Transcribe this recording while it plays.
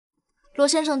骆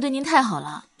先生对您太好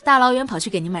了，大老远跑去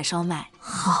给您买烧麦。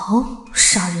好，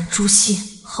杀人诛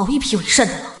心，好一匹伪善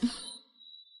的狼。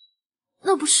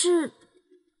那不是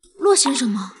骆先生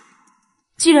吗？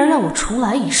既然让我重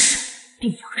来一世，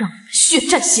定要让你们血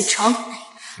债血偿。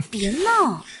别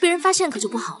闹，被人发现可就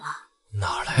不好了。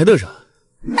哪来的人？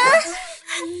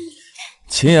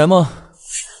秦岩吗？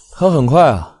他很快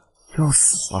要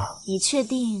死了。你确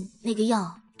定那个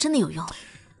药真的有用？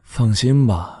放心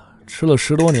吧，吃了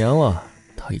10多年了，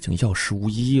他已经药石无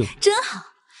医了。真好，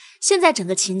现在整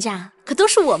个秦家可都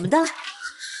是我们的了。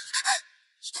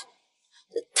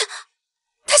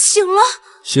他醒了。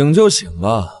醒就醒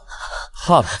了，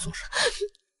怕他做什么？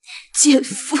奸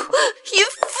夫淫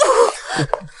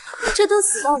妇！这都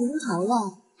死到临头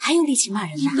了，还有力气骂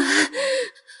人呢？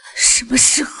什么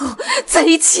时候在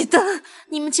一起的？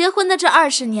你们结婚的这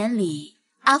20年里，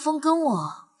阿峰跟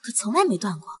我可从来没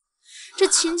断过。这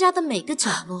秦家的每个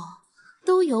角落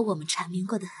都有我们缠绵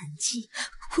过的痕迹。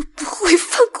我不会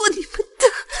放过你们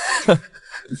的。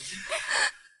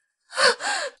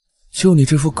就你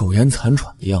这副苟延残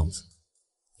喘的样子，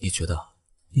你觉得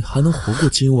你还能活过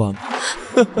今晚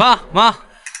吗？妈，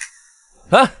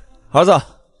来，儿子。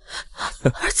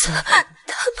儿子，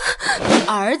他们……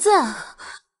儿子，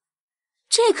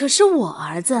这可是我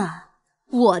儿子，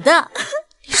我的。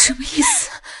你什么意思？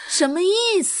什么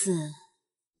意思？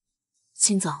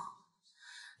秦总，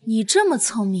你这么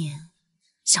聪明，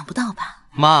想不到吧？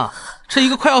妈，这一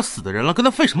个快要死的人了，跟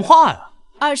他废什么话呀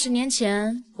？20年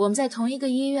前我们在同一个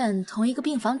医院、同一个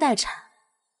病房待产，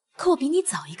可我比你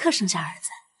早一刻生下儿子，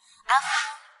阿福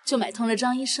就买通了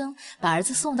张医生，把儿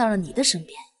子送到了你的身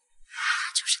边。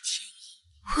他就是天意。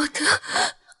我的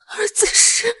儿子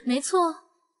是……没错，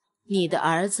你的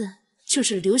儿子就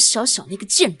是刘小小那个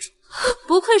贱主。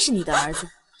不愧是你的儿子，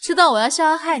知道我要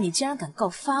下害你，竟然敢告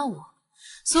发我，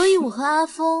所以我和阿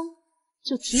峰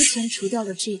就提前除掉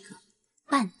了这个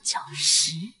绊脚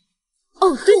石。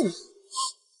哦，对了，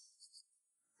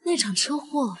那场车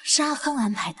祸是阿峰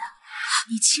安排的，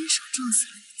你亲手撞死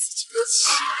了你自己的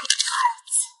亲儿子。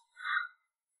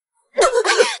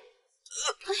哎呀，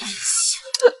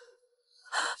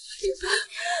你们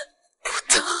不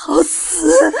得好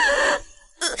死！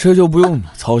这就不用你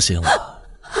操心了。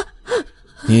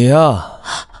你呀，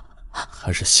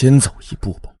还是先走一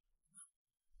步吧。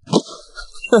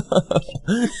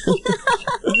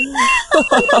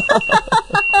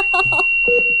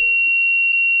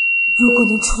如果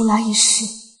能重来一世，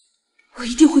我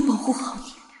一定会保护好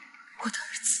你，我的儿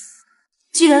子。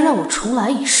既然让我重来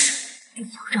一世，定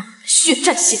要让你们血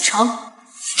债血偿。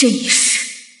这一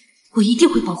世，我一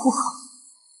定会保护好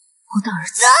我的儿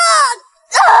子。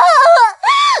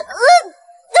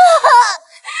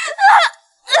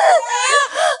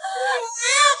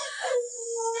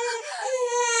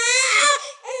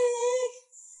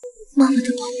妈妈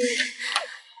的宝贝，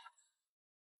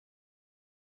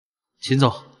秦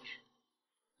总，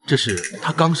这是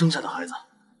他刚生下的孩子，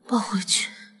抱回去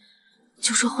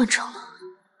就说换成了。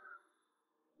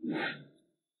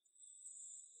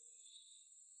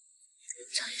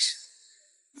张医生，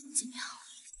怎么样？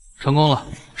成功了，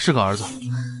是个儿子。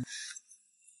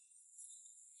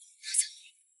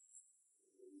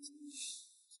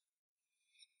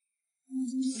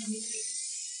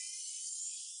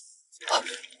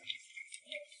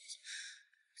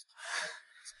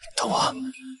等我。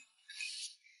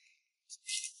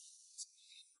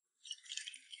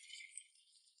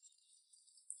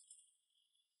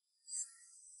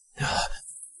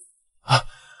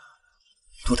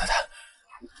杜太太，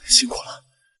辛苦了。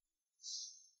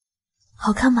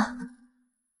好看吗？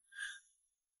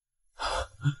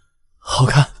好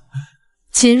看。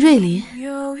秦瑞林，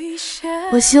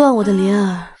我希望我的莲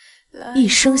儿一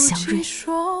生祥瑞。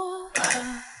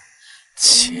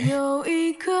秦，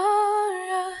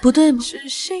不对吗？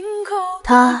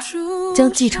他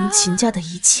将继承秦家的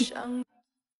一切。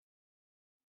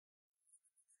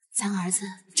咱儿子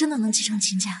真的能继承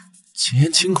秦家？秦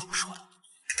言亲口说的，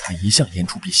他一向言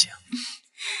出必行。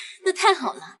那太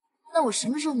好了，那我什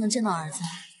么时候能见到儿子？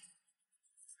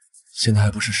现在还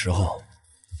不是时候，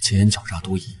秦言狡诈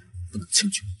多疑，不能轻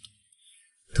举。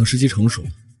等时机成熟，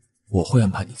我会安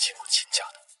排你进入秦家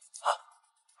的。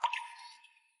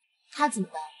他怎么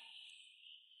办？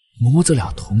母子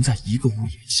俩同在一个屋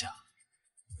檐下，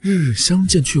日日相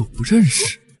见却又不认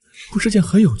识，不是件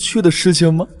很有趣的事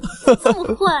情吗？这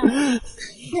么坏，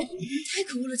太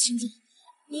可恶了，秦总，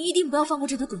你一定不要放过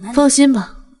这对狗男女。放心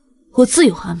吧，我自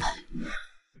有安排。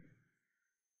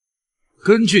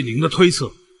根据您的推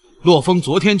测，洛风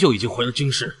昨天就已经回了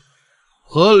京师，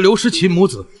和刘诗琴母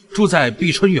子住在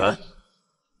碧春园。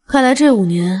看来这5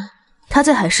年他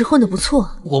在海市混得不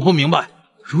错。我不明白，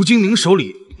如今您手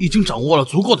里已经掌握了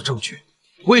足够的证据，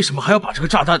为什么还要把这个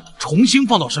炸弹重新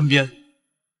放到身边？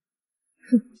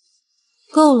哼，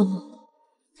够了吗？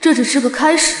这只是个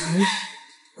开始而已。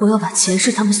我要把前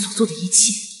世他们所做的一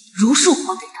切如数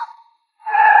还给他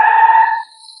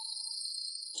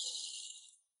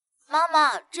们。妈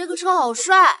妈，这个车好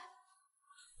帅！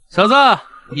小子，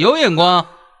有眼光。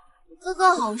哥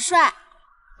哥好帅。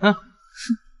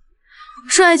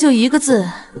帅就一个字，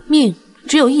命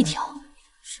只有一条。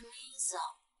什么意思啊？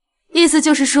意思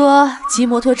就是说，骑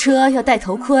摩托车要戴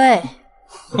头盔。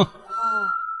哼。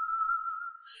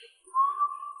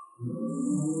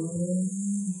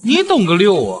你懂个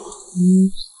六啊！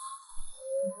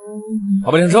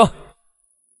宝贝，上车。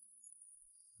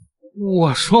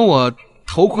我说我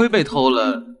头盔被偷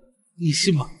了，你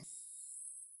信吗？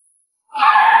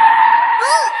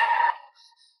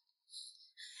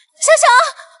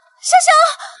小小，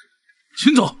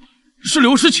秦总，是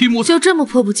刘诗琪母子。就这么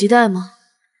迫不及待吗？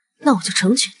那我就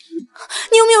成全你。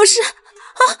你有没有事啊？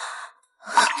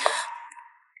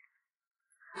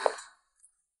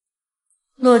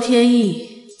洛天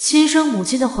意，亲生母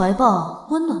亲的怀抱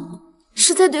温暖吗？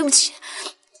实在对不起，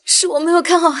是我没有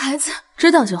看好孩子。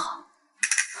知道就好。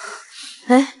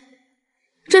哎，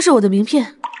这是我的名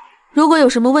片，如果有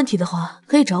什么问题的话，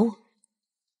可以找我。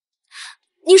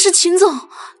你是秦总，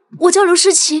我叫刘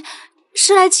诗琪，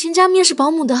是来秦家面试保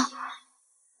姆的。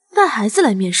带孩子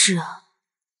来面试啊？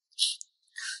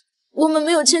我们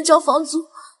没有钱交房租，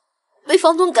被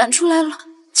房东赶出来了。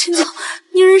秦总，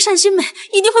你人善心美，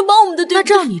一定会帮我们的，对不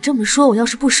对？那照你这么说，我要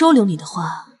是不收留你的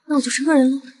话，那我就成个人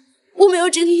了。我没有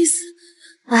这个意思。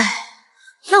哎，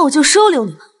那我就收留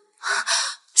你了。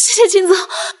谢谢秦总。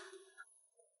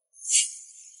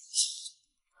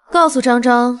告诉张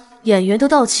张，演员都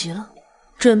到齐了，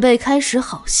准备开始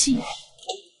好戏。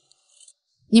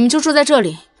你们就住在这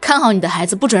里，看好你的孩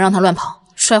子，不准让他乱跑，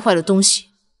摔坏了东西，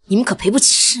你们可赔不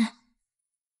起。是。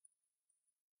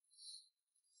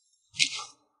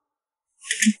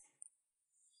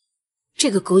这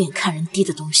个狗眼看人低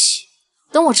的东西，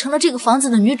等我成了这个房子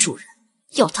的女主人，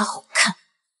要它好看。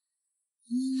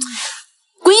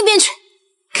滚一边去，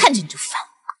看见你就烦。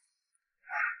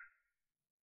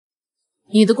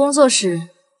你的工作是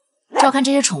照看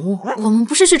这些宠物，我们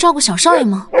不是去照顾小少爷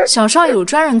吗？小少爷有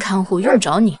专人看护，用不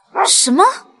着你。什么？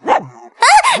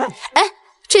哎，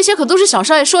这些可都是小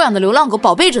少爷收养的流浪狗，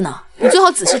宝贝着呢，你最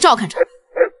好仔细照看着。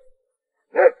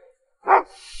哼，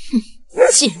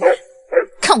贱人，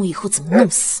看我以后怎么弄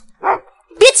死！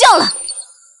别叫了。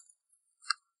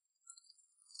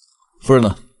夫人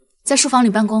呢？在书房里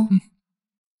办公。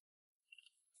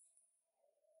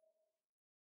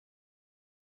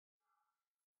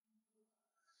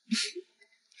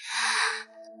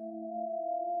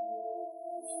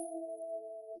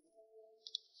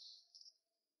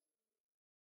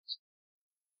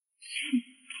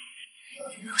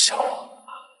没有想我。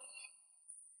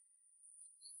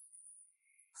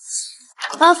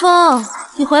阿峰，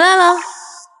你回来了。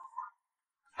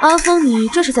阿峰，你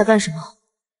这是在干什么？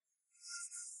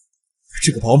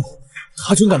这个保姆，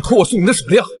她居然敢偷我送你的手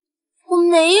链！我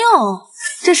没有，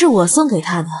这是我送给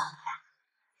她的。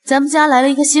咱们家来了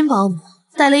一个新保姆，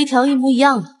带了一条一模一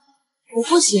样的。我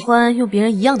不喜欢用别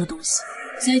人一样的东西，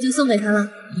所以就送给她了。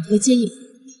你不会介意吧？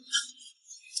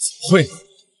怎么会呢？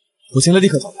我现在立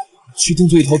刻找人去定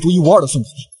做一条独一无二的送给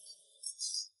你。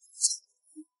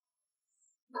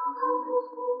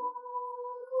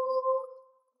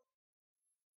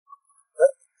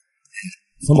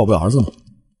咱宝贝儿子呢？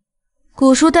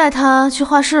古叔带他去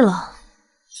画室了。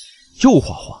又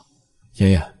画画？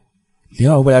妍妍，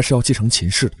灵儿未来是要继承秦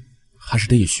氏的，还是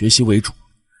得以学习为主？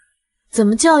怎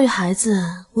么教育孩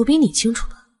子，我比你清楚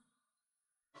吧。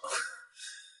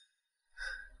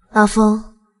阿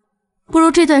峰，不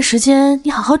如这段时间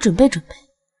你好好准备准备，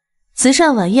慈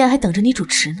善晚宴还等着你主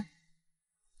持呢。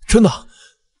真的？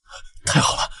太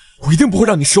好了，我一定不会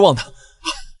让你失望的。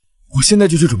我现在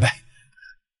就去准备。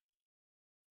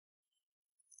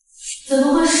怎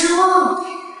么会失望？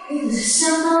你可是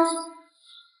相当……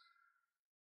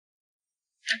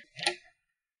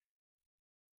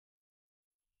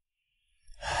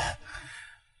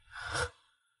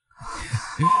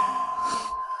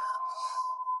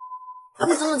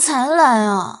你怎么才来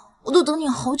啊？我都等你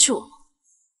好久了。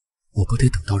我不得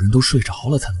等到人都睡着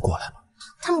了才能过来吗？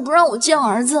他们不让我见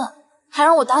儿子，还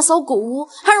让我打扫狗屋，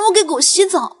还让我给狗洗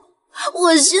澡，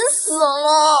恶心死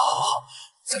了。好，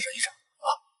再忍一忍啊！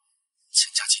秦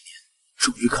家今年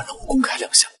终于肯让我公开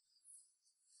亮相，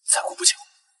再过不久，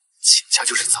秦家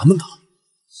就是咱们的了。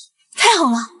太好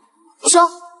了！说，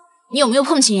你有没有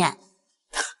碰秦妍？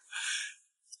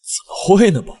怎么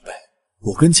会呢，宝贝？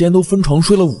我跟秦妍都分床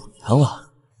睡了5年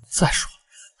了。再说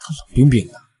他冷冰冰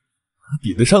的，哪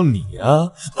比得上你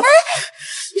啊？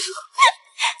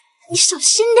你小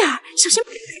心点，小心！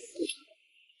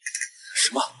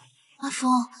什么？阿峰，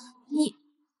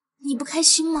你不开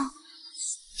心吗？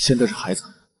现在是孩子，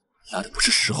来的不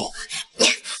是时候。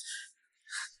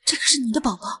这个是你的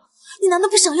宝宝，你难道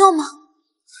不想要吗？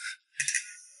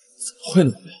怎么会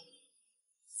呢？咱们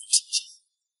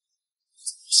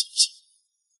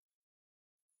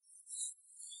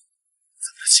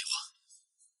的计划，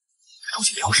赶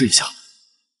紧调试一下。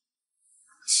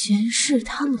前世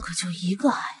他们可就一个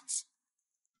孩子，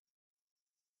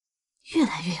越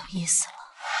来越有意思了。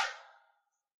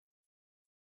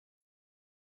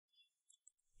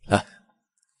来，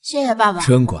谢谢爸爸。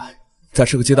真乖，再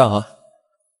吃个鸡蛋啊。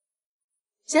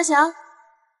小小，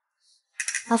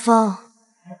阿峰，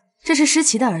这是诗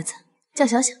琪的儿子，叫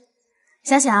小小。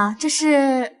小小，这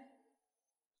是……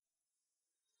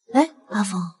哎，阿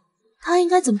峰，他应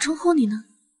该怎么称呼你呢？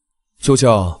就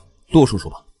叫骆叔叔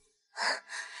吧。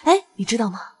哎，你知道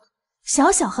吗？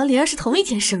小小和灵儿是同一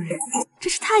天生日，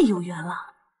真是太有缘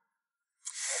了。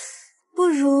不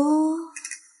如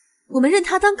我们认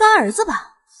他当干儿子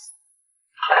吧。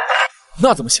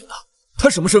那怎么行呢？他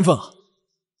什么身份啊？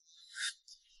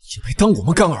因为当我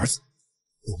们干儿子，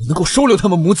我们能够收留他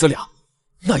们母子俩，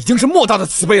那已经是莫大的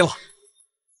慈悲了。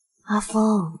阿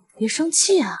峰，别生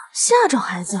气啊，吓着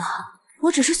孩子了。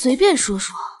我只是随便说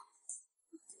说。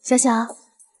小小，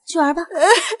去玩吧。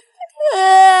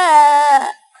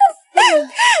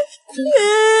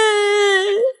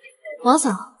王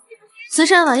嫂，慈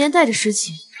善晚宴带着诗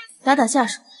琪，打打下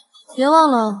手，别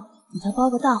忘了给他包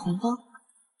个大红包。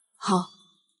好。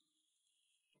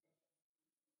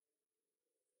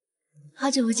好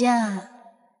久不见啊！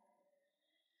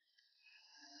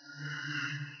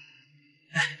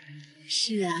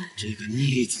是啊，这个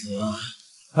逆子啊！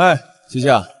哎，琪琪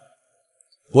啊，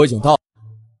我已经到了。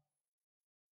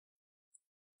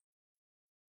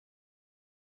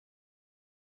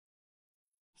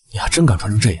你还真敢穿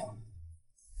成这样，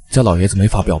家老爷子没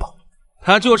发飙吧？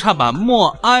他就差把莫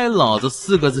挨老子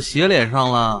4个字写脸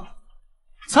上了。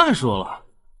再说了，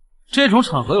这种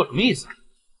场合有什么意思？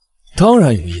当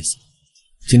然有意思。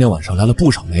今天晚上来了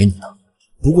不少美女呢，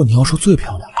不过你要说最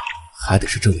漂亮的，还得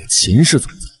是这位秦氏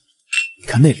总裁。你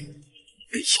看那脸，哎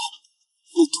呀，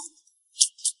好痛！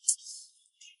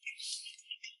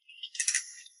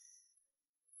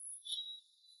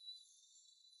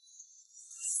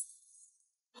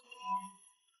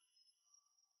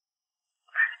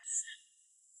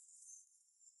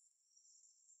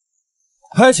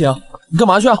嗨，晴，你干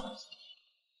嘛去啊？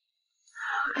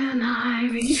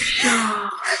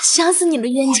想死你了，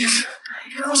冤家！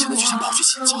我现在就想跑去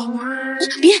请教。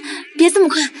别这么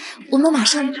快，我们马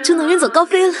上就能远走高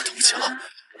飞了。对不起了，快让我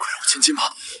前进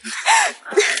吧。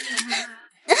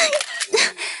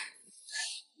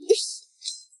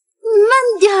你慢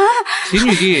点儿。秦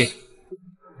女帝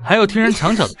还有听人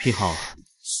墙角的癖好啊？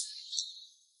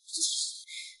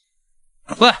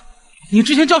喂，你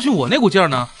之前教训我那股劲儿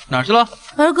呢？哪儿去了？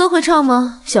儿歌会唱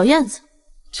吗？小燕子。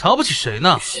瞧不起谁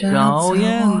呢？小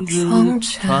燕子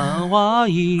穿花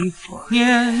衣，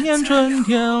年年春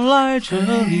天来这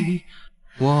里。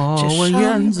我问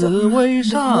燕子为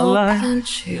啥来，燕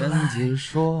子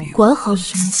说：管好你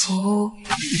自己。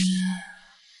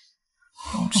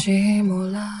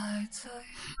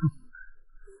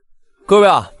各位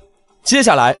啊，接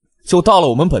下来就到了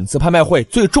我们本次拍卖会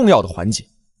最重要的环节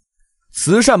——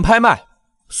慈善拍卖。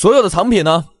所有的藏品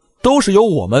呢，都是由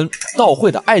我们道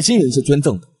会的爱心人士捐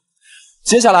赠的。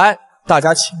接下来大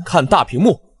家请看大屏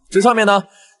幕，这上面呢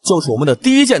就是我们的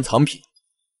第一件藏品。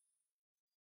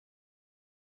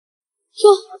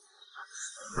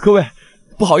各位，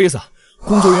不好意思，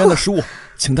工作人员的失误，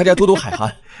请大家多多海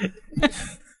涵。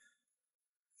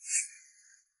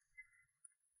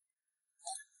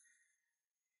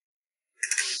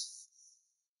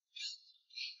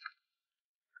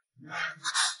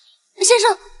先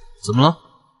生，怎么了？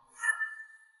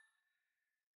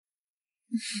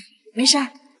没事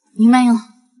儿，您慢用。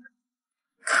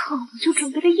可我就准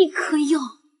备了1颗药。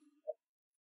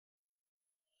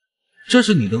这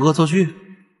是你的恶作剧？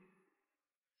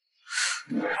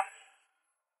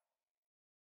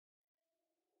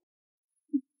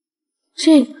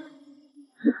这个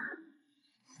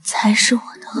才是我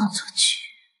的恶作剧。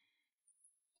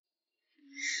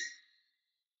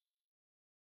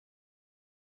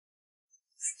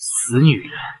死女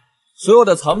人！所有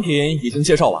的藏品已经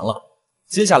介绍完了，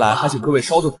接下来还请各位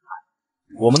稍作等待，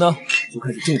我们呢就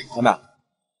开始正式拍卖了。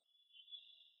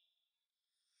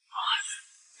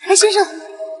哎，先生，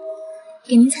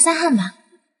给您擦擦汗吧。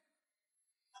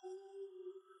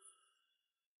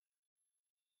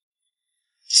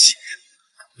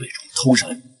为了我偷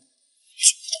人，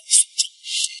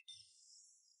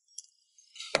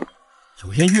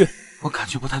有艳遇，我感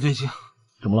觉不太对劲，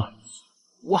怎么了？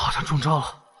我好像中招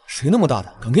了。谁那么大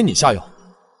胆，敢给你下药？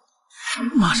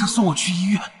马上送我去医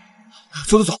院。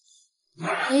走走走。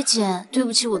哎姐，对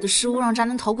不起，我的失误让渣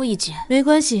男逃过一劫。没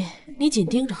关系，你紧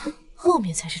盯着，后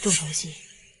面才是重头戏。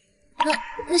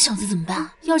那小子怎么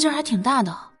办？药劲还挺大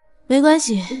的。没关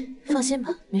系，放心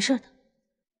吧，没事的。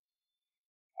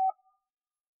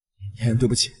妍，对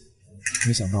不起，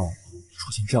没想到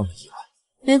出现这样的意外。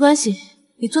没关系，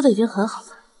你做的已经很好了，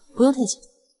不用太紧张。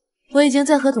我已经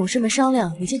在和董事们商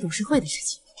量你进董事会的事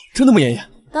情。真的吗，妍妍？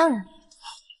当然。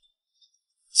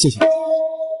谢谢。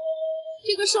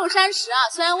这个寿山石啊，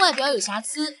虽然外表有瑕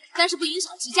疵，但是不影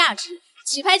响其价值。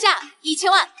起拍价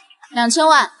1000万、2000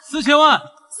万、4000万、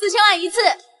4000万一次、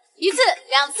2次、3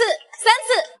次，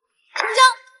成交。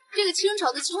这个清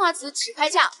朝的青花瓷起拍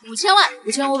价5000万、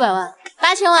5500万、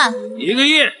8000万、1个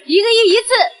亿、1个亿一次、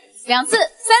2次、3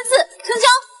次，成交。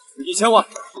1000万、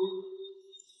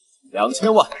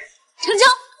2000万，成交，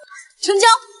成交，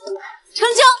成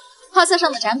交！画册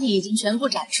上的展品已经全部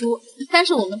展出，但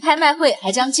是我们拍卖会还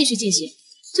将继续进行。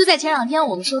就在前2天，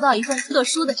我们收到一份特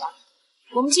殊的展品，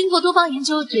我们经过多方研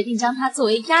究，决定将它作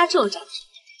为压轴展示。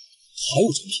还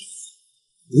有展品？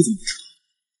我怎么不知道？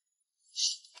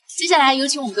接下来有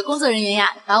请我们的工作人员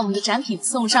呀，把我们的展品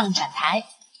送上展台。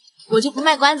我就不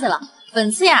卖关子了，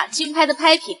本次呀竞拍的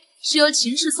拍品是由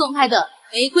秦氏送拍的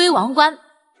玫瑰王冠。爷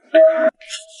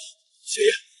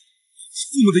爷，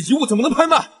父母的遗物怎么能拍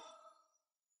卖？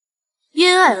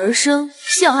因爱而生，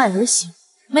向爱而行，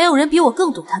没有人比我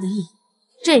更懂它的意义。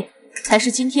这个才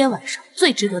是今天晚上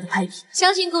最值得的拍品。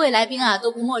相信各位来宾啊都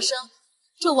不陌生，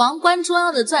这王冠中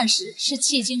央的钻石是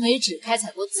迄今为止开采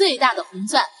过最大的红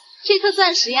钻。这颗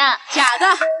钻石呀，假的。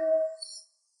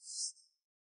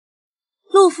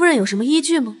陆夫人有什么依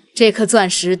据吗？这颗钻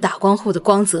石打光后的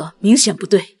光泽明显不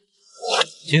对。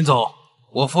秦总，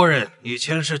我夫人以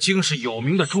前是京市有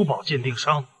名的珠宝鉴定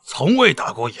商，从未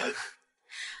打过眼。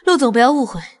陆总不要误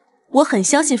会，我很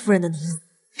相信夫人的能力。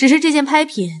只是这件拍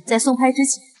品在送拍之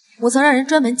前，我曾让人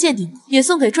专门鉴定过，也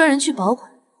送给专人去保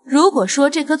管。如果说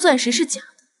这颗钻石是假的，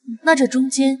那这中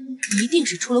间一定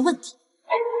是出了问题。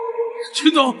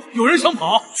秦总，有人想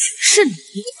跑！是你！你放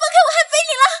开我，还非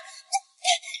你了！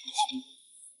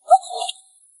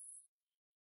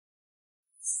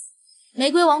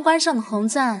玫瑰王冠上的红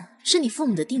钻是你父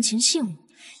母的定情信物，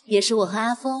也是我和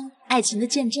阿峰爱情的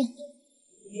见证。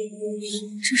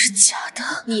这是假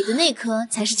的，你的那颗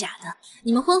才是假的。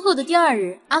你们婚后的第2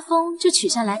日，阿峰就取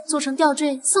下来做成吊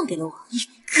坠送给了我。你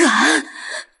敢！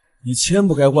你千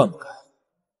不该万不该，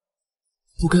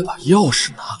不该把钥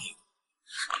匙拿给我。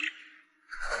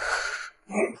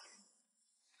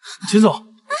秦总，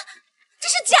这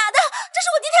是假的，这是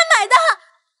我今天买的。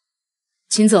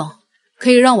秦总，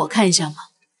可以让我看一下吗？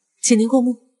请您过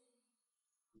目。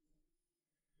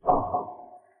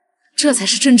这才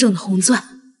是真正的红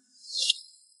钻。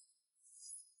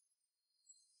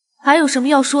还有什么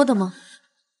要说的吗？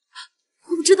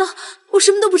我不知道，我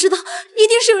什么都不知道，一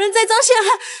定是有人栽赃陷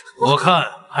害。我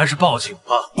看还是报警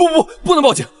吧。不能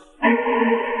报警！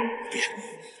别，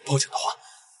报警的话，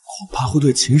恐怕会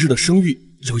对秦氏的声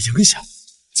誉有影响。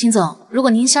秦总，如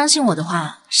果您相信我的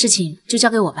话，事情就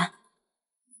交给我办。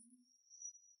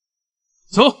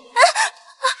走！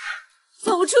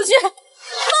放我出去！放我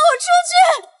出去！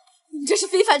你们这是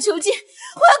非法囚禁，我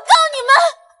要告你们！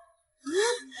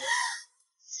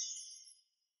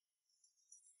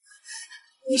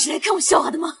你是来看我笑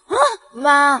话的吗？啊，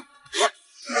妈！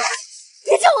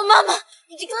别叫我妈妈！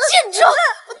你这个贱种！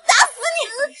我打死你！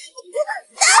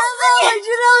打死你！我知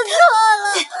道错了。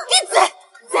闭嘴！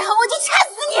再喊我就掐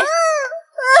死你！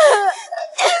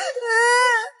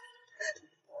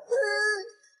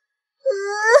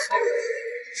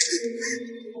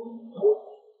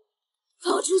放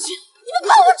我出去！你们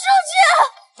放我出去！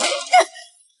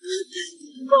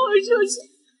放我出去！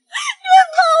你们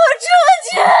放我出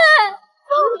去！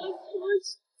放我出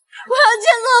去！我要见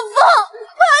乐风，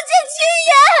我要见秦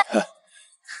爷。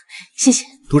谢谢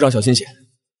督长，小心些。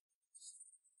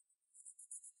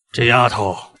这丫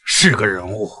头是个人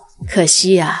物，可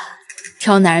惜呀，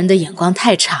挑男人的眼光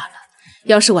太差了。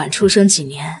要是晚出生几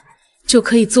年，就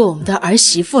可以做我们的儿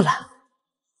媳妇了。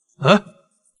哎，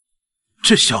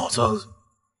这小子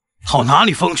跑哪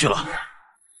里疯去了？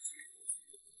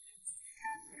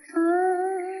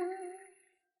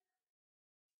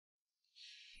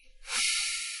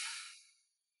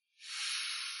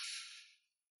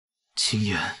秦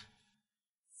言，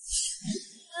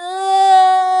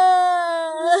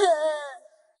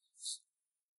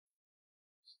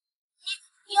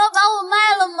你要把我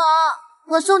卖了吗？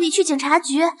我送你去警察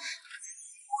局。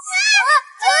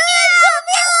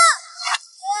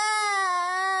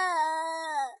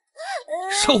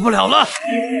受不了了！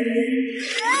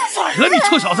宰了你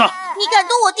臭小子！你敢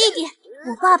动我弟弟，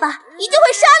我爸爸一定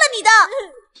会杀了你的！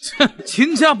哼，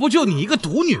秦家不就你一个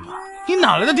独女吗？你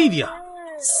哪来的弟弟啊？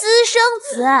私生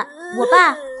子，我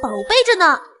爸宝贝着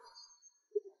呢。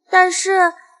但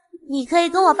是你可以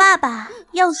跟我爸爸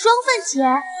要双份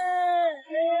钱。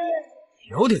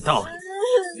有点道理，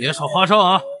别耍花招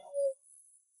啊！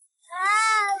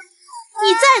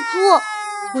你再哭，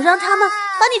我让他们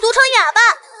把你毒成哑巴。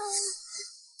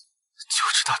就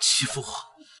知道欺负我。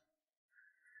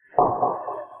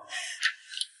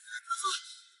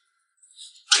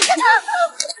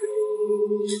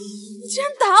你竟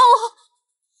然打我！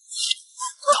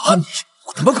打你！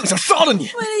我他妈可想杀了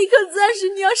你！为了一颗钻石，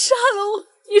你要杀了我？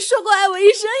你说过爱我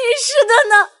一生一世的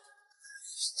呢！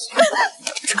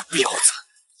这个婊子，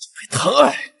被贪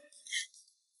爱！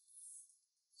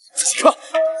仔细看。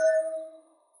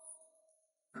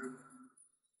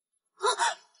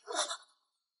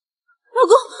老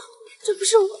公，这不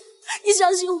是我，你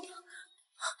相信我。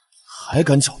还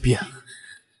敢狡辩？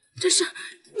这事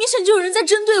明显就有人在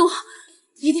针对我，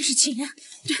一定是秦岩，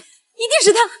对，一定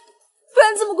是他，不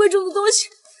然这么贵重的东西，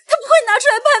他不会拿出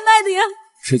来拍卖的呀。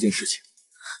这件事情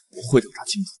我会调查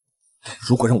清楚，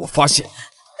如果让我发现，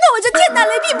那我就天打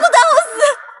雷劈，不得好死。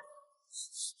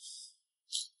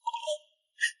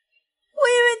我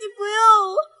以为你不要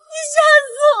我，你吓死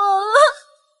我了。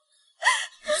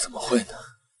怎么会呢？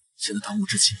现在当务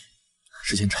之急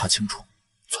是先查清楚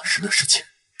钻石的事情。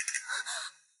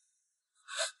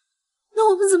那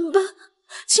我们怎么办？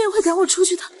秦岩会赶我出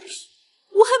去的，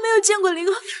我还没有见过灵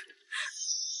儿。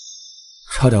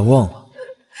差点忘了，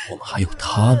我们还有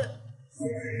他呢。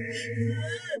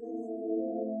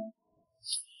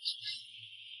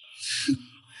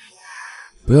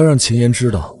不要让秦岩知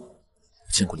道我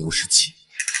见过刘世奇。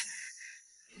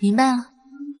明白了。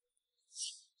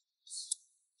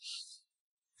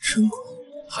真乖。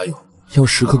还有，要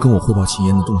时刻跟我汇报秦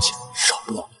岩的动向，少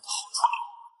不了你的好处。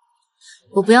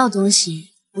我不要东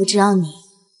西，我只要你。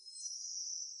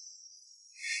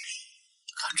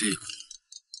看这个。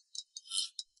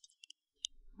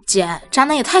姐，渣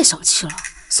男也太小气了，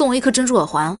送我一颗珍珠耳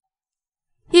环。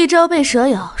一朝被蛇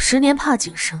咬，10年怕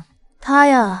井绳。他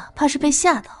呀，怕是被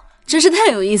吓到了，真是太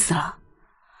有意思了。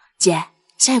姐，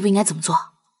下一步应该怎么做？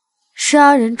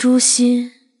杀人诛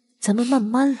心，咱们慢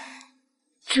慢来。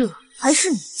这还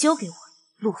是你教给我的，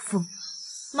洛风。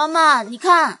妈妈，你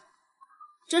看，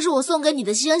这是我送给你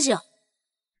的星星。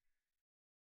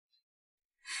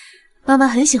妈妈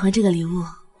很喜欢这个礼物。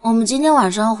我们今天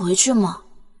晚上要回去吗？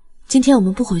今天我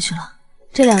们不回去了，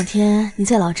这2天你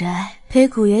在老宅陪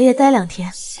古爷爷待2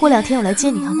天，过2天我来接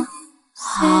你，好吗？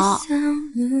好。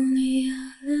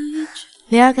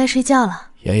灵儿该睡觉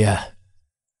了。爷爷，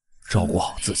照顾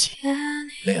好自己，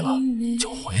累了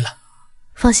就回来。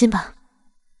放心吧。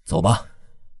走吧。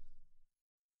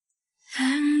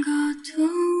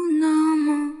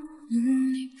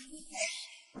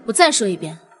我再说一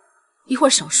遍，一会儿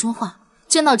少说话，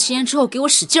见到秦岩之后给我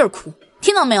使劲哭，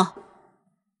听到没有？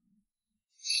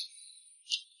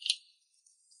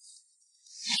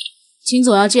秦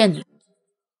总要见你。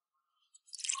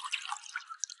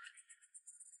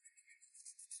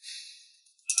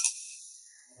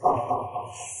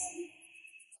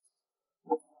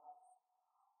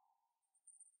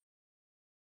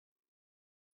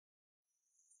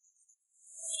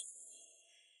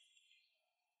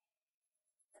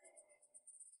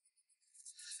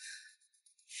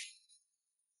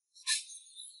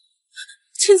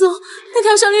秦总，那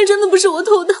条项链真的不是我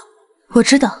偷的。我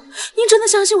知道。您真的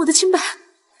相信我的清白？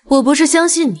我不是相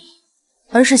信你，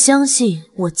而是相信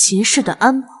我秦氏的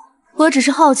安保。我只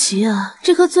是好奇啊，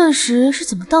这颗钻石是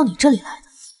怎么到你这里来的？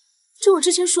就我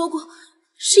之前说过，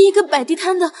是一个摆地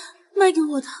摊的卖给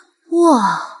我的。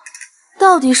哇，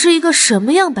到底是一个什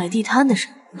么样摆地摊的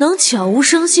人，能悄无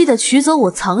声息地取走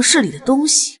我藏室里的东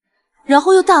西，然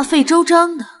后又大费周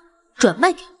章的转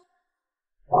卖给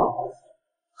我？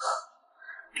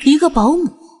一个保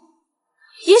姆。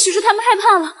也许是他们害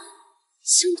怕了，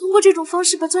想通过这种方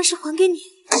式把钻石还给你。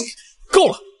够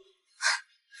了！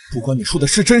不管你说的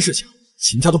是真是假，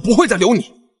秦家都不会再留你。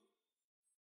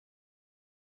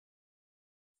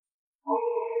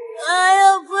哎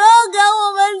呀，不要赶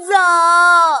我们走！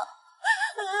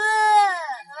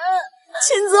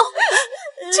秦总，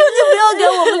求你不要赶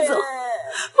我们走，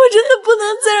我真的不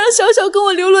能再让小小跟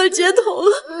我流落街头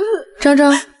了。张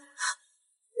张。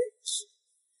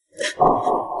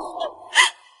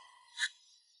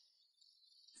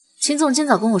秦总今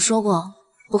早跟我说过，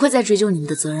不会再追究你们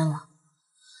的责任了。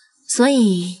所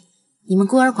以你们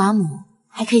孤儿寡母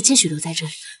还可以继续留在这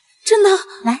里。真的？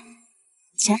来，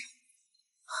起来。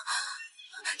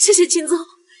谢谢秦总，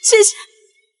谢谢。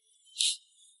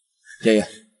妍妍，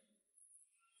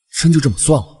真就这么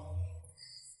算了？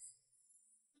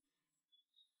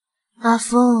阿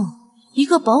峰，一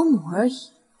个保姆而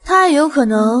已，她也有可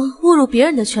能误入别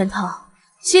人的圈套，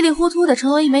稀里糊涂的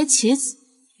成为一枚棋子，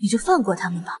你就放过他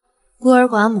们吧。孤儿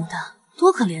寡母的，多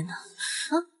可怜呢！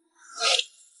啊，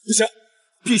不行，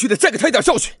必须得再给他一点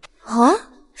教训。啊？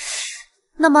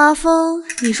那么阿峰，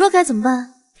你说该怎么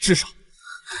办？至少不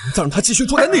能再让他继续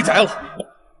住在内宅了。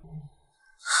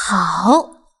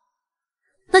好，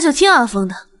那就听阿峰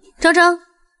的。张张，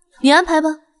你安排吧。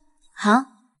好。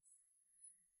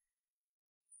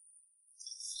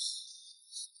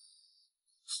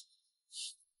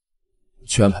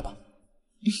去安排吧。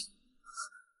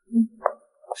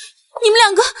你们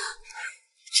两个，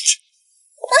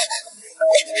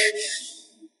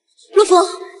陆枫，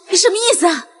你什么意思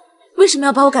啊？为什么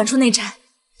要把我赶出内宅？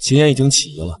秦妍已经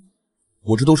起疑了，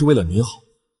我这都是为了你好。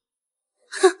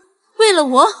哼，为了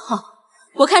我好，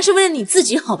我看是为了你自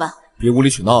己好吧？别无理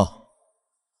取闹。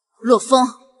陆枫，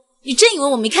你真以为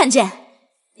我没看见？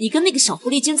你跟那个小狐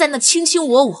狸精在那卿卿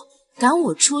我我，赶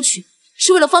我出去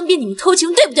是为了方便你们偷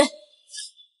情，对不对？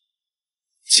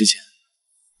琪琪，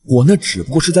我那只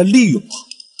不过是在利用他。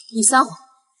你撒谎！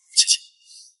琪琪，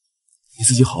你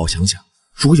自己好好想想，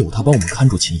如果有他帮我们看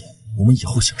住秦妍，我们以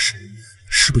后行事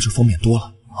是不是就方便多了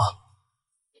啊？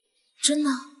真的？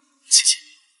琪琪，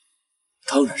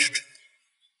当然是真的，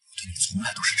我对你从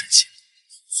来都是真心。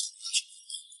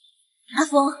阿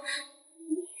峰，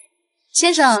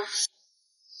先生，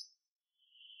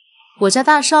我家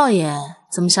大少爷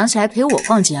怎么想起来陪我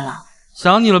逛街了？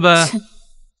想你了呗。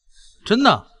真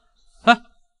的？哎，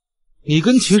你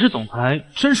跟秦氏总裁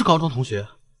真是高中同学？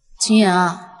秦妍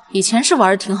啊，以前是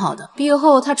玩的挺好的，毕业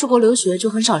后他出国留学就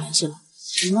很少联系了。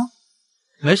怎么了？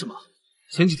没什么。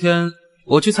前几天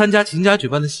我去参加秦家举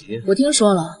办的喜宴，我听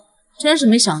说了，真是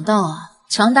没想到啊，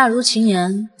强大如秦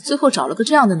妍，最后找了个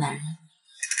这样的男人。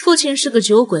父亲是个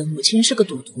酒鬼，母亲是个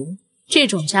赌徒，这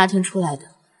种家庭出来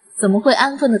的，怎么会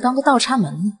安分的当个倒插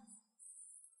门呢？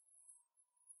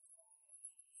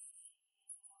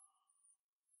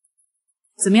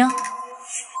怎么样？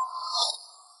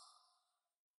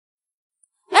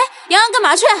哎，杨洋干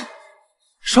嘛去？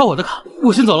刷我的卡，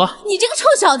我先走了。你这个臭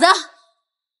小子！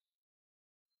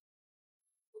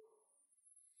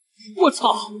我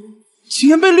操，秦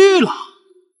妍被绿了！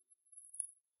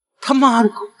他妈的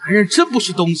狗男人真不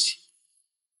是东西！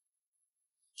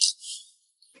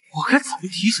我该怎么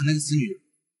提醒那个死女人？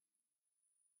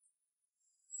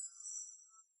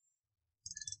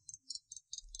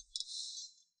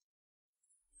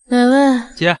哪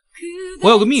位？姐，我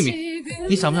有个秘密，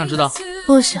你想不想知道？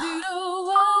不想。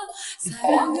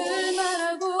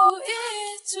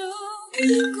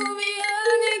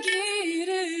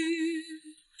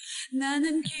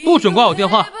不准挂我电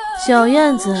话！小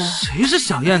燕子，谁是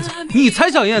小燕子？你才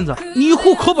小燕子！你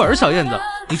户口本小燕子！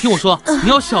你听我说，你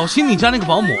要小心你家那个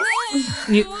保姆。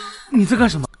你在干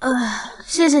什么？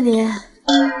谢谢你。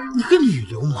你个女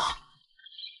流氓！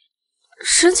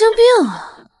神经病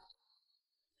啊！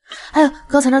哎呦，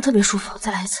刚才那特别舒服，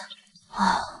再来一次。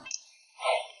啊！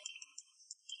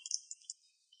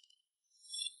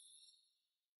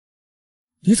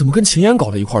你怎么跟秦妍搞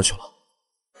到一块儿去了？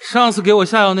上次给我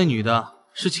下药那女的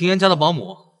是秦妍家的保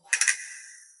姆。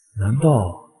难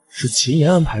道是秦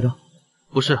妍安排的？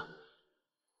不是，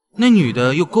那女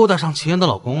的又勾搭上秦妍的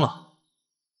老公了。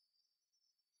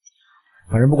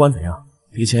反正不管怎样，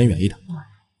离秦妍远一点。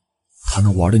他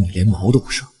能玩的你连毛都不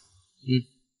剩。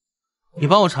你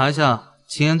帮我查一下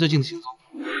秦妍最近的行踪。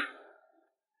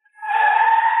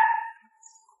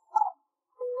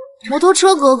摩托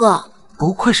车哥哥，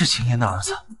不愧是秦妍的儿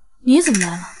子。你怎么来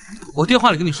了？我电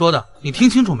话里跟你说的，你听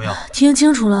清楚没有？听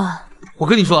清楚了。我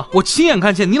跟你说，我亲眼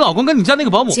看见你老公跟你家那个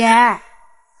保姆。姐儿，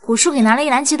古叔给拿了一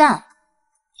篮鸡蛋。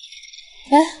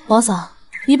哎，王嫂，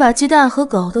你把鸡蛋和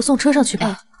狗都送车上去吧。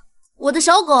哎，我的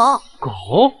小狗。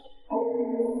狗？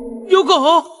有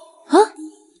狗？啊？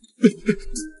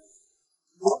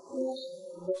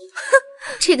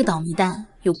这个倒霉蛋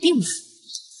有病吧？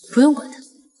不用管他。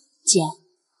姐，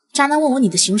渣男问我你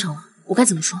的行程了，我该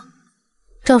怎么说？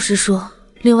照实说。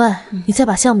另外，你再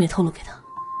把项目也透露给他。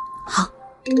好。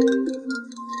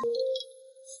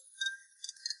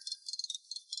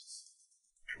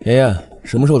妍妍，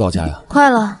什么时候到家呀？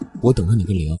快了。我等着你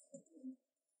跟玲。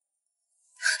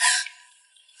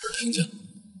听见了，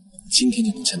今天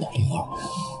就能见到灵儿。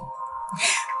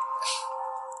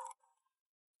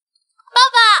爸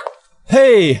爸，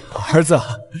嘿，儿子，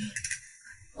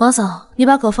王嫂，你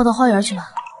把狗放到花园去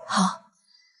吧。好。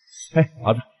哎，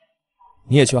儿子，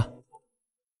你也去吧。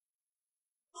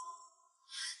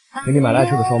给你买了爱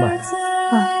吃的烧麦。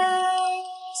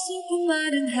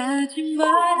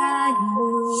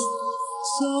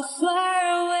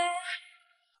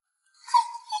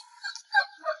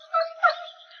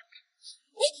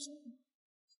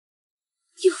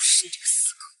又是这个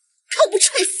死狗，看我不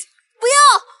踹死！不要！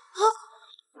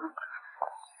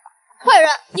坏人，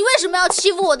你为什么要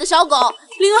欺负我的小狗？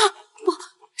灵儿，不，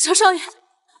小少爷，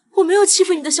我没有欺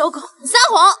负你的小狗。你撒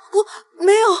谎！我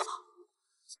没有。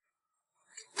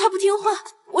他不听话，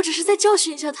我只是在教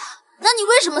训一下他。那你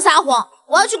为什么撒谎？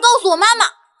我要去告诉我妈妈！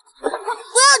不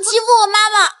要欺负我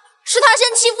妈妈，是他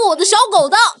先欺负我的小狗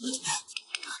的。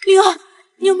灵儿，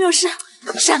你有没有事？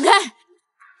闪开！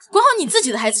管好你自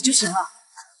己的孩子就行了。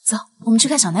走，我们去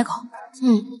看小奶狗。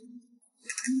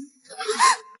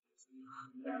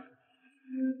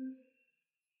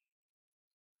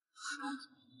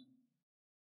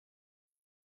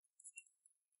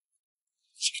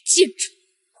这个贱种，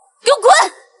给我滚！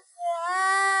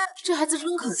这孩子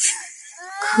真可怜，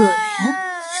可怜。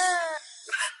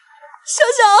小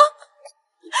小，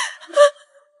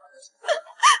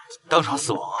当场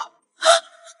死亡啊！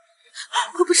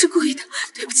我不是故意的，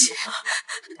对不起，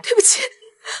对不起。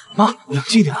妈，冷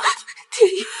静点啊！天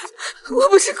意，我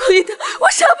不是故意的，我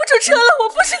刹不住车了，我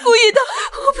不是故意的，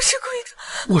我不是故意的。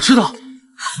我知道，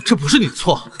这不是你的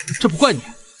错，这不怪你，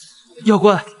要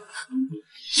怪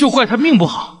就怪他命不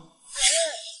好。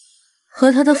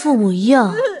和他的父母一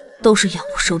样，都是养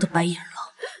不熟的白眼狼。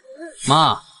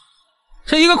妈，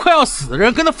这一个快要死的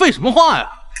人跟他废什么话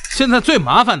呀？现在最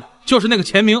麻烦的就是那个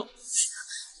钱明，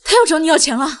他又找你要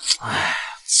钱了。哎，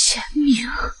钱明，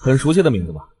很熟悉的名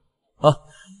字吧？啊，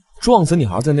撞死你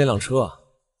儿子那辆车啊，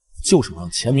就是我让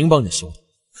钱明帮你修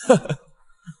的。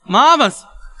麻烦死！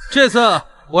这次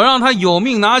我让他有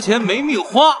命拿钱没命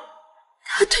花。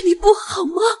他对你不好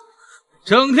吗？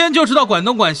整天就知道管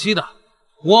东管西的，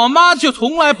我妈就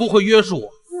从来不会约束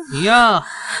我。你呀，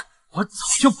我早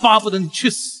就巴不得你去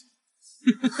死。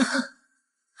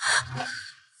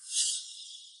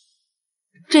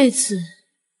这次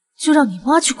就让你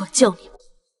妈去管教你吧。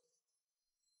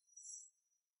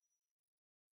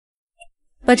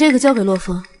把这个交给洛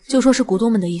风，就说是股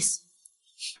东们的意思。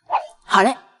好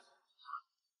嘞。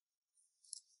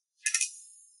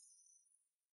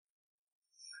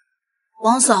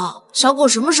王嫂，小狗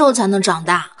什么时候才能长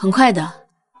大？很快的。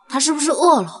它是不是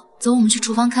饿了？走，我们去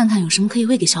厨房看看有什么可以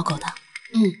喂给小狗的。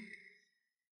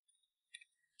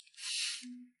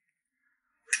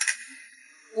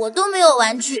我都没有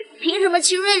玩具，凭什么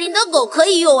秦瑞琳的狗可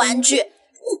以有玩具？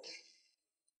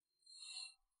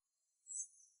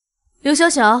刘小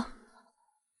小，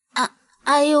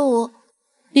阿姨，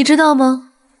你知道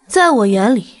吗？在我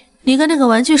眼里，你跟那个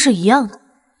玩具是一样的。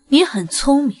你很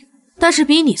聪明，但是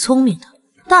比你聪明的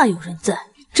大有人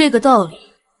在。这个道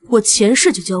理，我前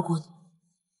世就教过你。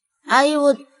阿姨，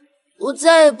我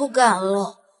再也不敢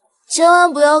了，千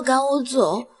万不要赶我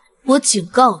走。我警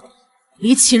告你，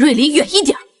离秦瑞琳远一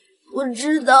点。我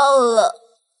知道了。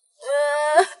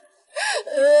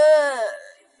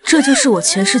这就是我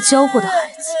前世教过的孩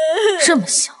子，这么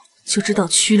小就知道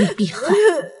趋利避害。这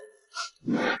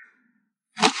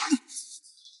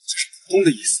是股东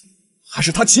的意思，还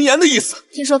是他秦岩的意思？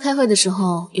听说开会的时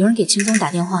候有人给秦总打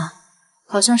电话，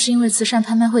好像是因为慈善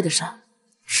拍卖会的事儿。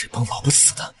这帮老不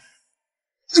死的，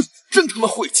真他妈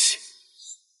晦气！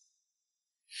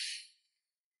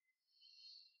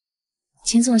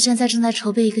秦总现在正在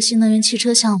筹备一个新能源汽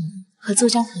车项目，和作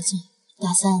家合作，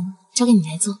打算交给你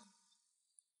来做。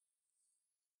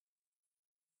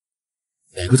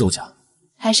哪个作家？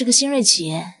还是个新锐企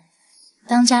业，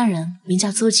当家人名叫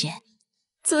邹姐。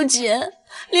邹姐，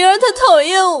灵儿她讨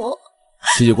厌我。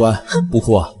戚继官，不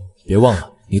哭啊！别忘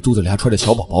了，你肚子里还揣着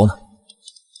小宝宝呢。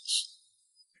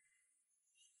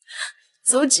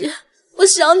邹姐，我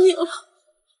想你了。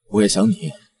我也想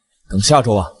你。等下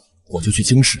周啊，我就去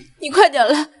京市。你快点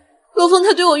来，罗峰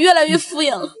他对我越来越敷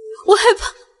衍了，我害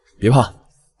怕。别怕，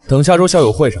等下周校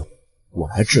友会上，我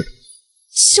来治。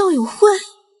校友会？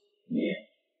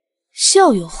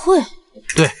校友会？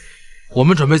对，我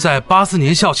们准备在84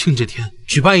年校庆这天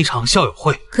举办一场校友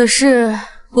会。可是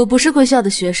我不是贵校的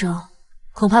学生，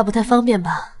恐怕不太方便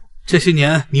吧。这些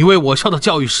年你为我校的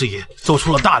教育事业做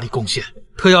出了大力贡献，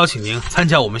特邀请您参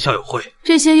加我们校友会。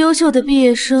这些优秀的毕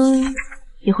业生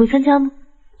也会参加吗？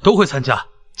都会参加，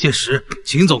届时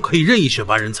秦总可以任意选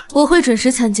拔人才。我会准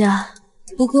时参加，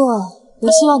不过我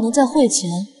希望能在会前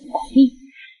保密。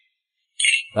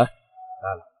来了。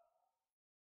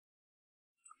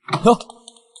哟，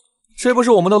这不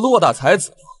是我们的骆大才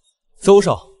子吗？邹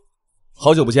少，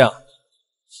好久不见啊！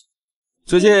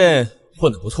最近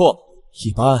混得不错，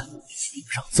一般比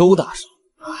不上邹大少。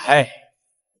哎，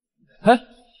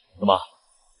怎么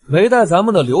没带咱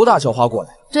们的刘大校花过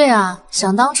来？对啊，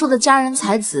想当初的佳人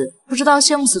才子，不知道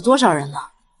羡慕死多少人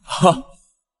了。哈，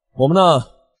我们呢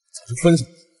早就分手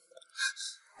了。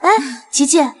哎，琪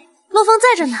琪，洛风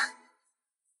在这呢。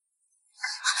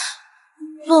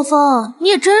洛风，你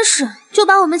也真是，就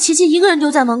把我们琪琪一个人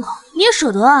丢在门口，你也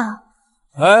舍得啊？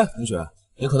哎，同学，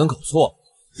你可能搞错，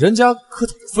人家可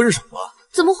早就分手了。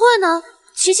怎么会呢？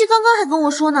琪琪刚刚还跟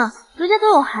我说呢，人家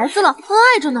都有孩子了，恩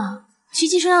爱着呢。琪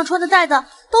琪身上穿的带子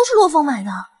都是洛风买的。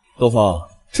洛风，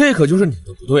这可就是你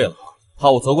的不对了，怕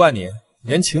我责怪你，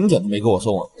连请柬都没给我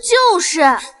送啊。就是，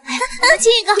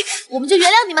亲一个，我们就原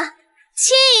谅你们。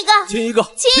亲一个，亲一个，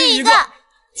亲一个，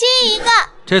亲一个。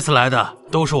这次来的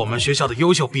都是我们学校的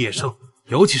优秀毕业生，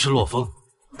尤其是洛风，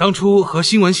当初和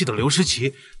新闻系的刘诗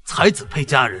琪才子配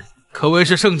佳人，可谓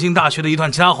是圣经大学的一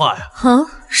段佳话呀。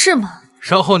是吗？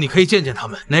稍后你可以见见他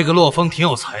们，那个洛风挺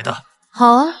有才的。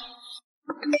好啊。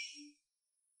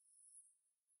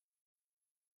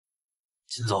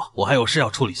秦总，我还有事要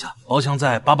处理一下，包厢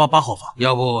在888号房，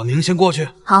要不您先过去？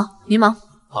好，你忙。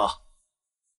好。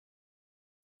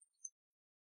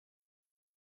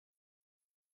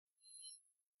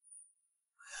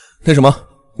那什么，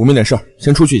我们有点事儿，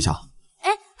先出去一下。哎，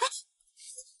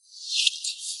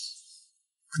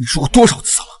跟你说过多少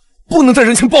次了，不能在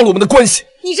人前暴露我们的关系。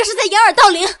你这是在掩耳盗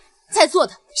铃，在座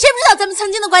的谁不知道咱们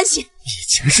曾经的关系？以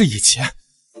前是以前，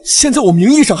现在我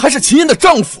名义上还是秦嫣的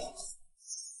丈夫。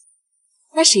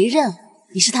那谁认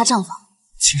你是她丈夫？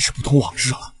今日不同往日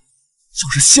了，要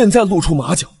是现在露出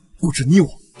马脚，不止你我，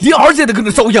连儿子也得跟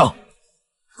着遭殃。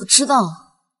我知道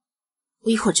了，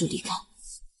我一会儿就离开。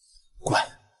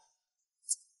乖。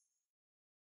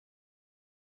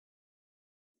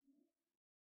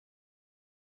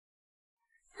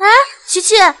哎，琪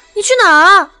琪，你去哪儿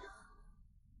啊？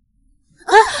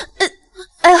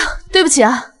哎呀，对不起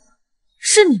啊，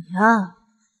是你啊。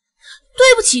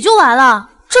对不起就完了，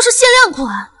这是限量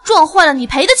款，撞坏了你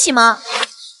赔得起吗？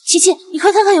琪琪，你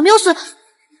快看看有没有损。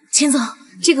秦总，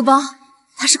这个包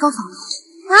它是高仿的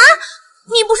啊？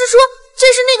你不是说这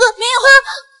是那个棉花？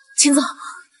秦总，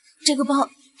这个包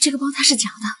它是假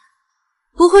的，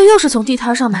不会又是从地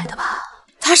摊上买的吧？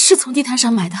他是从地摊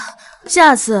上买的。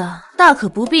下次大可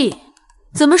不必。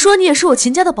怎么说你也是我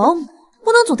秦家的保姆，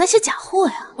不能总带些假货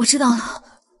呀。我知道了，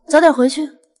早点回去。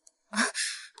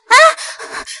哎，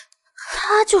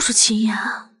他就是秦嫣，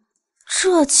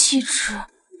这气质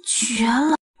绝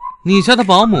了。你家的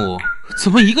保姆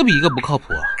怎么一个比一个不靠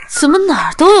谱啊？怎么哪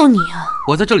儿都有你啊？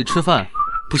我在这里吃饭，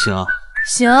不行啊？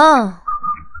行。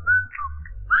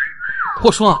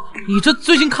我说啊，你这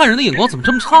最近看人的眼光怎么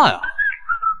这么差呀？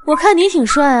我看你挺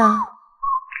帅啊。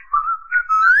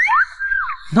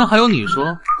那还有你说？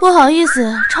不好意思，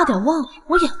差点忘了，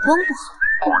我眼光不好。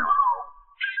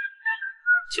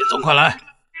秦总，快来！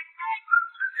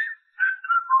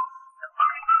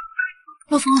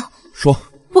洛风，说，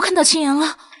我看到秦嫣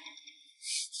了。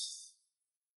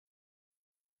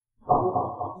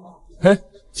嘿，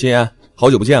秦嫣，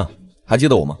好久不见啊，还记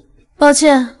得我吗？抱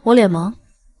歉，我脸盲。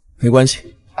没关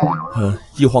系，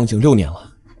一晃已经6年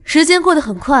了，时间过得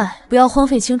很快，不要荒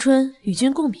废青春，与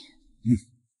君共勉。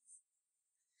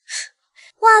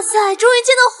哇塞，终于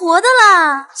见到活的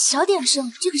啦！小点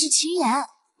声，这个是秦嫣。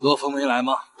洛风没来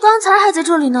吗？刚才还在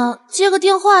这里呢，接个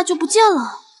电话就不见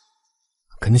了。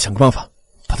赶紧想个办法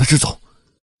把他支走。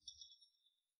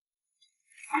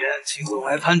秦总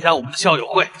来参加我们的校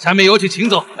友会，下面有请秦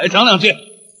总来讲两句。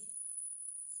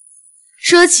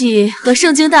说起和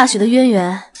圣经大学的渊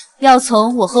源，要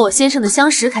从我和我先生的相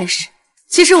识开始。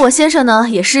其实我先生呢，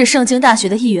也是圣经大学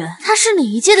的一员。他是哪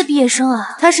一届的毕业生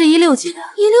啊？他是16级的。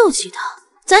16级的，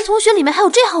咱同学里面还有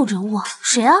这号人物啊？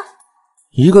谁啊？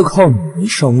一个靠你没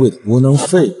上位的窝囊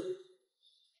废。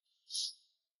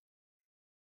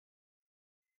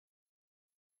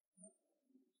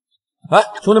哎，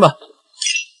兄弟们，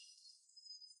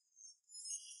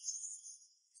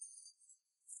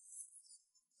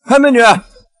嗨，美女，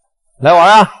来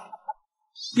玩啊！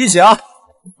一起啊！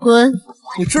滚！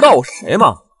你知道我是谁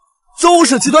吗？邹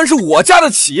氏集团是我家的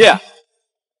企业。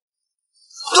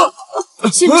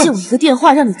信不信我一个电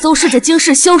话让你邹氏在京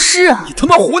市消失啊？你他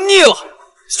妈活腻了！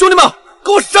兄弟们，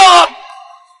给我上啊！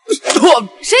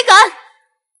谁敢？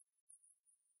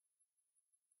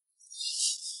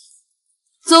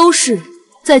邹氏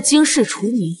在京市除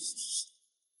名。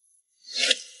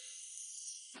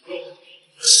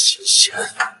秦嫣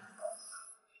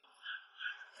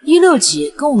，16级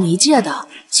跟我们一届的，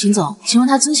秦总，请问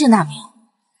他尊姓大名？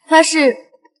他是……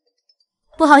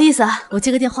不好意思啊，我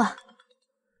接个电话。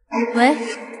喂，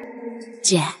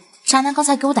姐，渣男刚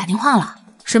才给我打电话了，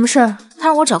什么事儿？他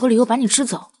让我找个理由把你支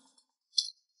走。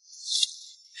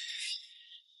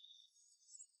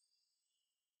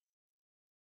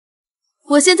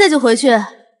我现在就回去。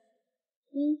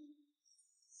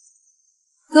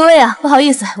各位啊，不好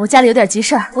意思，我家里有点急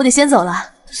事儿，我得先走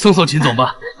了。送送秦总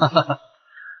吧。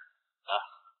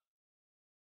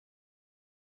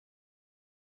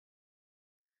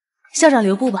校长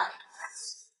留步吧。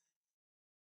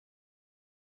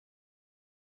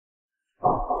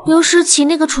刘诗琪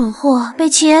那个蠢货被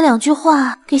秦言2句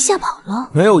话给吓跑了。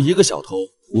没有一个小偷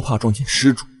不怕撞见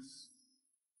失主。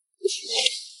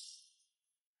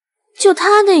就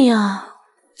他那样，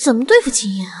怎么对付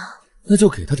秦言啊？那就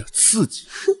给他点刺激。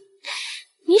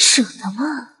你舍得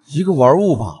吗？一个玩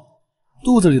物罢了，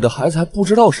肚子里的孩子还不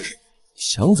知道是谁，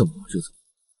想怎么玩就怎么。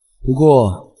不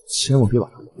过千万别把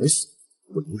他玩死，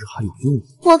我留着还有用。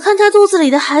我看他肚子里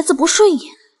的孩子不顺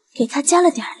眼，给他加了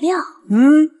点料。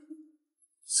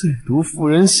最毒妇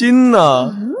人心呐！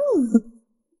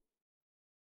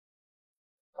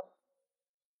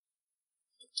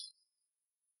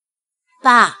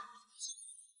爸，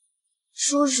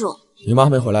叔叔，你妈还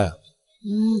没回来呀？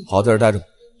好，在这待着，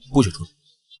不许出去。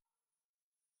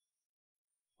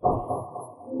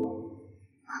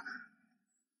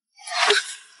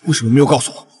为什么没有告诉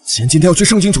我？秦今天要去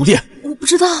盛京酒店。我不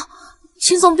知道，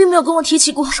秦总并没有跟我提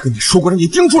起过。不是跟你说过让你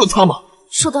盯住了他吗？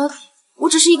说到底，我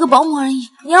只是一个保姆而已，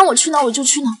你让我去哪我就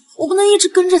去哪，我不能一直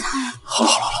跟着他呀。好了，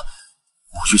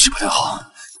我语气不太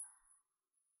好。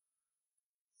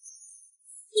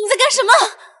你在干什么？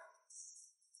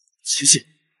琪琪，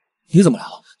你怎么来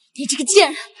了？你这个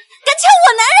贱人，敢抢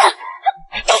我男人！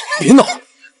别闹，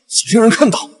岂让人看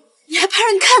到。你还怕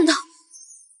人看到？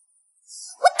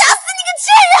我打死你个贱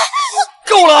人！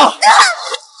够了！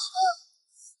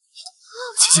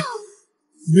琪琪，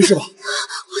你没事吧？我的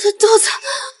肚子。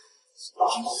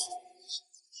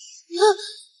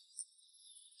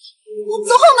我走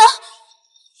后门。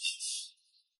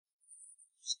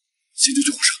先去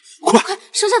救护车，快！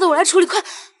剩下的我来处理，快！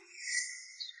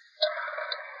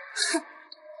哼，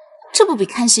这不比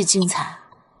看戏精彩？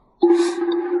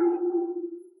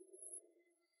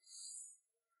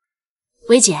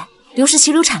薇姐，刘诗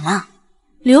琪流产了。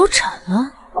流产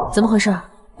了？怎么回事？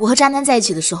我和渣男在一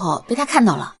起的时候被他看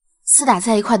到了，厮打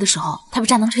在一块的时候，他被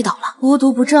渣男推倒了。无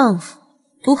毒不丈夫，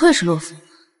不愧是洛夫，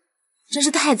真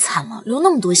是太惨了，流那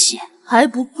么多血还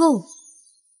不够。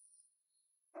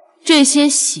这些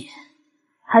血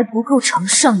还不够偿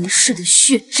上一世的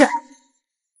血债。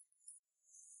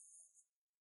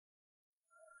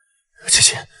琪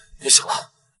琪，别醒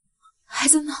了。孩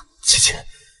子呢？琪琪，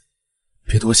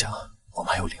别多想，我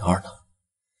们还有02呢。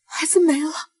孩子没了。都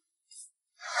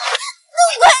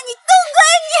怪你，都怪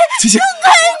你，琪琪，都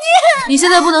怪你！你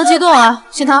现在不能激动啊，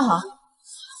先躺好。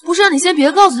不是让你先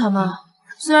别告诉他们，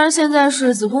虽然现在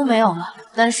是子宫没有了，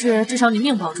但是至少你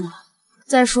命保住了。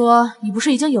再说，你不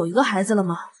是已经有一个孩子了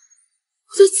吗？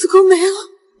我的子宫没了。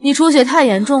你出血太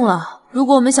严重了，如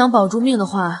果我们想保住命的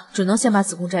话，只能先把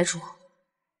子宫摘除。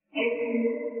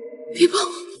别碰我！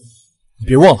你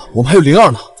别忘了，我们还有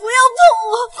02呢。不要碰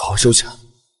我！好好休息啊。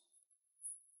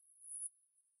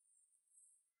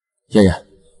妍妍，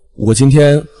我今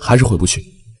天还是回不去，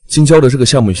京郊的这个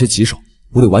项目有些棘手，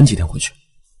我得晚几天回去。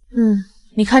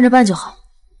你看着办就好。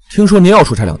听说您要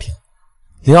出差2天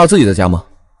，02自己在家吗？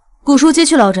顾书接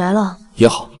去老宅了。也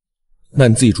好，那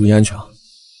你自己注意安全啊。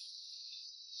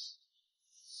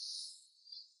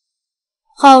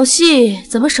好戏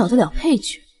怎么少得了配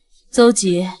角？邹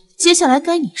杰，接下来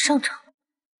该你上场。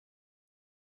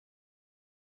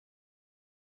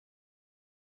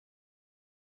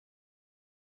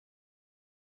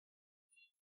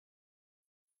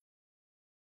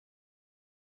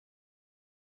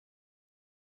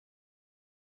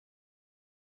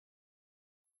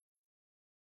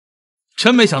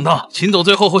真没想到，秦总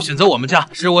最后会选择我们家，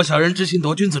是我小人之心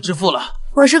夺君子之腹了。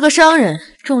我是个商人，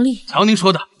重利。瞧您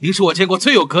说的，您是我见过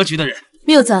最有格局的人。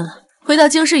谬赞了。回到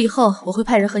京师以后，我会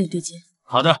派人和你对接。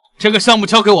好的，这个项目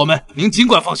交给我们，您尽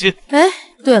管放心。哎，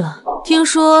对了，听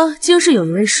说京师有一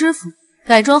位师傅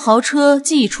改装豪车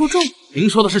技艺出众。您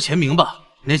说的是钱明吧？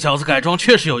那小子改装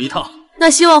确实有一套。那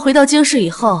希望回到京师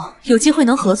以后，有机会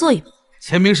能合作一把。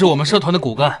钱明是我们社团的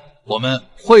骨干，我们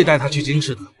会带他去京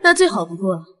师的。那最好不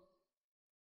过了。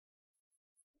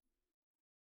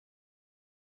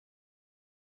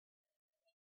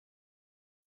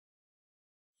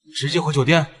直接回酒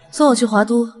店？送我去华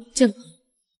都见个朋友。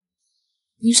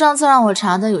你上次让我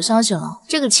查的有消息了，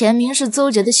这个钱明是邹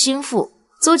杰的心腹，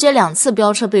邹杰2次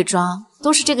飙车被抓，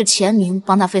都是这个钱明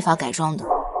帮他非法改装的。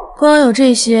光有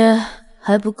这些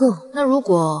还不够，那如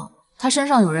果他身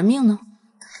上有人命呢？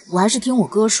我还是听我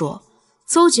哥说，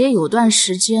邹杰有段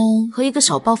时间和一个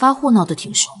小暴发户闹得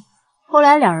挺凶，后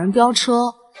来两人飙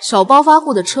车，小暴发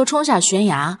户的车冲下悬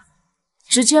崖，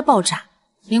直接爆炸，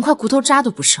连块骨头渣都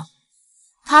不剩。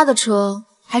他的车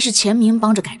还是钱明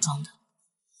帮着改装的。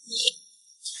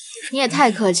你也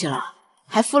太客气了，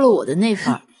还付了我的那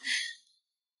份。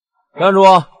站住！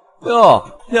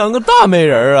哟，两个大美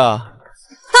人啊！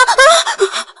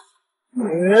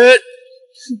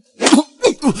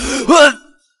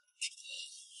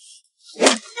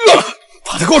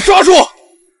把他给我抓住！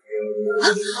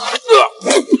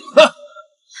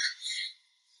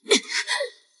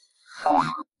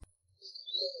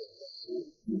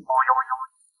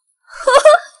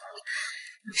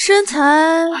身材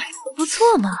不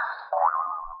错嘛。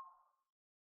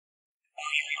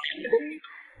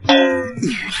女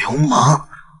流氓！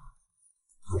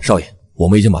少爷，我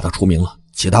们已经把他除名了，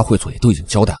其他会所也都已经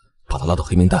交代了，把他拉到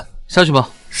黑名单。下去吧。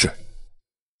是。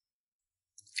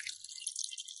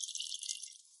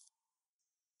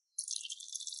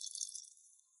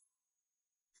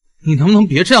你能不能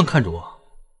别这样看着我？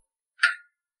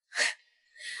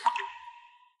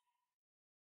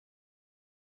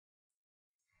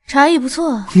茶艺不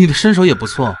错，你的身手也不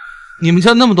错。你们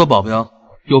家那么多保镖，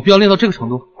有必要练到这个程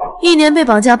度？一年被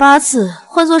绑架8次，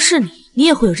换作是你，你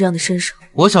也会有这样的身手。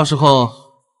我小时候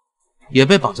也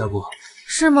被绑架过。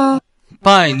是吗？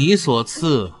拜你所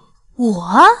赐。我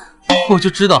啊？我就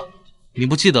知道你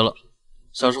不记得了。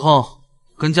小时候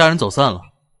跟家人走散了，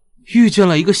遇见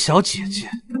了一个小姐姐，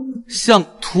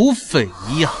像土匪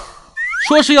一样，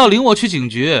说是要领我去警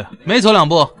局，没走2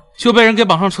步就被人给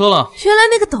绑上车了。原来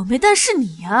那个倒霉蛋是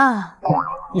你啊！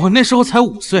我那时候才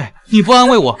5岁，你不安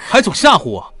慰我，还总吓唬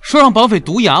我，说让绑匪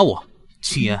毒哑我。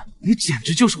青言，你简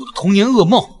直就是我的童年噩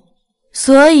梦。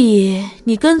所以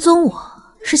你跟踪我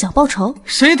是想报仇？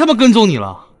谁他妈跟踪你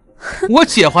了？我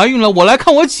姐怀孕了，我来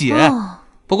看我姐。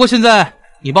不过现在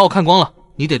你把我看光了，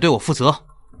你得对我负责。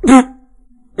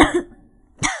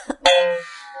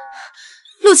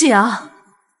陆继阳，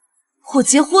我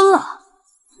结婚了。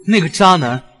那个渣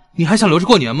男，你还想留着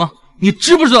过年吗？你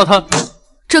知不知道他？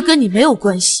这跟你没有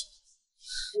关系。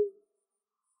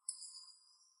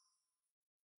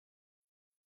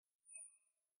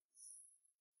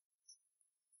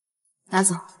拿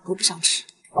走，我不想吃。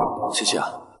谢谢啊，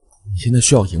你现在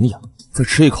需要营养，再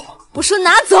吃一口啊。我说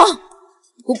拿走，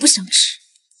我不想吃。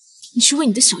你去喂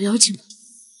你的小妖精吧。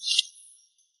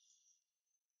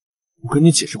我跟你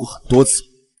解释过很多次，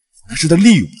那是在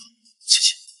利用我。谢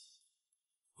谢。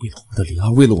为了我们的灵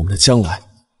儿，为了我们的将来，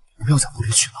不要再无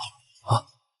理取闹了啊！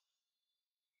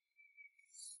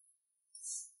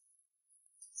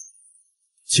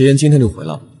齐言今天就回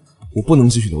来了，我不能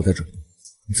继续留在这里，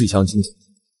你自己想想清楚。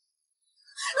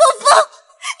陆枫，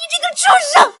你这个畜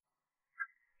生！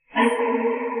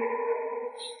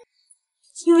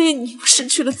因为你我失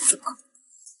去了子宫，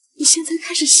你现在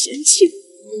开始嫌弃我。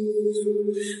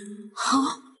好，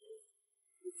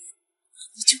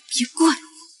你就别怪我。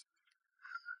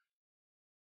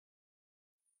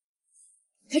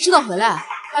还知道回来，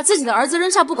把自己的儿子扔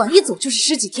下不管，一走就是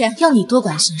10几天，要你多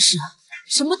管闲事啊？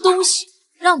什么东西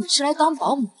让你是来当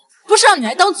保姆的，不是让你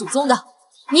来当祖宗的。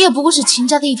你也不过是秦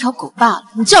家的一条狗罢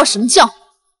了，你叫什么叫？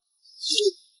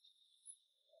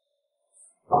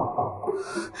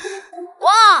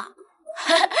哇，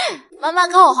妈妈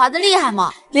看我滑得厉害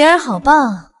吗？灵儿好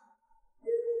棒。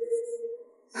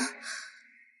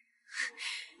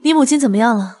你母亲怎么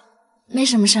样了？没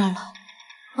什么事儿了。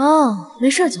哦，没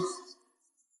事就好。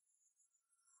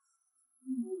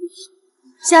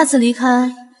下次离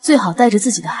开最好带着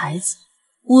自己的孩子。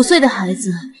5岁的孩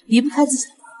子离不开自己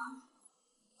的爸爸。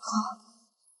好，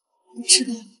我知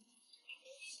道了。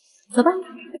走吧。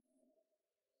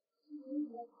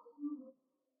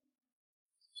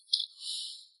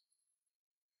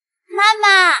妈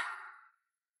妈。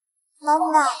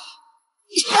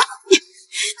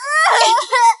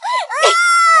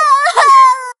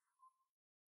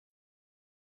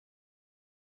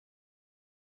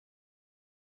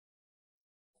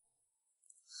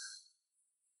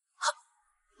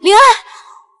灵儿，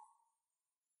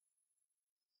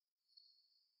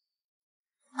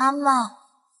妈妈，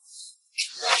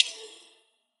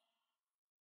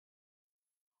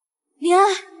灵儿，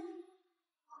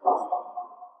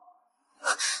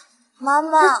妈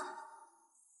妈，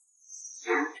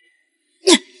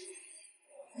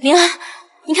灵儿，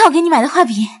你看我给你买的画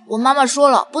笔，我妈妈说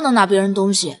了，不能拿别人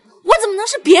东西。我怎么能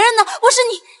是别人呢？我是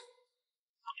你。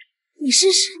你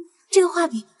试试，这个画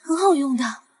笔很好用的，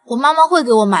我妈妈会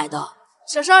给我买的。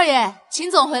小少爷，秦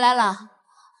总回来了。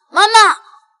妈妈，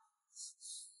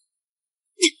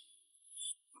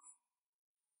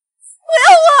要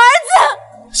我儿子！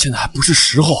现在还不是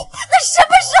时候。那什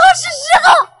么时候是时候？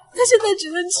他现在只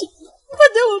认情，他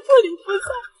对我不理不睬，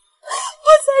我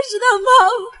才是他妈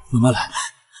妈。慢慢来，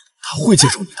他会接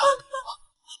受你的。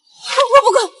我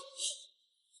不管，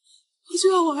我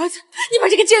就要我儿子！你把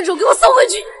这个贱种给我送回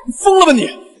去！你疯了吧你！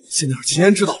现在让秦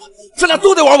岩知道了，咱俩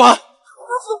都得玩完。阿峰，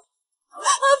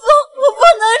我不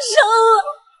能生了，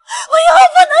我以后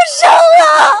不能生了。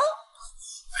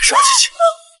没事，琪琪，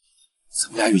咱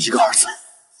们俩有一个儿子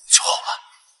就好了。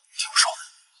听我说，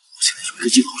我现在有一个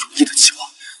一劳永逸的计划。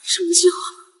什么计划？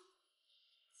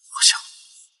我想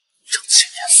让秦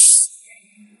岩死。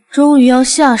终于要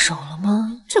下手了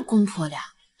吗？这公婆俩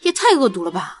也太恶毒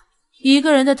了吧！一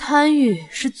个人的贪欲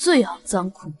是最肮脏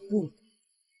恐怖的。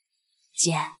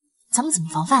姐，咱们怎么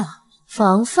防范啊？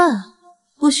防范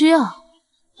不需要，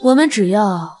我们只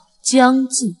要将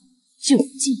计就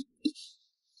计。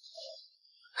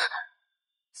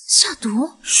下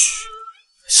毒？嘘，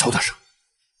小点声。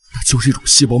那就是一种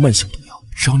细胞慢性毒药，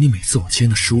只要你每次往秦岩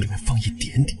的食物里面放一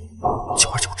点点，久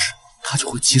而久之，它就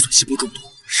会脊髓细胞中毒，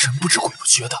神不知鬼不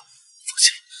觉的。放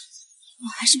心，我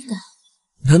还是不敢。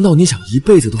难道你想一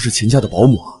辈子都是秦家的保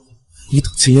姆啊？你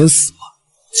等秦岩死了，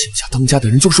秦家当家的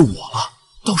人就是我了。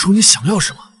到时候你想要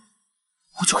什么，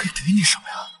我就可以给你什么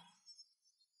呀。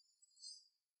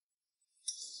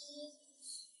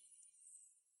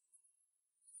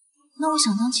那我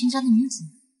想当秦家的女子，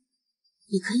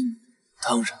也可以吗？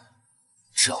当然，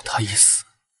只要他一死，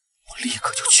我立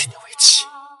刻就娶你为妻。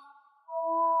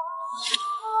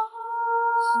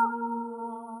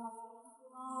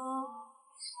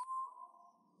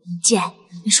姐，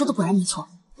你说的果然没错，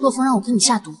洛风让我给你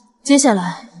下毒。接下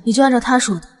来你就按照他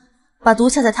说的，把毒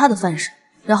下在他的饭上，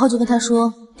然后就跟他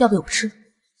说要给我吃。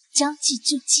将计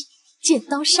就计，借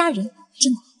刀杀人，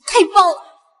真的太棒了！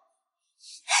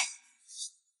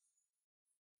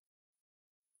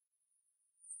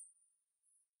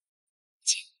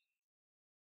姐，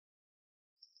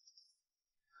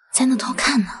在那偷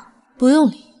看呢。不用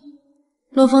理。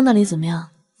洛风那里怎么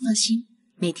样？放心，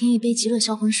每天一杯极乐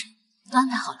销魂水都安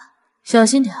排好了。小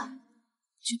心点。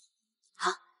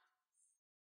好。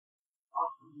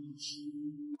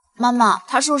妈妈，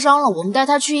他受伤了，我们带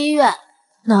他去医院。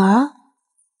哪儿啊？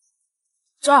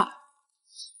这儿。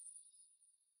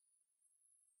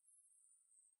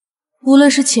无论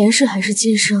是前世还是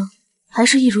今生，还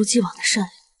是一如既往的善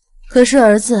良。可是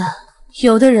儿子，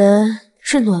有的人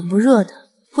是暖不热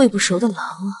的，喂不熟的狼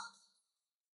啊！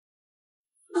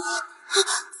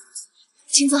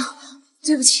秦总，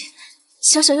对不起，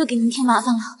小小又给您添麻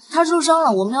烦了。他受伤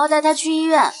了，我们要带他去医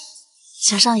院。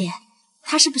小少爷，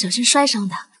他是不小心摔伤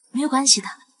的，没有关系的。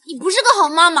你不是个好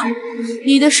妈妈。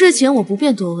你的事情我不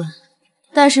便多问，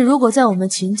但是如果在我们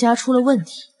秦家出了问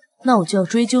题，那我就要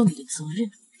追究你的责任，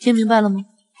听明白了吗？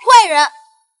坏人！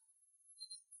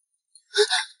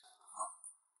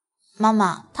妈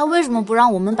妈，他为什么不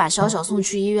让我们把小小送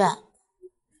去医院？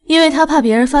因为他怕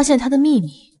别人发现他的秘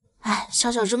密。哎，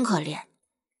小小真可怜。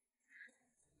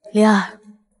灵儿，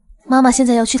妈妈现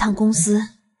在要去趟公司，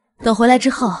等回来之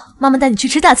后，妈妈带你去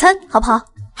吃大餐，好不好？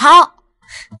好。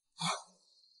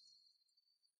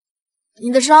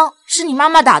你的伤是你妈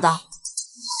妈打的？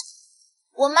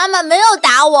我妈妈没有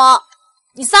打我，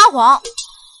你撒谎。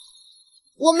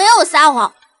我没有撒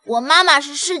谎，我妈妈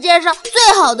是世界上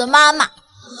最好的妈妈。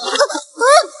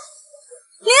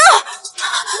灵儿，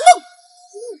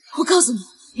我告诉你，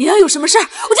灵儿有什么事儿，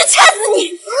我就掐死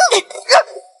你！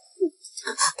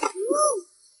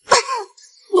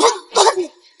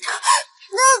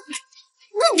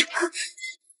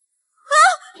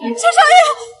小少爷，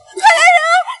快来人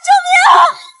啊！救命啊！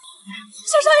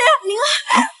小少爷，灵儿，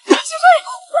小少爷，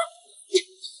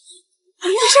没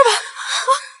事吧？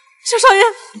小少爷，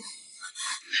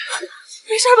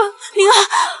没事吧？灵儿，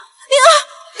灵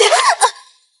儿，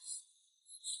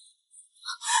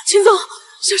秦总，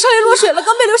小少爷落水了，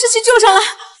刚被刘世奇救上来。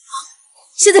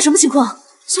现在什么情况？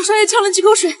小少爷呛了几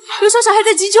口水，刘小小还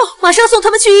在急救，马上送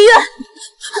他们去医院。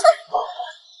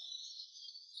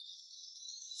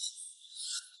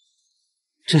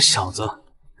这小子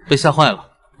被吓坏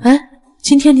了。哎，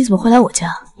今天你怎么会来我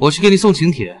家？我去给你送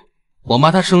请帖，我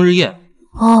妈她生日宴。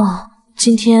哦，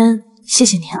今天谢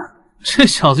谢你啊。这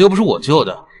小子又不是我救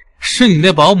的，是你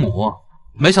那保姆。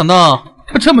没想到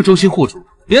他这么忠心护主，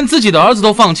连自己的儿子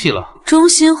都放弃了。忠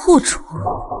心护主，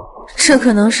这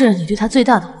可能是你对他最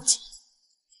大的误解。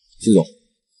金总，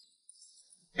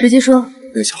直接说。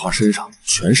那小孩身上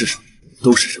全是伤，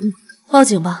都是人为的。报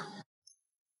警吧。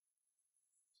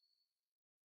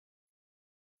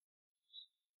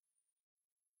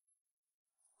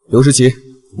刘世奇，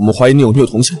我们怀疑你有虐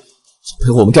童行为，请配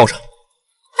合我们调查。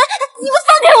你们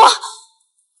放开我！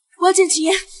要见秦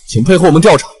言。请配合我们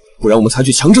调查，不然我们采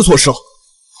取强制措施了。我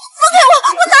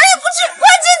哪儿也不去，我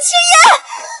要见秦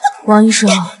言。王医生，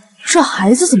这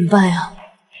孩子怎么办呀？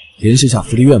联系下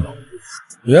福利院吧。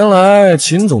原来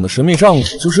秦总的神秘丈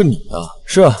夫就是你啊！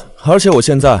是啊，而且我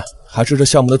现在还是这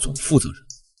项目的总负责人。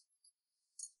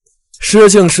失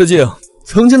敬失敬，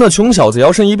曾经的穷小子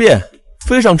摇身一变，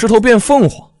飞上枝头变凤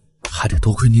凰，还得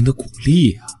多亏您的鼓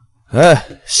励呀。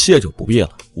哎，谢就不必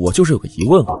了。我就是有个疑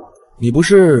问啊，你不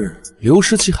是刘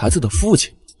诗琪孩子的父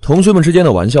亲？同学们之间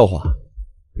的玩笑话，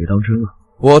别当真了。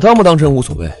我当不当真无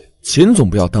所谓，秦总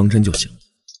不要当真就行。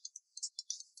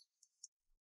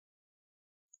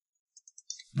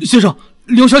先生，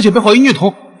刘小姐被怀疑虐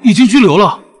童，已经拘留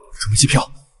了。准备机票，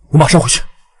我马上回去。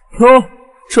哟，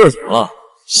这是怎么了？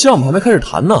项目还没开始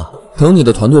谈呢，等你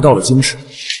的团队到了京市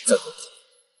再回。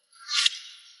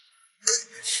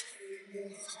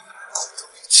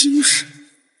京市，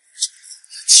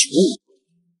求我！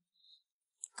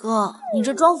哥，你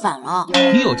这装反了。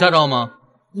你有驾照吗？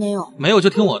没有。没有就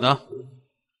听我的。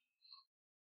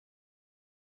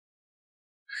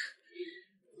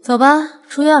走吧，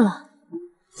出院了。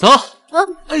走。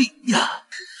哎呀，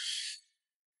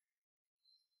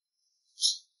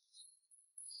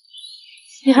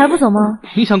你还不走吗？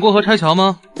你想过河拆桥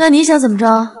吗？那你想怎么着？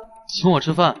请我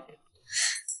吃饭。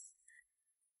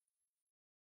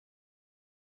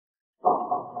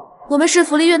我们是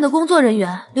福利院的工作人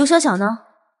员，刘小小呢？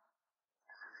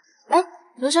哎，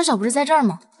刘小小不是在这儿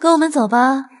吗？跟我们走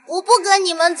吧。我不跟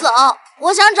你们走，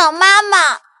我想找妈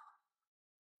妈。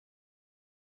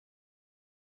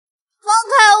放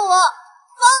开我！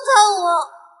放开我！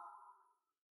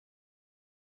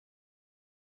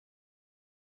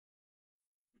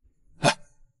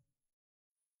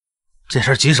这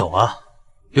事儿棘手啊！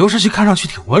刘世奇看上去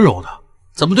挺温柔的，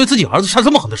怎么对自己儿子下这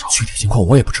么狠的手？具体情况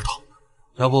我也不知道。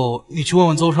要不你去问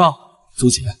问邹少。邹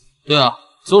姐？对啊，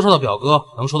邹少的表哥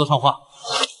能说得上话。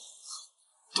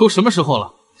都什么时候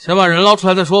了，先把人捞出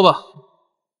来再说吧。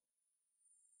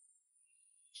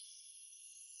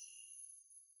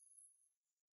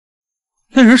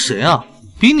那人谁啊？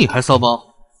比你还骚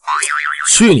包？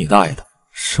去你大爷的！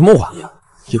什么玩意儿，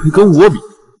也会跟我比？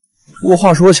不过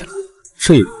话说起来，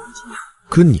这一点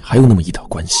跟你还有那么一点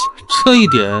关系。这一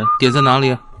点点在哪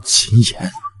里？秦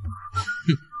言。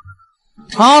哼，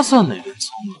他算哪根葱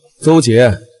啊？邹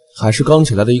杰还是刚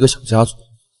起来的一个小家族，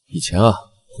以前啊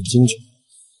混京剧，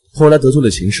后来得罪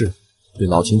了秦氏，被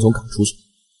老秦总赶出去。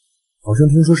好像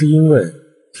听说是因为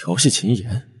调戏秦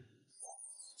言。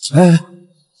哎，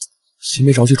先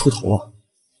别着急出头啊！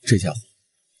这家伙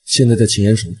现在在秦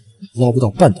言手里捞不到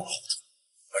半点好处，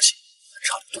而且还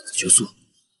差点断子绝孙。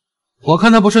我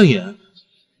看他不顺眼，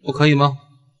不可以吗？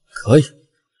可以。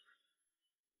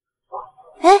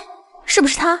哎，是不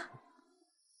是他？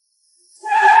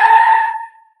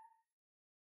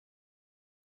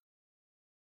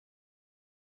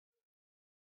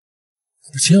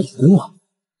秦言老公啊！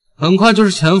很快就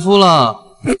是前夫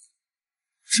了。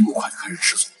这么快就开始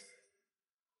吃醋？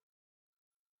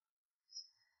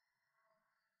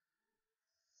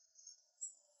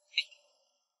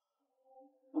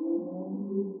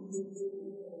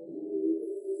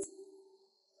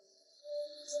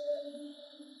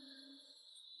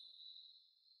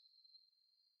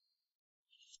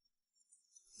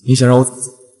你想让我怎么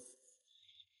做？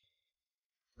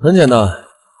很简单，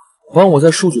帮我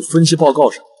在数据分析报告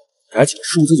上改几个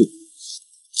数字就行。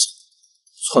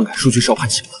篡改数据是要判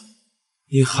刑的。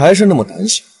你还是那么胆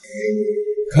小，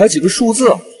改几个数字，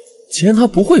秦言他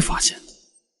不会发现的。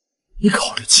你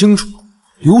考虑清楚，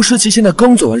刘诗琪现在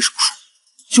刚做完手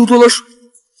术，就多了水，在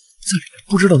里面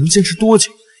不知道能坚持多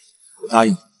久。我答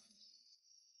应你。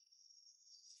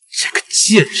这个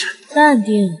贱人，淡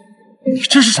定。你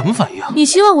这是什么反应？你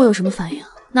希望我有什么反应？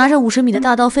拿着50米的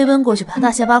大刀飞奔过去，把他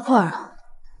大卸8块啊！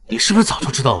你是不是早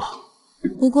就知道了？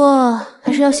不过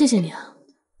还是要谢谢你啊。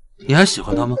你还喜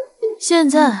欢他吗？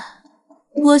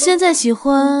我现在喜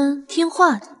欢听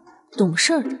话的、懂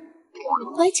事的、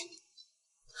乖巧的。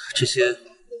这些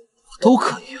我都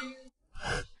可以啊。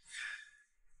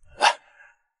来，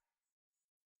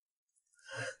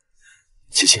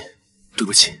琪琪，对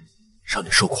不起，让你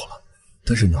受苦了。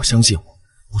但是你要相信我，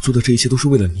我做的这一切都是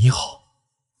为了你好。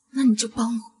那你就帮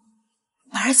我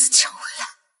把儿子抢回来。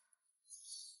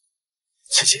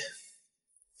琪琪，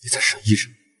你再忍一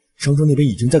忍，商州那边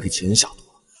已经在给秦言下毒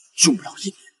了，用不了1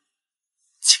年，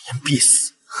秦言必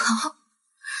死。好，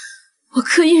我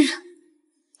可以忍，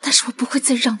但是我不会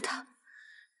再让他。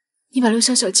你把刘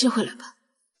小小接回来吧。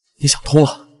你想通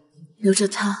了？留着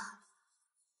他，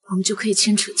我们就可以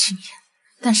牵扯秦言。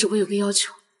但是我有个要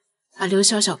求，把刘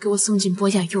小小给我送进博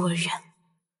雅幼儿园。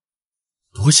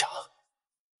多想。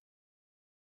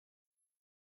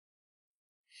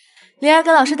灵儿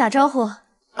跟老师打招呼。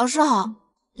老师好，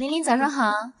玲玲早上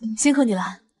好，辛苦你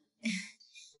了。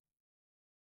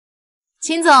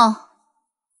秦总，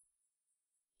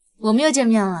我们又见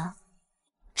面了。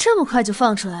这么快就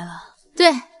放出来了？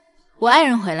对，我爱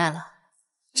人回来了，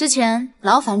之前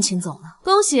劳烦秦总了。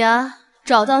恭喜啊，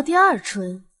找到第二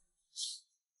春。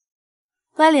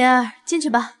乖灵儿，进去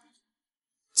吧。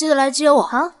记得来接我。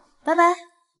好，拜拜。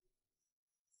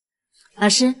老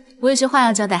师，我有些话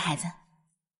要交代孩子。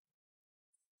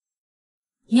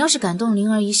你要是敢动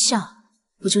灵儿一下，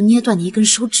我就捏断你一根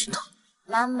手指头。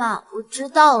妈妈，我知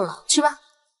道了，去吧。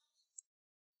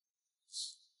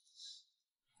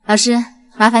老师，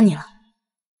麻烦你了。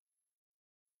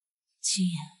秦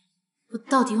言，我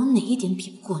到底有哪一点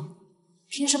比不过你？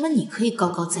凭什么你可以高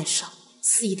高在上，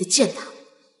肆意的践踏我？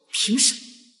凭什么？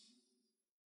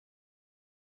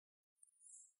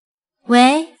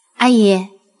喂，阿姨，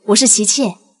我是琪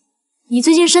琪，你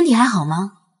最近身体还好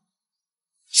吗？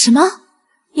什么？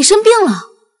你生病了？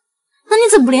那你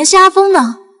怎么不联系阿峰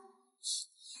呢？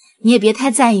你也别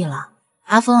太在意了，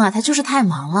阿峰啊，他就是太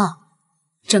忙了，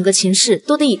整个秦氏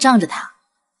都得倚仗着他。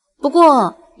不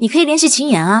过你可以联系秦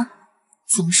言啊，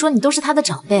怎么说你都是他的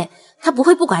长辈，他不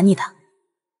会不管你的。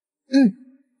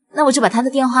那我就把他的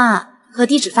电话和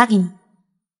地址发给你。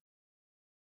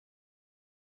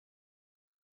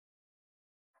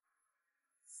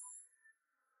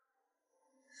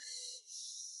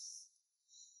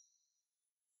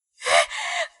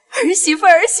儿媳妇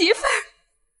儿，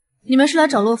你们是来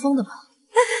找洛风的吧？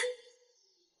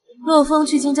洛风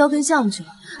去京郊跟项目去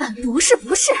了。不是，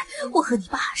我和你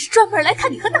爸是专门来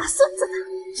看你和大孙子的。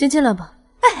先进来吧。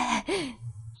连爸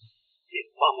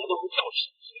妈都能叫什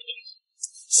么东西？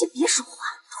先别说话，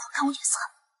等会看我眼色。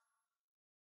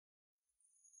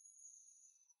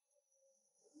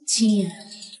秦言，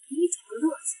你找个乐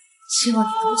子，希望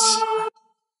你能喜欢。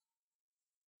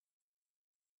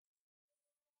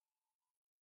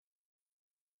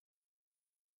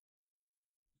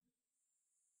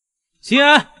秦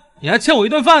言，你还欠我一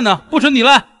顿饭呢，不准你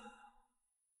来。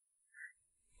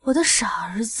我的傻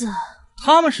儿子，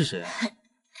他们是谁？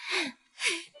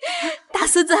大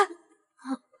孙子，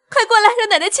快过来，让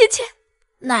奶奶亲亲。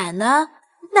奶奶，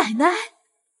奶奶，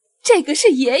这个是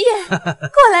爷爷，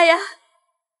过来呀，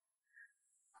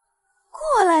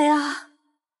过来呀！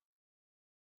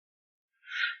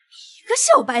一个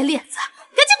小白脸子，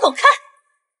赶紧滚开！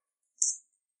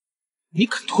你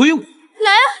敢推我？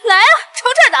来啊，来啊，瞅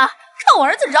这的，看我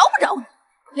儿子饶不饶你！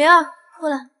灵儿，过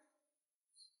来。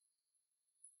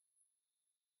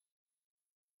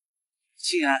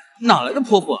秦言，哪来的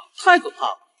婆婆？太可怕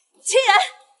了！秦言，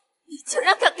你竟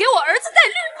然敢给我儿子戴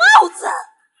绿帽子！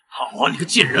好啊，你个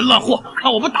贱人烂货，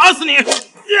看我不打死你！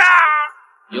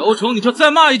有种你就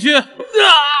再骂一句！秦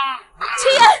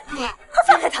言，快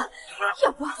放开他，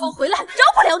要不阿峰回来饶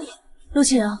不了你！陆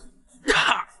晴，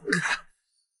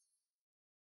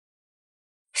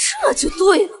这就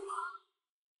对了嘛！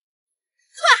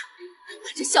快，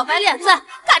把这小白脸子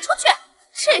赶出去，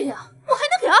这样我还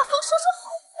能给阿峰说说好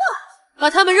话。把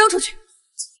他们扔出去！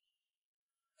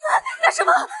干什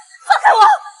么？放开我！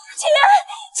秦言！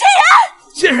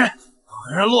贱人，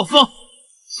快让洛风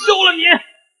休了你！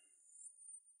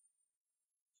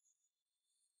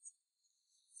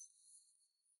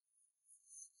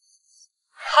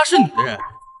他是你的人？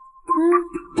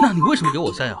那你为什么给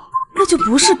我山药？那就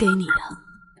不是给你的。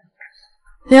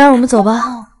灵儿，我们走吧。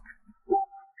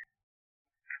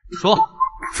说，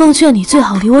奉劝你最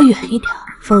好离我远一点，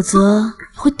否则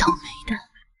会倒霉的。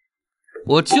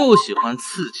我就喜欢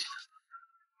刺激的。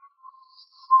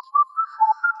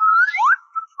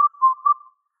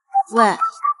喂，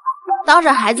当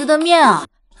着孩子的面啊！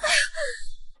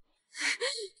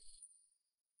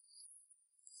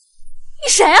你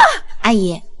谁啊？阿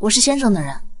姨，我是先生的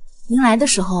人。您来的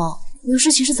时候，刘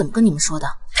诗琪是怎么跟你们说的？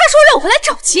他说让我回来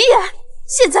找秦言。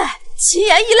现在秦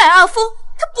言依赖阿峰，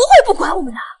他不会不管我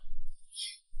们的。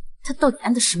他到底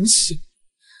安的什么心？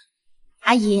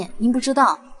阿姨，您不知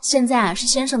道，现在是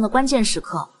先生的关键时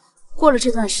刻，过了这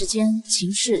段时间，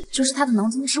秦氏就是他的囊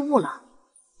中之物了。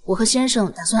我和先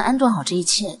生打算安顿好这一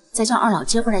切，再将二老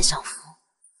接过来享福。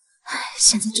唉，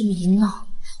现在这么一闹，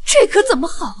这可怎么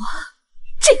好啊？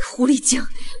这个狐狸精，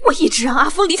我一直让阿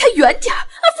峰离他远点，阿峰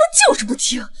就是不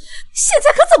听，现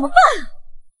在可怎么办啊？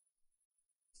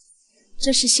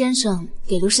这是先生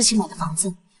给刘世奇买的房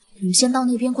子，你们先到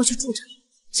那边过去住着，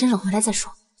先生回来再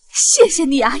说。谢谢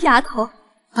你啊，丫头，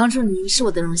帮助你是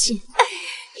我的荣幸。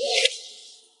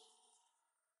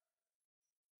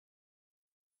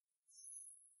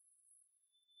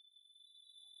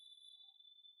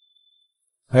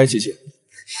哎，琪琪，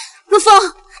陆枫，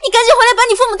你赶紧回来把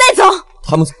你父母带走。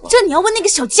他们怎么了？这你要问那个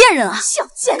小贱人啊！小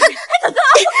贱人，还敢跟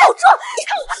阿峰告状，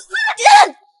看我杀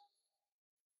人！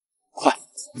快，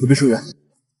回别墅园。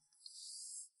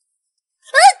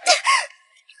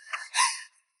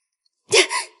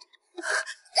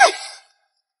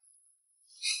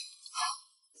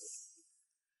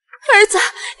儿子，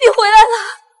你回来了！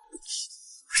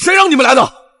谁让你们来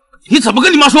的？你怎么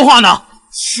跟你妈说话呢？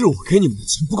是我给你们的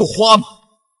钱不够花吗？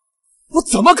我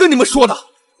怎么跟你们说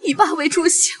的？你爸为出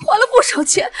席花了不少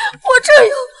钱，我这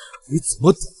有……你怎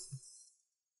么赌？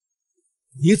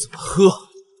你怎么喝？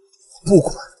我不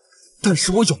管。但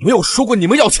是我有没有说过你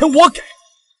们要钱我给？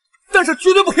但是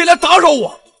绝对不可以来打扰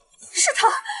我。是他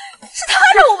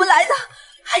让我们来的，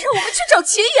还让我们去找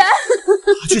秦岩。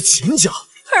他去秦家。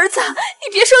儿子，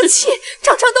你别生气，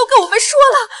厂长都跟我们说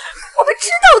了，我们知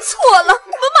道错了，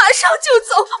我们马上就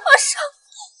走，马上。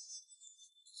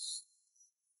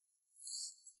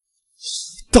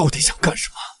你到底想干什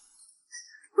么？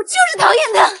我就是讨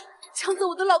厌他，抢走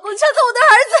我的老公，抢走我的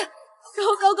儿子，然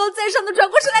后高高在上的转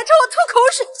过身来朝我吐口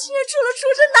水。秦岩除了出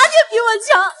身，哪点比我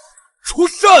强？出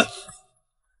身，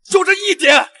就这一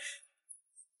点。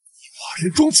你把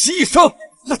人终其一生，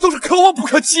那都是可望不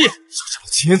可及。要想把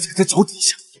秦岩踩在脚底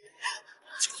下，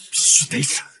就必须得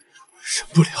忍，忍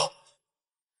不了，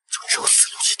就只有死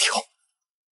路一条。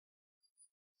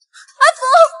阿福，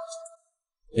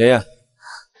爷爷，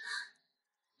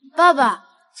爸爸，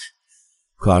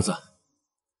乖儿子，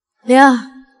灵儿，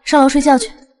上楼睡觉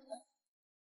去。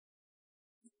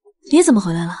你怎么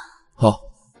回来了？好，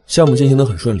项目进行得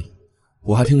很顺利，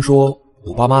我还听说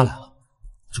我爸妈来了，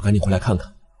就赶紧回来看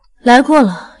看。来过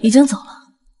了，已经走了。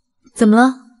怎么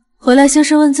了？回来兴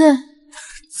师问罪？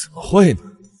怎么会呢？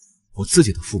我自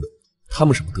己的父母，他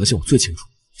们什么德行我最清楚，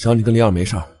只要你跟灵儿没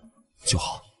事儿就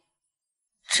好。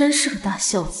真是个大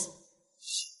孝子。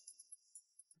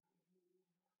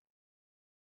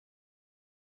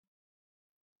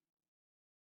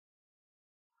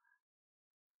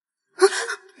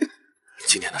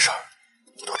今天的事儿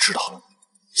我都知道了，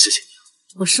谢谢你。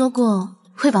我说过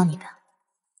会帮你的。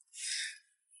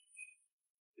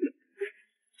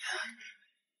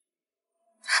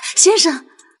先生，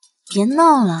别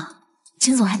闹了，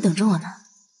金总还等着我呢。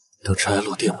等尘埃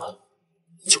落定了，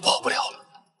就跑不了了。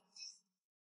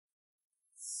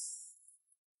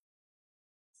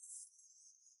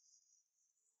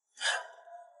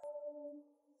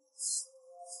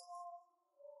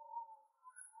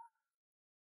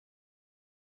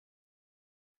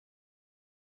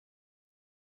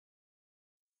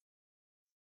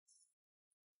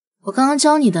我刚刚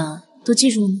教你的都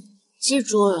记住了吗？记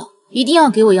住了，一定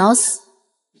要给我咬死。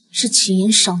是秦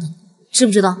岩伤的你，知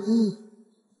不知道？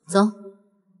走。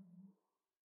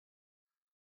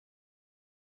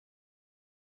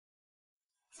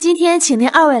今天请您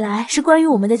二位来是关于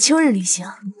我们的秋日旅行，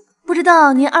不知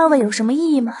道您二位有什么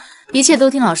异议吗？一切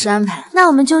都听老师安排。那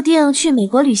我们就定去美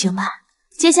国旅行吧。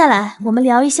接下来我们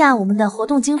聊一下我们的活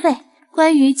动经费，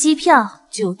关于机票、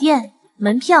酒店、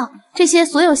门票这些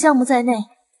所有项目在内，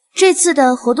这次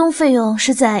的活动费用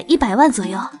是在100万左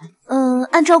右。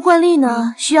按照惯例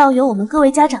呢，需要由我们各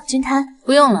位家长均摊。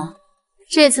不用了，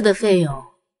这次的费用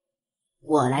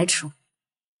我来出。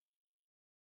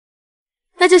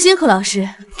那就辛苦老师，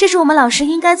这是我们老师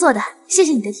应该做的，谢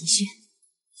谢你的体恤。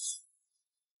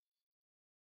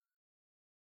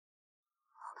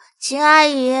秦阿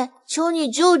姨，求你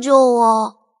救救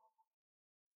我！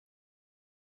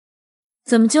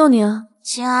怎么救你啊？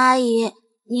秦阿姨，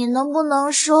你能不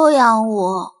能收养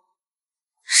我？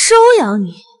收养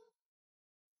你？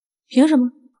凭什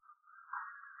么？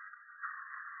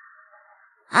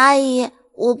阿姨，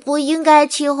我不应该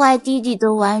踢坏弟弟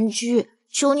的玩具，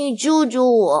求你救救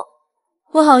我！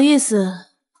不好意思，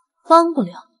帮不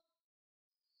了。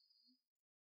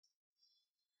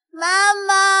妈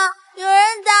妈，有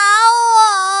人打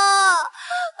我！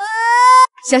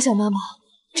小小妈妈，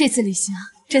这次旅行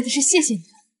真的是谢谢你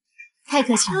了，太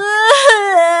客气了。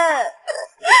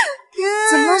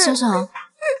怎么了，小小？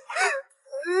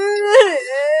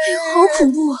好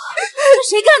恐怖啊！是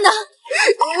谁干的？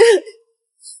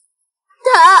他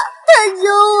救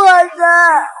我的。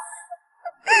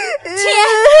天，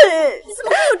你怎么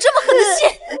会有这么狠的心？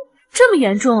这么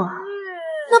严重啊？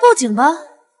那报警吧。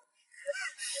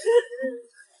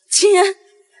秦岩，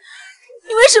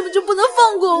你为什么就不能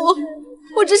放过我？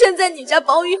我之前在你家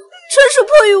保养，纯属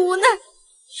迫于无奈。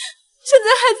现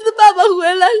在孩子的爸爸回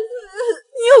来了，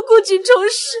你又故技重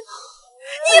施，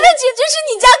你以为结局是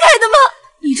你家开的吗？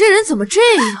你这人怎么这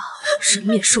样，人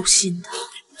面兽心的？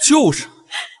就是，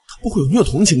他不会有虐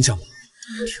童倾向吗？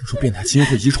听说变态基因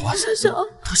会遗传，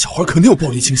他小孩肯定有暴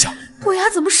力倾向。我呀，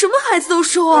怎么什么孩子都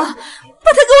收啊？把他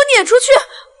给我撵出去！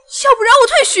要不然我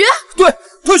退学。对，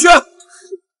退学。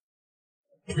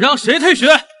让谁退学？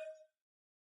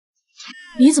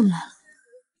你怎么来了？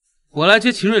我来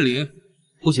接秦瑞玲，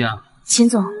不行啊。秦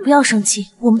总，不要生气，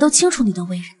我们都清楚你的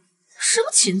为人。什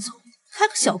么秦总，开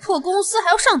个小破公司还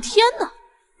要上天呢？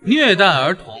虐待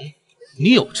儿童，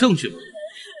你有证据吗？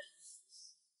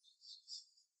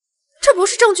这不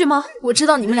是证据吗？我知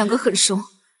道你们两个很熟，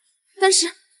但是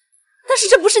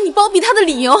这不是你包庇他的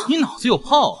理由。你脑子有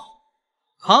泡啊！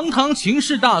堂堂秦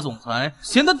氏大总裁，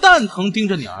闲得蛋疼盯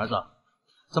着你儿子，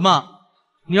怎么？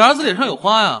你儿子脸上有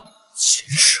花呀？秦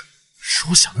氏是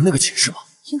我想的那个秦氏吗？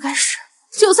应该是。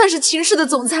就算是秦氏的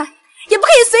总裁，也不可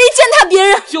以随意践踏别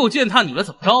人。就践踏你了，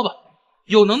怎么着吧？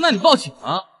有能耐你报警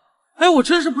啊！哎，我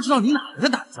真是不知道你哪来的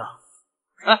胆子啊！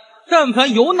哎，但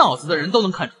凡有脑子的人都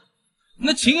能看出来，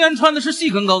那秦岩穿的是细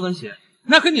跟高跟鞋，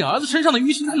那跟你儿子身上的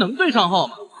淤青，他能对上号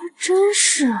吗？还真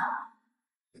是。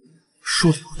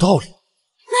说的有道理。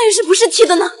那也是不是踢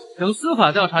的呢？等司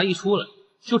法调查一出来，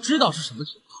就知道是什么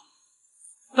情况。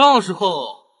到时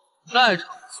候在场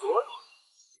的所有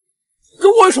人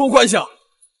跟我有什么关系啊？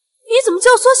你怎么教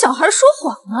唆小孩说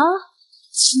谎啊？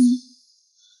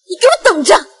你给我等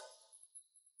着！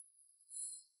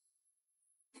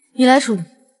你来处理。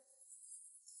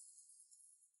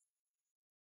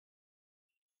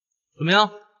怎么样？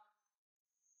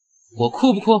我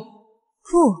酷不酷？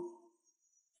酷。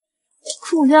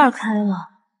裤链开了。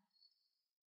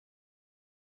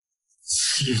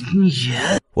秦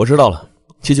岩，我知道了，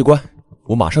奇奇乖，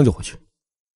我马上就回去。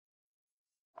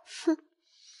哼，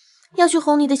要去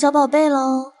哄你的小宝贝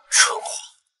喽。蠢货，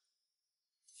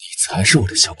你才是我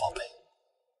的小宝贝。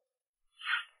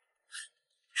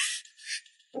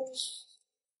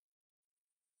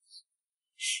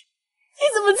你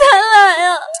怎么才来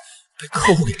呀？被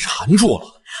客户给缠住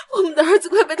了。我们的儿子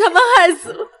快被他们害死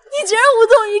了，你竟然无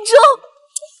动于衷！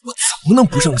我怎么能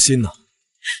不上心呢？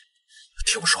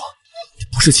听我说，你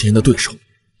不是秦岩的对手，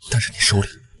但是你手里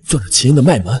攥着秦岩的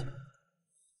脉门。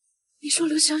你说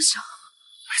刘小小？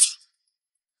没错，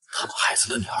他们害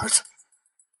死了你儿子，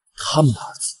他们的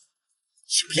儿子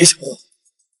你们也想活？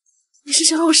你是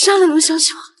想让我杀了刘小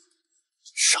小？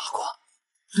傻瓜，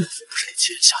陆总不是给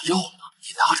秦岩下药了吗？你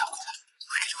拿着过来，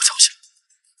喂给刘小小。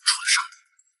出了事儿，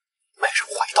没人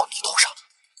怀疑到你头上。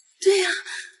对呀。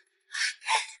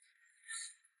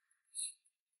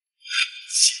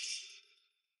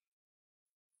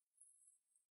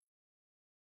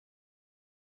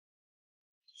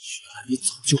原来你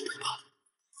早就背叛了，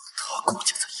和他勾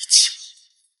结在一起，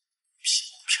骗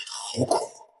我骗得好苦。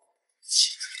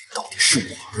秦瑞林到底是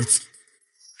我儿子，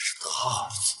是他儿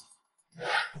子？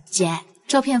姐，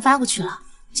照片发过去了。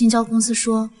经销公司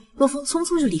说洛风匆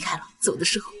匆就离开了，走的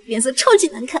时候脸色超级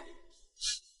难看。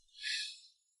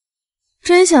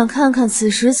真想看看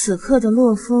此时此刻的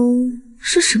洛风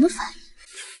是什么反应。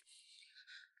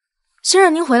先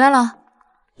生，您回来了。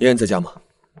爷爷在家吗？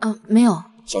没有。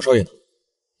小少爷呢？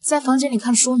在房间里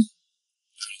看书呢。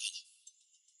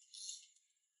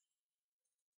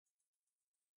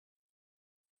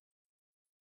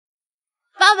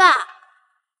爸爸，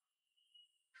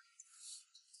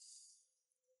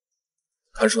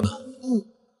看书呢。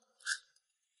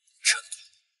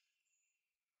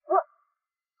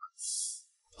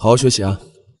好好学习啊！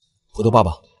回头爸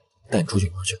爸带你出去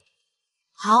玩去。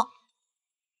好。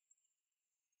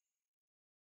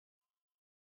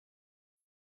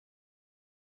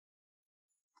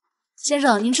先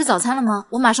生，您吃早餐了吗？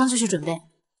我马上就去准备。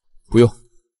不用，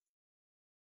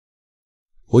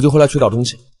我就回来取点东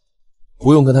西，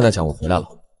不用跟太太讲我回来了。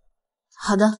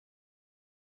好的。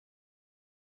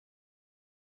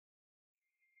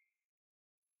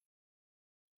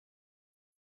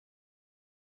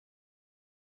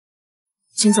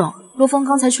秦总，洛风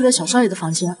刚才去了小少爷的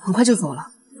房间，很快就走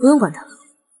了，不用管他。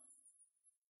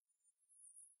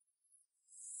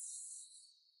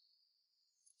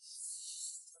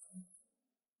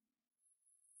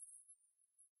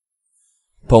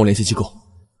帮我联系机构，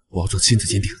我要做亲子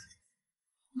鉴定。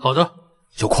好的，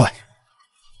要快，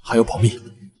还有保密，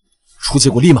出结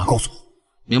果立马告诉我。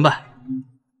明白。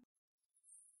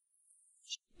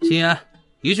秦岩，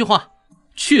一句话，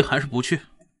去还是不去？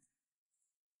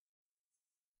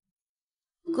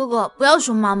哥哥，不要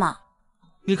凶妈妈。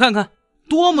你看看，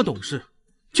多么懂事，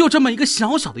就这么一个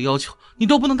小小的要求，你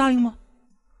都不能答应吗？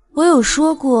我有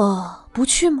说过不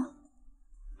去吗？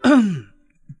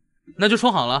那就说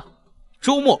好了，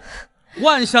周末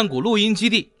万象谷录音基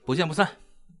地不见不散。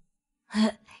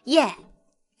耶！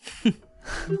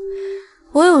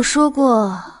我有说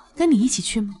过跟你一起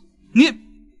去吗？你，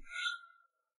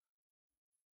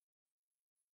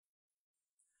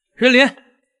任林，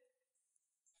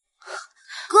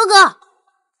哥哥，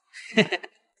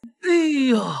哎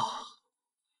呦，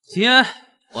秦言，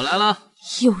我来了。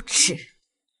幼稚。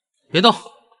别动，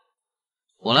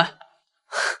我来。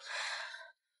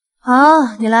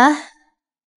好，你来。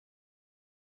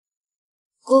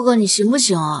哥哥，你行不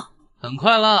行啊？很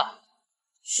快了。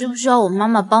需不需要我妈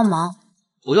妈帮忙？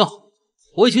不用，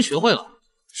我已经学会了。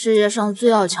世界上最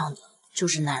要强的就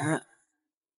是男人。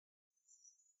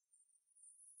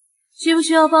需不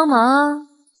需要帮忙啊？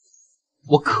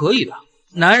我可以的，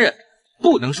男人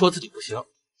不能说自己不行。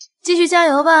继续加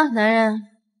油吧，男人。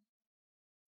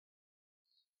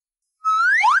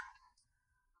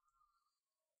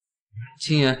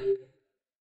秦言，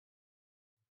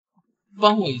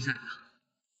帮我一下。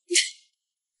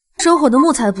收火的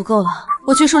木材不够了，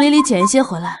我去树林里捡一些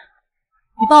回来。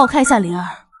你帮我看一下灵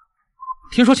儿。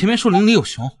听说前面树林里有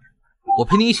熊，我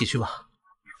陪你一起去吧。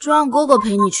就让哥哥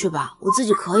陪你去吧，我自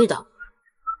己可以的。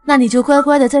那你就乖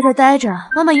乖的在这儿待着，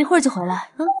妈妈一会儿就回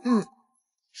来。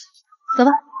走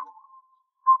吧。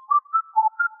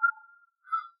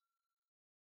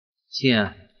秦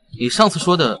言，你上次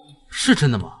说的是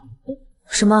真的吗？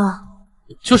什么？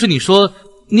就是你说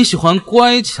你喜欢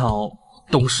乖巧、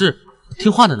懂事、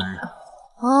听话的男人。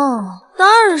哦，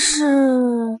当然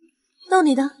是逗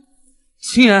你的。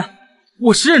秦言，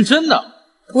我是认真的。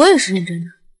我也是认真的。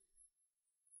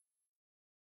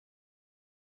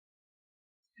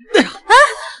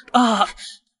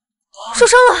受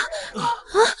伤了！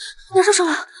哪受伤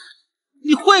了？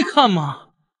你会看吗？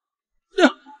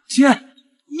秦言，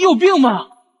你有病吗？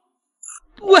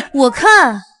喂，我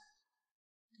看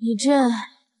你这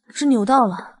是扭到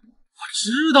了。我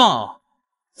知道。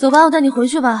走吧，我带你回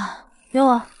去吧。给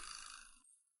我。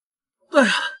哎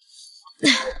呀，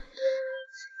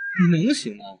你能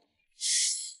行吗？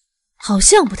好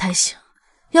像不太行。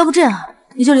要不这样，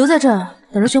你就留在这儿，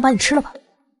等着熊把你吃了吧。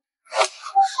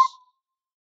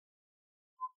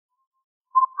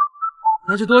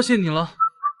那就多谢你了。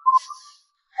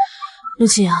陆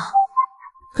清扬，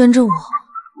跟着我，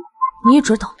你一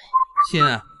准倒霉。秦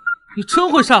言，你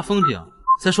真会煞风景。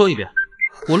再说一遍，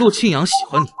我陆庆阳喜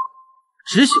欢你，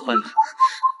只喜欢你。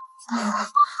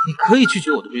你可以拒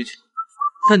绝我的追求，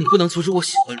但你不能阻止我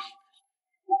喜欢你。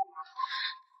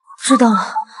知道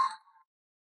了。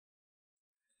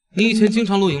你以前经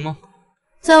常露营吗？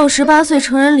在我18岁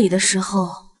成人礼的时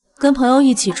候，跟朋友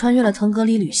一起穿越了腾格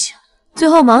里旅行，最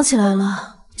后忙起来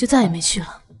了，就再也没去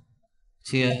了。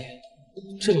秦言，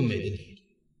这么美的你，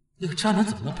那个渣男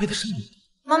怎么能配得上你？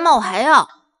妈妈，我还要。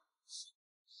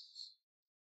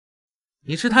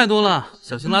你吃太多了，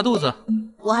小心拉肚子。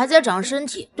我还在长身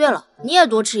体。对了，你也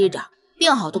多吃一点，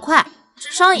变好的快，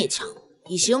智商也强，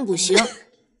以形补形。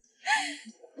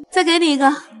再给你一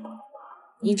个。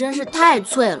你真是太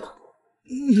脆了。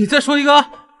你再说一个。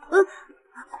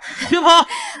别跑！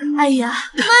哎呀，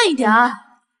慢一点儿。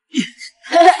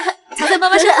踩在妈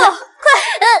妈身后，快！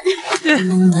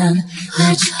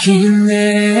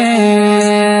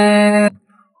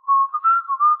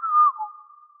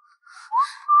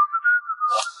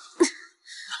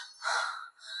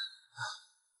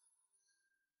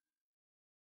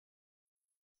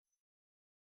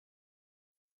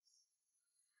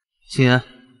秦言，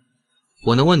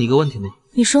我能问你一个问题吗？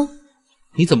你说。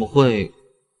你怎么会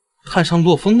看上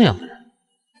洛风那样的人？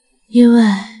因为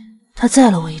他载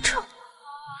了我一程。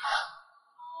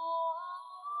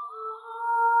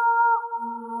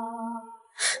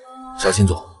小秦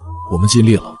总，我们尽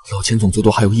力了，老钱总最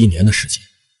多还有1年的时间。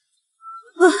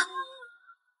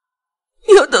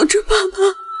要等着爸妈。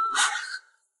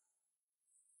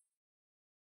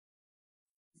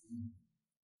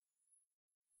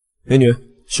美女，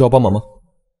需要帮忙吗？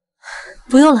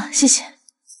不用了，谢谢。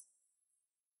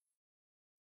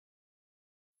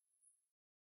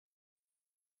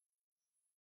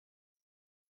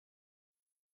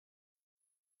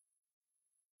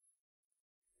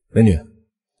美女，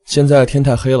现在天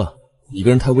太黑了，一个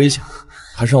人太危险，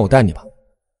还是让我带你吧。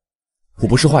我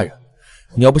不是坏人，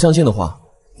你要不相信的话，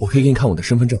我可以给你看我的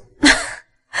身份证。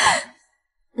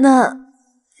那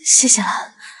谢谢了。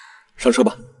上车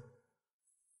吧。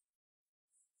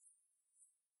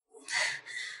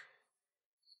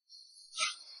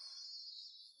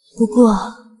不过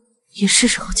也是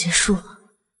时候结束了。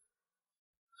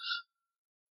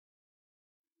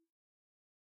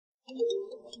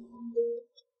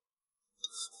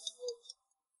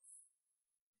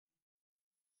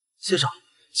先生，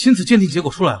亲子鉴定结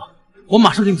果出来了，我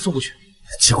马上给你送过去。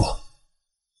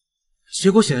结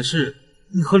果显示，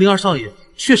你和灵儿少爷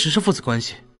确实是父子关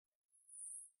系。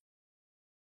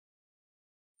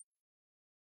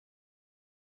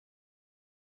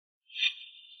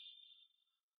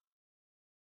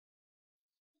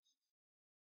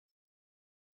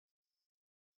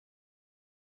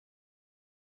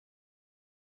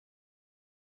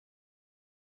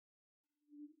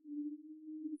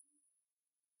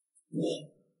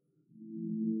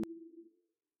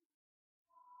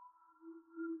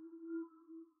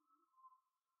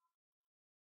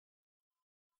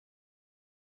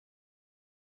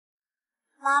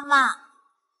妈妈，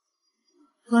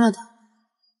喝了的。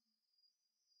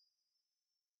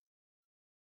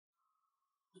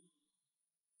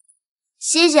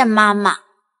谢谢妈妈。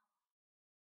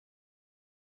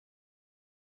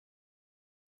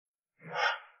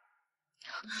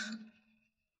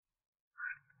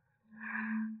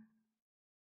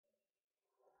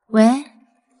喂，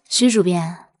徐主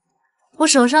编，我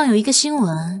手上有一个新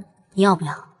闻，你要不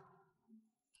要？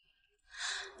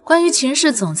关于前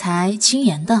世总裁青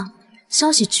岩的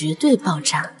消息绝对爆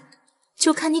炸，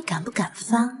就看你敢不敢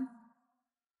发。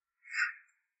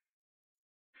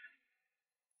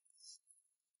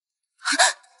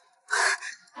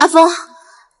阿峰，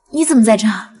你怎么在这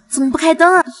儿？怎么不开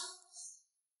灯啊？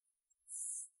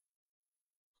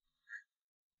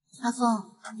阿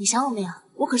峰，你想我没有？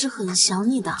我可是很想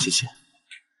你的。琪琪，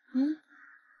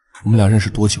我们俩认识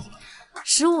多久了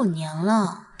？15年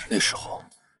了。那时候，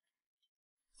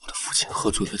我的父亲喝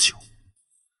醉了酒，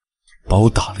把我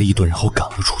打了一顿，然后赶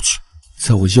了出去。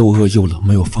在我又饿又冷、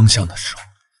没有方向的时候，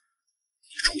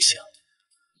你出现了，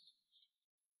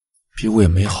比我也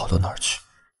没好到哪儿去，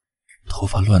头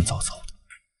发乱糟糟的，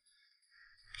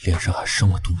脸上还生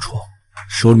了冻疮，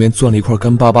手里面攥了一块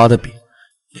干巴巴的饼。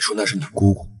你说那是你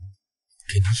姑姑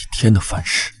给你1天的饭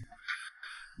食，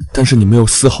但是你没有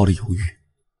丝毫的犹豫，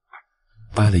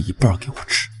掰了一半给我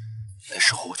吃。那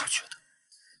时候我就觉得，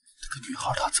这个女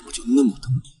孩她怎么就那么的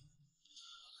美？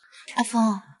阿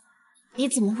峰，你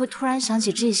怎么会突然想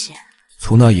起这些？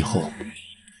从那以后，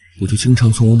我就经常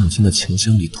从我母亲的钱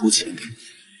箱里偷钱给你。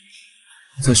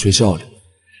在学校里，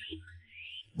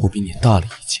我比你大了1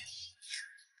届，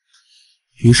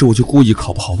于是我就故意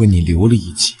考不好，为你留了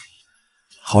1级，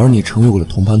好让你成为我的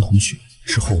同班同学。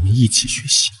之后我们一起学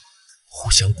习，互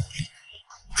相鼓励，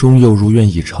终于又如愿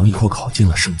以偿，一块考进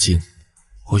了圣经。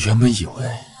我原本以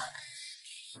为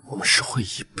我们是会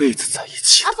一辈子在一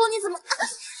起的。阿峰，你怎么？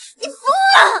你疯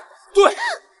了！对，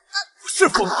我是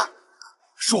疯了。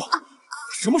说，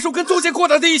什么时候跟邹杰过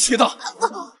在一起的？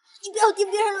你不要听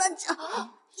别人乱讲，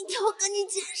你听我跟你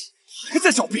解释。还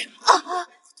在狡辩！我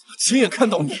亲眼看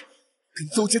到你跟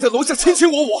邹杰在楼下卿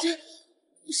卿我我。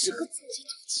不适合邹杰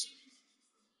同情。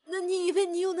那你以为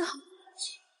你有那好运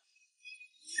气？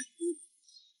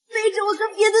背着我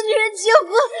跟别的女人结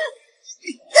婚？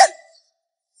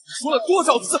说了多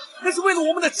少次，那是为了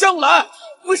我们的将来，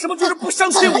为什么就是不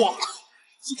相信我？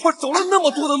一块走了那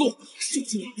么多的路，受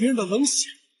尽了别人的冷血，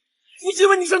我以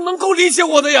为你是能够理解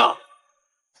我的呀。我的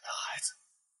孩子，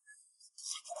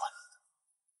我不管你的，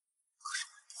可是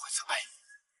我也不会再爱你。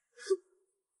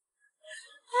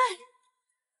爱。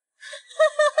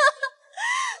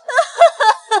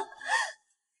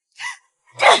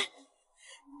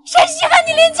谁稀罕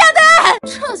你廉价的爱？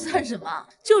这算什么？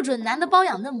就准男的包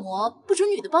养嫩模，不准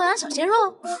女的包养小鲜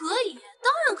肉？可以，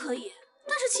当然可以。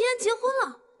但是秦岩结婚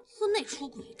了，婚内出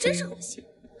轨真是恶心。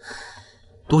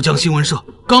都江新闻社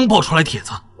刚爆出来帖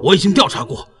子，我已经调查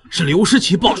过，是刘诗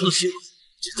琪爆出的新闻。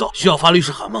急躁，需要发律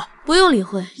师函吗？不用理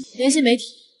会，联系媒体，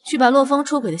去把洛风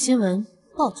出轨的新闻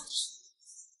爆出去。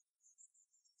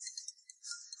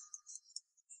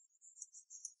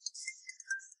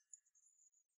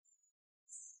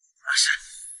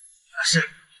是，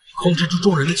控制住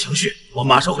众人的情绪，我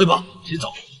马上汇报。请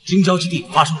走，京郊基地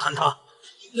发生坍塌，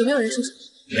有没有人受伤？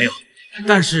没有，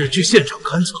但是据现场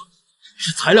勘测，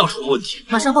是材料出了问题。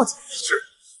马上报警。是。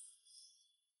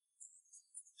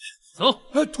走。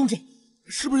同志，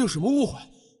是不是有什么误会？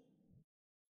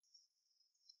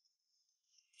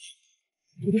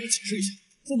我跟你解释一下，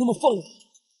让他们放了我。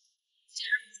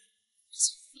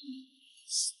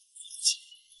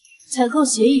采购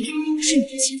协议是你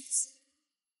签字。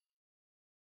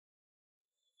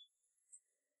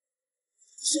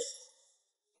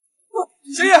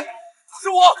爷爷，不是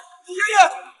我，爷爷，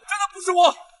真的不是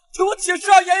我，听我解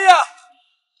释啊，爷爷。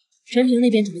陈平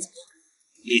那边准备怎么样？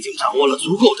已经掌握了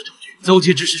足够的证据，邹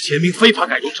杰指使钱明非法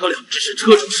改动车辆，致使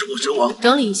车主事故身亡。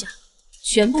整理一下，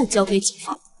全部交给警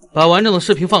方。把完整的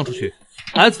视频放出去。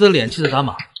孩子的脸记得打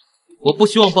码，我不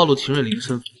希望暴露秦瑞林的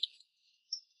身份。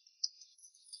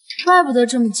怪不得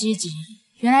这么积极，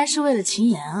原来是为了秦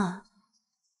岩啊。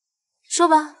说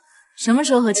吧，什么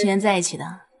时候和秦岩在一起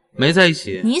的？没在一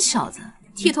起。你小子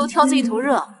剃头挑子一头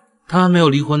热。他还没有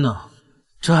离婚呢，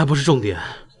这还不是重点，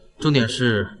重点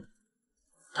是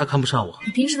他看不上我。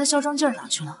你平时的嚣张劲儿哪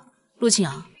去了？陆庆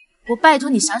阳，我拜托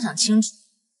你想想清楚，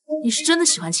你是真的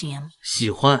喜欢秦岩吗？喜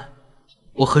欢，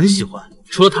我很喜欢，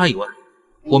除了她以外，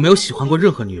我没有喜欢过任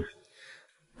何女人。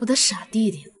我的傻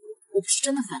弟弟，我不是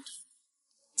真的反对，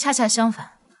恰恰相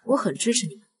反，我很支持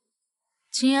你们。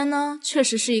秦妍呢，确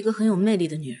实是一个很有魅力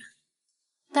的女人，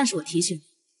但是我提醒你，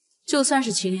就算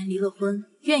是秦妍离了婚，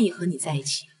愿意和你在一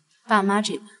起，爸妈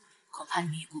这关恐怕你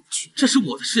们也过不去。这是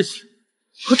我的事情，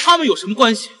和他们有什么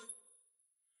关系？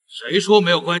谁说没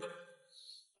有关系？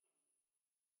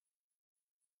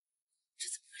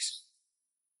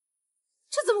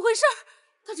这怎么回事？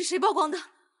到底谁曝光的？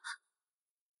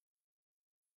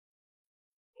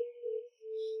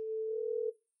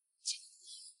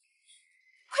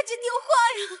快接电话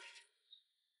呀！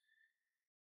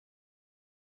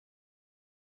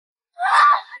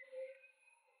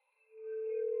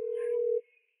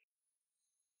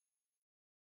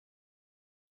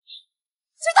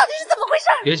这到底是怎么回事？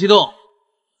别激动，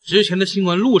之前的新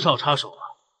闻陆少插手了，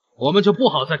我们就不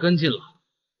好再跟进了。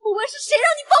不问是谁让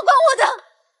你曝光我的？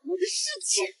我的事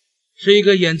情是一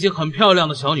个眼睛很漂亮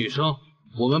的小女生，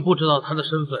我们不知道她的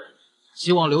身份，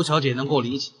希望刘小姐能够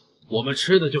理解，我们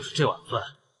吃的就是这碗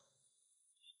饭。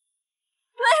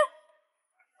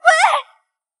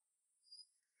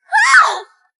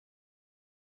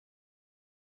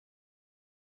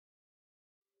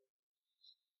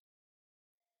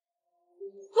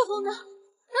何风呢？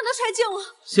让他出来见我。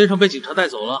先生被警察带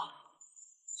走了，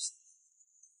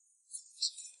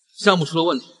项目出了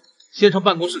问题，先生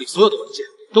办公室里所有的文件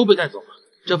都被带走了。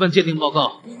这份鉴定报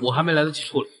告我还没来得及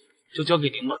处理，就交给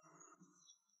您了。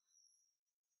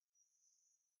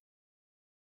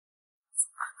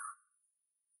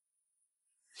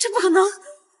这不可能，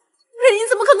任盈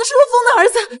怎么可能是陆枫的儿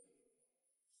子？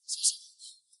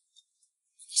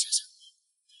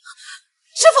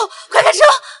师傅，快开车！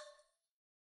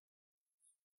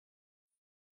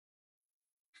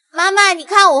妈妈，你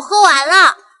看我喝完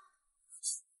了。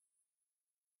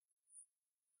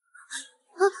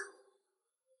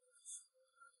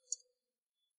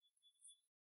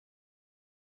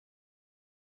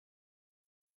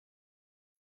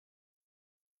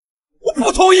我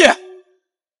不同意。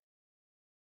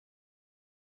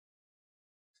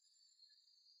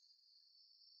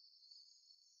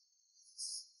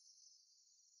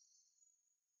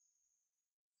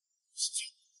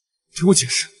听我解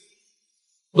释。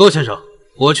骆先生，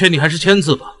我劝你还是签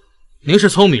字吧。您是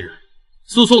聪明人，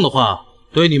诉讼的话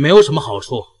对你没有什么好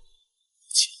处。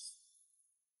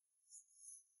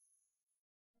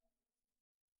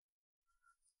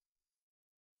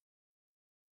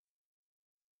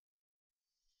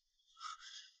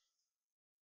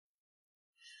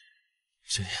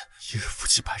这一日夫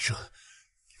妻百日恩，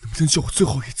你能不能救我最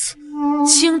后一次？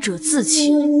清者自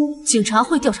清，警察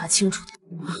会调查清楚的。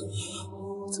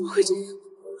怎么会这样？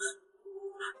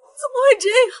怎么会这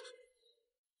样？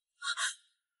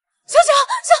小小，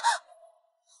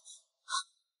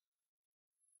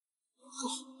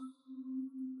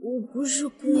我不是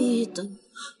故意的，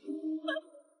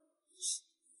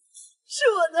是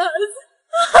我的儿子。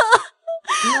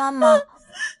妈妈，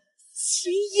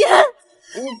秦妍，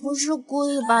我不是故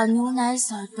意把牛奶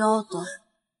洒掉的。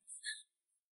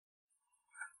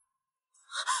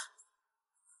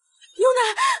牛奶。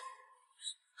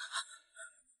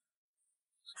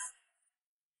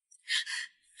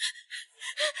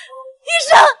医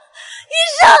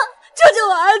生，救救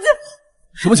我儿子！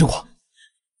什么情况？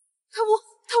他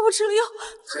误吃了药，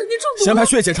他肯定中毒了。先派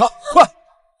血液检查，快！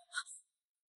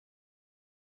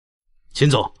秦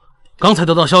总，刚才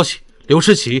得到消息，刘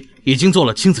诗琪已经做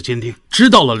了亲子鉴定，知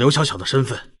道了刘小小的身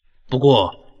份。不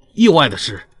过意外的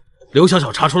是，刘小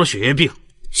小查出了血液病。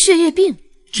血液病？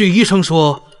据医生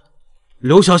说，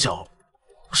刘小小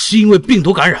是因为病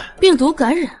毒感染。病毒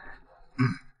感染？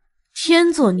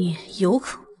天作孽有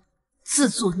可，自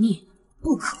作孽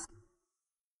不可。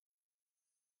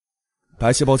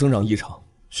白细胞增长异常，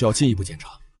需要进一步检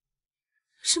查。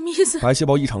什么意思？白细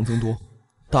胞异常增多，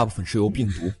大部分是由病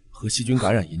毒和细菌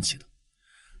感染引起的，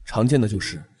常见的就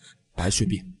是白血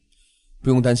病。不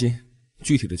用担心，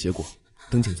具体的结果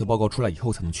等检测报告出来以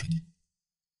后才能确定。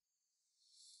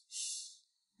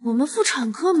我们妇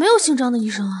产科没有姓张的医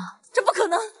生啊！这不可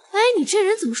能！哎，你这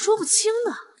人怎么说不清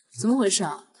呢？怎么回事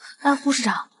啊？哎，护士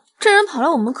长，这人跑来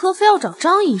我们科非要找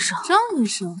张医生。张医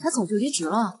生，他早就离职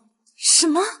了。什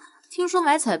么？听说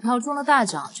买彩票中了大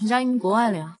奖，全家移民国外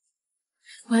了呀。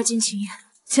我要见秦妍，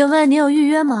请问你有预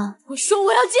约吗？我说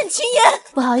我要见秦妍。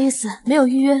不好意思，没有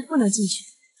预约，不能进去。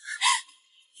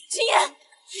秦妍，放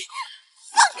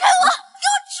开我！给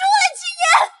我出来，秦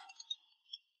妍！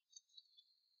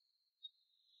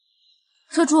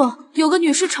特助，有个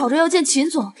女士吵着要见秦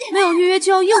总，没有预约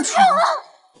就要硬闯。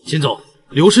秦总，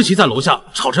刘诗琪在楼下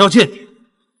吵着要见你，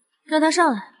让她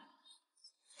上来。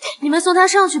你们送她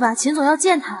上去吧，秦总要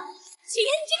见她。秦妍，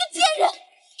你这个贱人，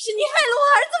是你害了我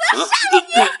儿子，我要杀了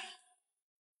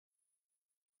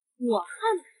你！我害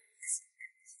了你，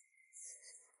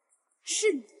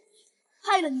是你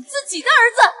害了你自己的儿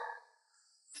子。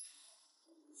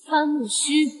贪慕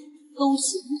虚勾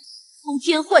结偷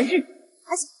天换日，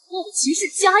还想破我秦氏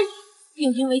家业，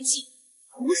又因为记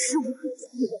无时无刻记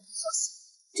录我的消息，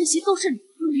这些都是你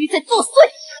恶意在作祟。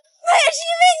那也是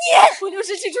因为你，我六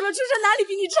十七除了出身哪里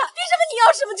比你差？凭什么你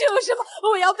要什么就有什么？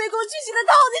我要卑躬屈膝的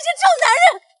讨好那些臭男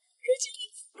人，可是你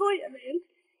死活也没了。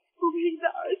我为你的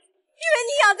儿子，因为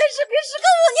你养在身边时隔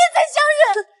5年才相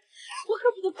认，我恨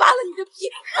不得扒了你的皮，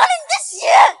喝了你的血。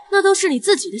那都是你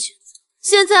自己的选择。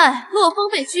现在洛风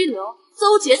被拘留，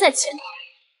邹杰在潜逃，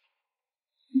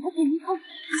你还陪你看？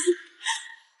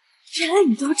原来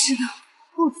你都知道，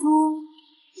不作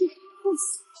就是不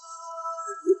死，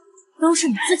都是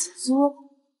你自己作的。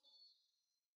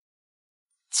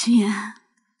秦言，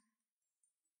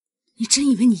你真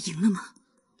以为你赢了吗？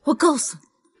我告诉你，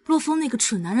洛风那个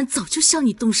蠢男人早就向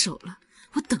你动手了，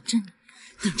我等着你，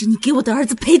等着你给我的儿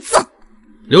子陪葬。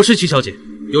刘诗琪小姐，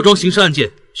有桩刑事案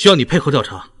件需要你配合调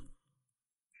查。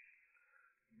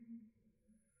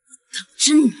等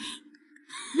着你。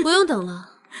不用等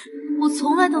了，我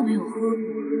从来都没有喝过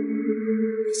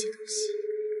那些东西。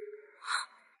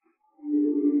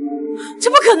这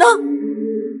不可能！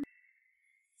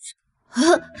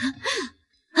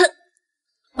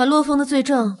把洛风的罪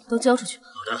证都交出去。好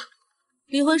的。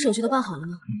离婚手续都办好了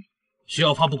吗？需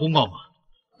要发布公告吗？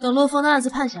等洛风的案子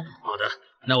判下来。好的，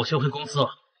那我先回公司了。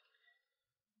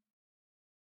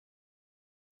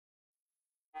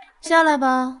下来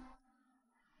吧。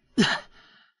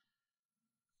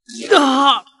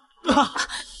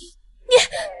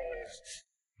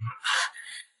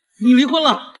你离婚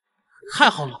了？太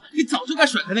好了，你早就该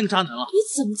甩开那个渣男了。你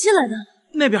怎么进来的？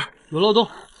那边有漏洞。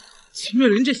秦月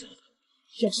林这小子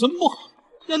养什么不好，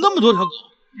养那么多条狗，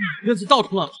院子到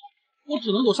处乱跑，我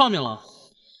只能躲上面了。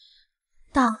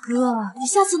大哥，你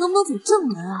下次能不能走正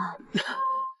门啊？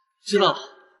知道了。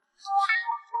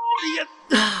哎呀，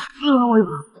我一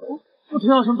会儿，我腿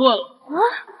好像断了。啊？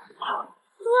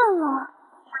断了？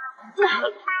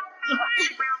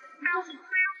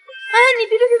哎，你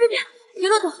别，别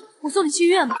落头，我送你去医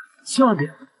院吧。千万别！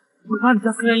我把你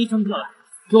家私人医生叫来，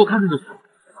给我看看就行。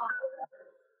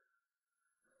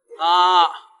啊，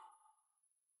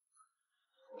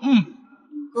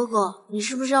哥哥，你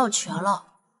是不是要瘸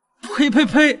了？呸！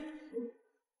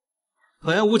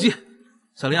可言无忌，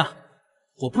小林啊，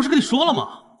我不是跟你说了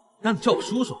吗？让你叫我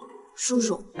叔叔。叔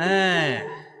叔。哎，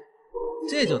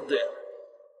这就对了。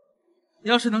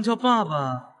要是能叫爸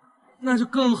爸，那就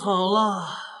更好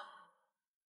了。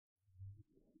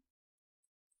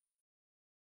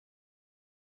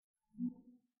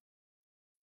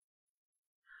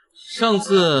上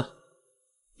次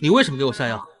你为什么给我下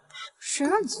药？谁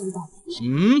让你知道的？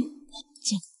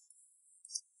姐夫。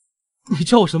你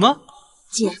叫我什么？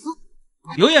姐夫。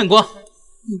有眼光。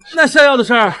那下药的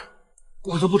事儿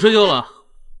我就不追究了。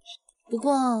不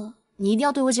过你一定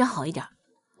要对我姐好一点，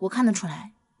我看得出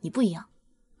来你不一样。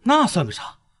那算个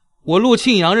啥？我陆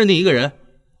庆阳认定一个人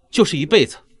就是一辈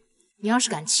子。你要是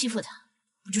敢欺负他，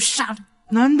我就杀了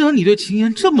你。难得你对秦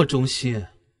言这么忠心。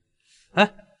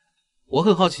哎，我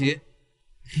很好奇，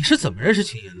你是怎么认识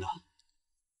秦言的？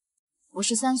我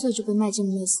13岁就被卖进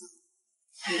了内司，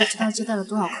也不知道接待了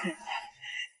多少客人。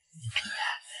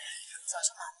早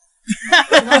就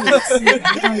骂我，一次遇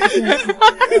到一个店铺，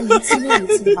一次又一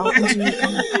次的把我轰进浴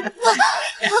缸里，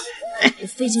我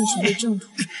费尽全力挣脱。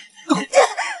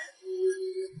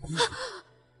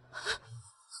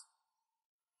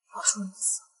跑出了一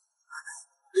次。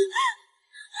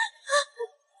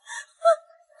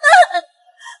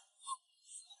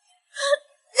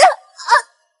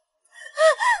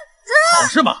跑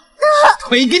是吧？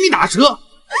腿给你打折，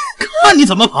看你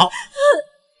怎么跑。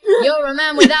You're a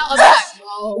man without a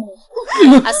backbone.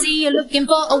 I see you looking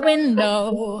for a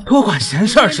window. 多管闲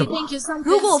事儿是吧？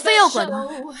如果我非要管呢？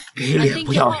给脸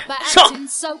不要脸，上！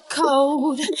 So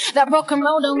cold. That rock and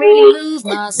roll don't really lose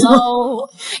my soul.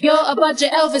 You're a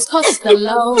budget Elvis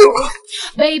Costello.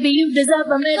 Baby, you deserve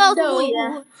a 告诉 middle. 顾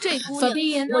言，这姑 For 娘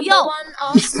being 我 number 要。 one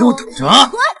of 你给我等着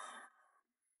啊！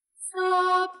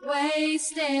 Stop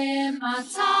wasting my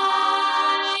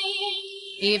time.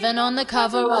 Even on the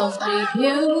cover of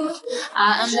GQ,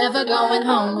 I am never going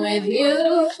home with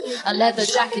you. A leather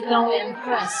jacket don't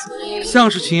impress me.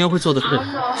 像是秦言会做的事。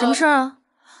什么事儿啊？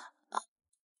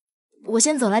我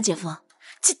先走了，姐夫。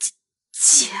姐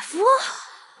夫？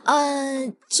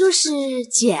就是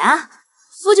姐啊，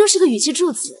夫就是个语气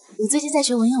助词。我最近在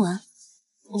学文言文，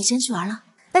我先去玩了，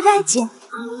拜拜，姐。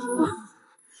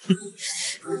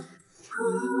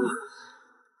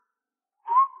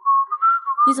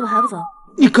你怎么还不走？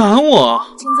你赶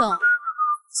我！秦总，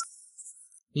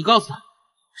你告诉他，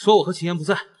说我和秦岩不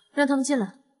在，让他们进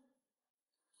来。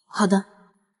好的，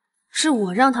是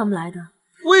我让他们来的。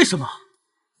为什么？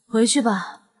回去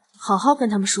吧，好好跟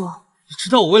他们说。你知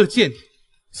道我为了见你，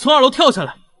从2楼跳下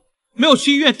来，没有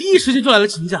去医院，第一时间就来了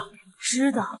秦家。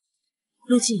知道，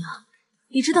陆静阳，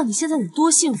你知道你现在得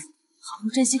多幸福，好好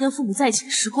珍惜跟父母在一起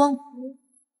的时光吗？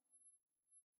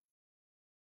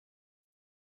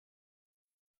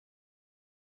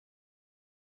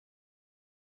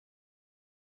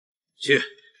去，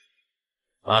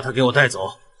把他给我带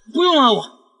走。不用拉我，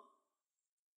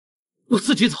我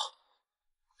自己走。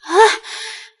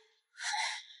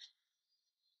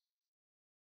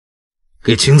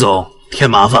给秦总添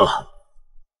麻烦了。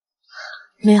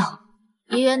没有，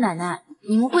爷爷奶奶，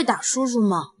你们会打叔叔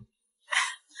吗？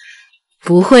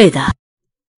不会的。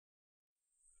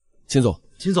秦总，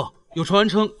有传闻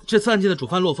称这次案件的主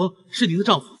犯洛风是您的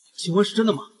丈夫，请问是真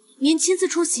的吗？您亲自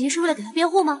出席是为了给他辩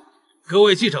护吗？各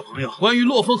位记者朋友，关于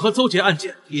洛风和邹杰案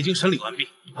件已经审理完毕，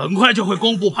很快就会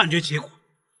公布判决结果。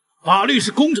法律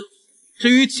是公正。至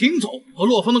于秦总和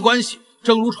洛风的关系，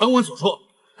正如传闻所说，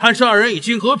看是2人已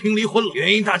经和平离婚了。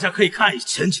原因大家可以看一下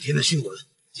前几天的新闻。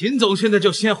秦总现在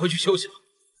就先回去休息了。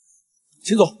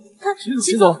秦总，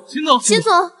秦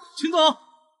总，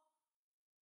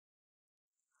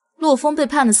洛风被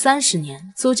判了30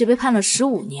年，邹杰被判了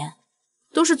15年，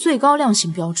都是最高量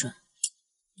刑标准。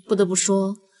不得不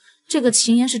说，这个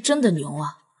秦岩是真的牛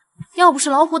啊！要不是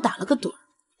老虎打了个盹儿，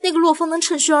那个洛风能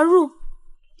趁虚而入。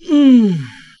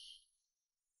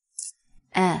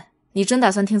哎，你真打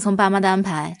算听从爸妈的安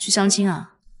排去相亲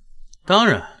啊？当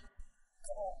然。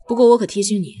不过我可提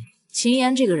醒你，秦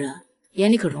岩这个人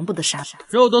眼里可容不得沙。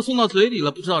肉都送到嘴里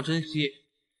了，不知道珍惜，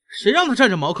谁让他占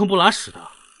着茅坑不拉屎的？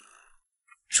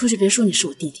出去别说你是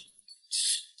我弟弟。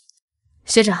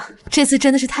学长，这次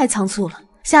真的是太仓促了，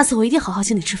下次我一定好好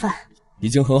请你吃饭。已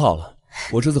经很好了。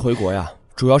我这次回国呀，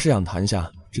主要是想谈一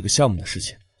下这个项目的事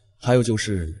情，还有就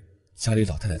是家里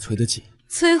老太太催得急。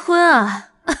催婚啊？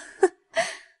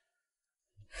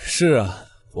是啊，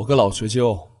我个老学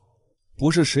究，不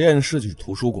是实验室就是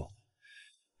图书馆，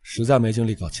实在没精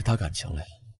力搞其他感情了。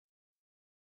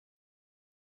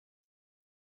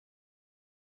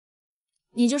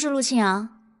你就是陆庆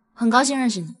阳，很高兴认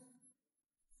识你。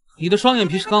你的双眼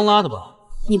皮是刚拉的吧？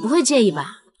你不会介意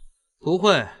吧？不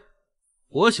会，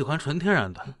我喜欢纯天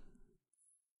然的。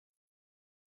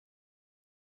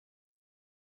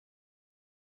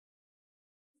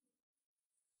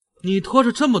你拖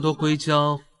着这么多硅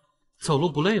胶，走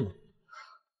路不累吗？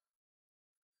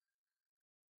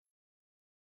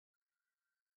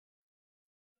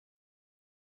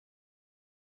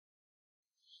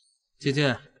姐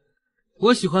姐，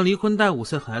我喜欢离婚带5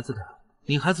岁孩子的，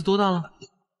你孩子多大了？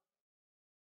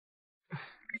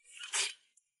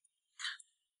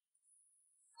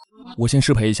我先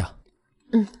失陪一下。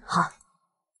好。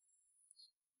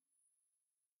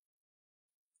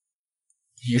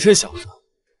你这小子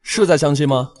是在相亲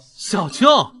吗？小秋，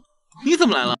你怎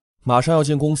么来了？马上要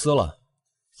进公司了，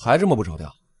还这么不着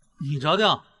调？你着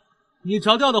调？你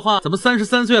着调的话，怎么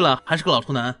33岁了还是个老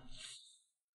处男？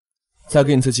再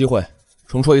给你次机会，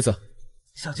重说一次。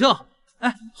小秋，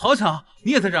哎，好巧，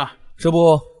你也在这儿。这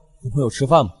不跟朋友吃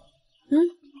饭吗？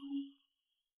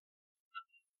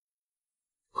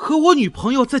和我女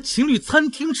朋友在情侣餐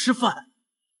厅吃饭。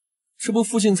这不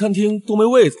附近餐厅都没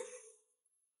位子。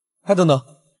哎，等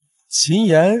等，秦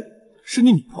岩是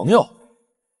你女朋友？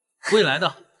未来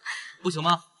的，不行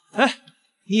吗？哎，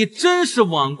你真是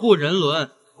罔顾人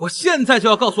伦！我现在就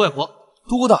要告诉外婆。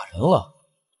多大人了，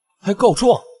还告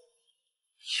状？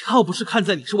要不是看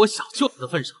在你是我小舅子的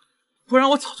份上，不然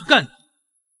我早就干你。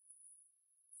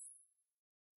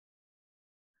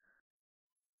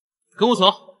跟我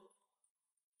走。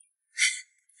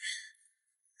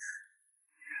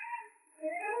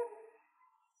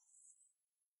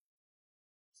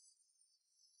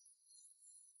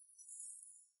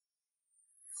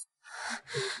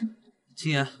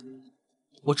秦岩，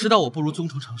我知道我不如宗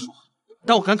成成熟，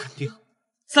但我敢肯定，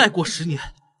再过10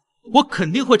年，我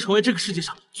肯定会成为这个世界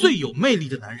上最有魅力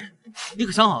的男人。你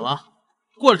可想好了？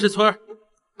过了这村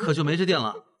可就没这店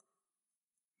了。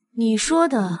你说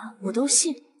的我都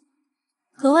信，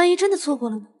可万一真的错过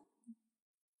了呢？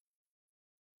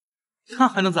那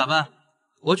还能咋办？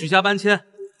我举家搬迁，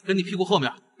跟你屁股后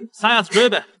面撒丫子追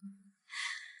呗。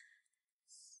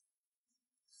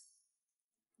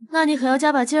那你可要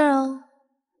加把劲儿哦。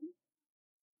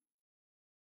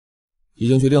已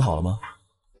经决定好了吗？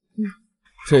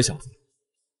这小子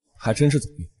还真是走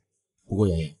运。不过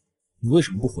妍妍，你为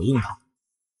什么不回应他？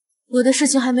我的事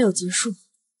情还没有结束，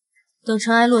等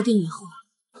尘埃落定以后，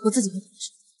我自己会解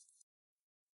释。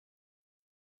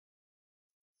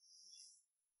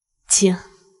请。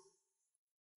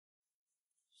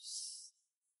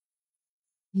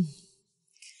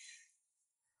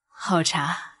好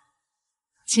茶，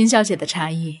秦小姐的茶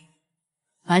艺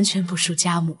完全不输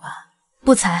家母啊！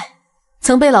不才，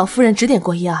曾被老夫人指点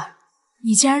过一二。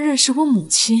你竟然认识我母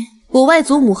亲？我外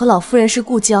祖母和老夫人是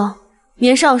故交，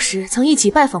年少时曾一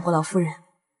起拜访过老夫人。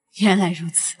原来如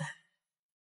此，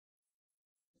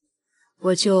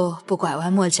我就不拐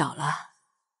弯抹角了。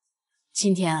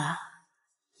今天啊，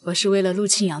我是为了陆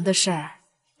庆阳的事儿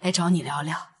来找你聊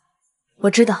聊。我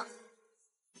知道，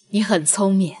你很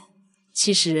聪明，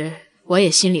其实我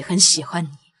也心里很喜欢你。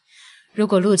如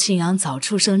果陆庆阳早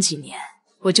出生几年，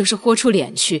我就是豁出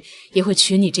脸去也会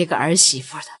娶你这个儿媳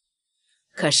妇的。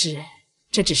可是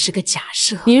这只是个假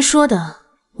设。您说的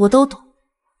我都懂。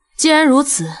既然如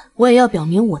此，我也要表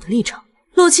明我的立场。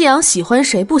陆庆阳喜欢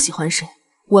谁不喜欢谁，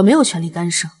我没有权利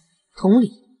干涉。同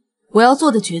理，我要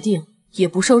做的决定也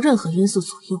不受任何因素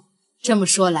左右。这么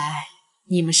说来，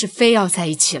你们是非要在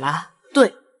一起了？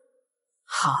对。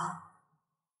好，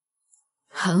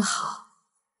很好。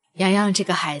洋洋这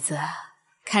个孩子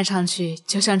看上去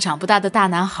就像长不大的大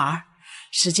男孩，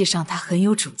实际上他很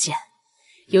有主见。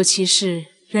尤其是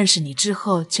认识你之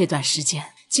后这段时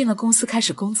间，进了公司开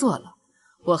始工作了，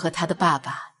我和他的爸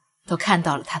爸都看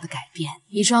到了他的改变。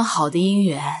一桩好的姻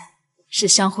缘是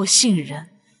相互信任，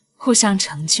互相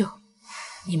成就，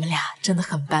你们俩真的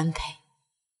很般配。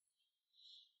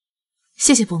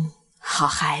谢谢伯母。好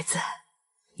孩子，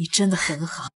你真的很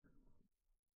好。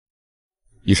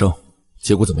医生，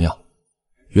结果怎么样？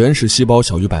原始细胞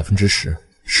小于10%，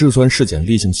嗜酸嗜碱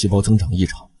粒性细胞增长异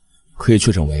常，可以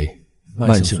确诊为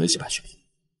慢性髓系白血病。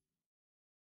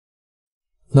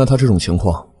那他这种情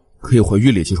况可以回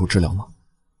狱里接受治疗吗？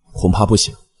恐怕不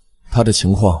行，他的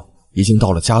情况已经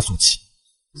到了加速期，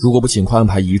如果不尽快安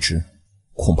排移植，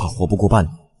恐怕活不过半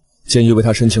年。建议为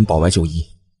他申请保外就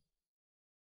医。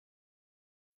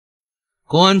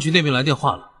公安局那边来电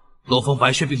话了，漏风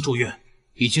白血病住院，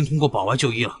已经通过保外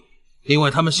就医了。另外，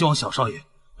他们希望小少爷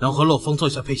能和漏风做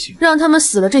一下配型，让他们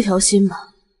死了这条心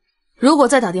吧。如果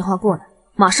再打电话过来，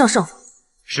马上上访。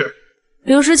是。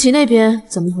刘诗琪那边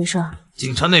怎么一回事？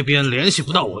警察那边联系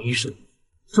不到王医生，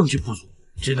证据不足，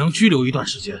只能拘留一段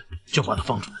时间，就把他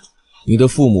放出来。你的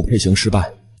父母配型失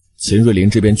败，秦瑞林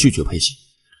这边拒绝配型，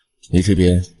你这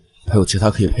边还有其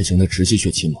他可以配型的直系血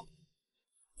亲吗？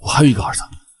我还有一个儿子，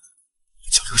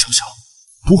叫刘小小，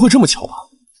不会这么巧吧？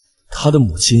他的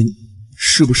母亲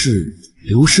是不是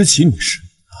刘诗琪女士？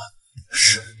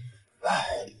是。唉，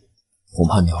恐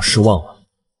怕你要失望了。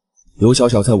刘小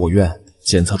小在我院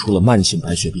检测出了慢性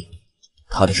白血病，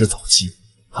她的是早期，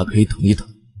还可以等一等。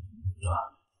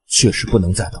确实不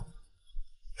能再等。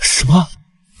什么？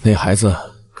那孩子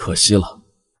可惜了，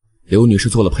刘女士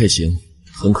做了配型，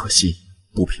很可惜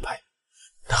不匹配。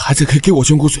那孩子可以给我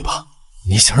捐骨髓吧？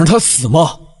你想让他死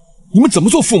吗？你们怎么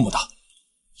做父母的？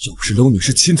要不是刘女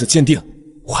士亲自鉴定，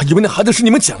我还以为那孩子是你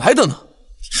们捡来的呢。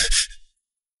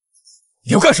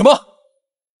你要干什么？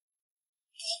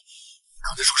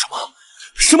刚才说什么？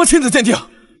什么亲子鉴定？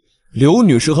刘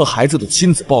女士和孩子的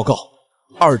亲子报告，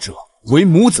二者为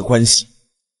母子关系。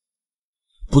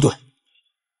不对，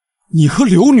你和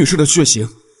刘女士的血型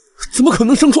怎么可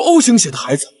能生出 O 型血的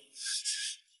孩子？不对，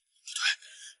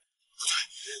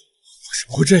为什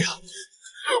么会这样？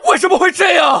为什么会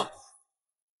这样？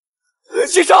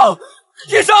医生，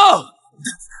医生，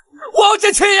我要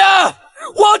见秦言，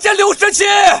我要见刘诗琪，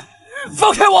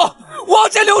放开我！我要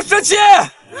见刘诗琪，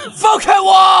放开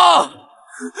我！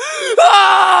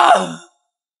啊！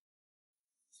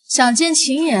想见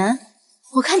秦言？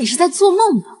我看你是在做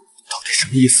梦呢。到底什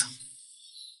么意思？刘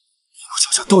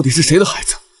小小到底是谁的孩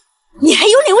子？你还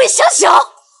有脸问小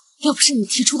小？要不是你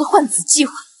提出的换子计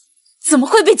划，怎么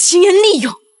会被秦言利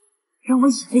用，让我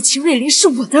以为秦瑞林是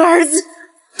我的儿子？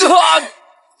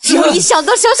只有一想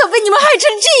到小小被你们害成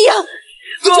这样，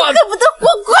就恨不得活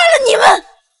快了你们。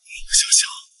小小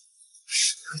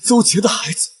是那个邹杰的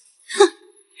孩子。哼，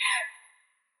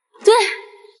对，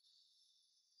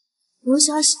刘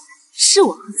小小是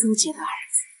我和邹杰的儿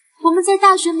子，我们在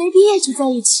大学没毕业就在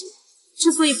一起。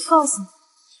之所以不告诉你，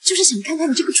就是想看看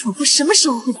你这个蠢货什么时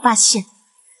候会发现。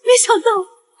没想到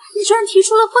你居然提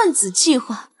出了换子计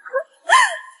划，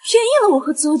便宜了我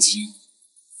和邹杰。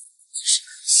只是可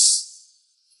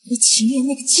惜被秦言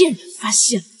那个贱人发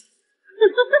现了。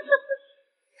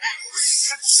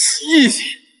诗琪，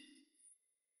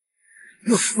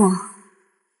若风，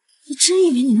你真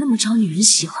以为你那么招女人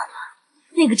喜欢吗？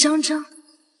那个张张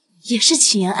也是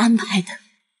秦言安排的。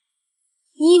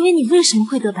你以为你为什么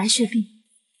会得白血病？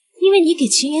因为你给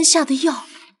秦言下的药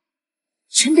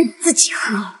全得你自己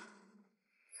喝。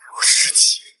刘世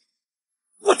奇，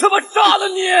我他妈杀了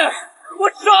你！我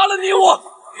杀了你！我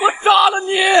杀了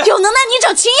你！有能耐你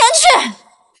找秦岩去！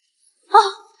哦，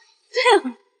对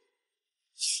了，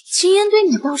秦岩对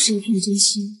你倒是一片真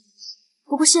心，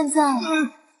不过现在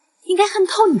应该恨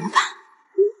透你了吧？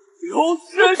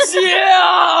刘世奇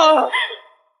啊！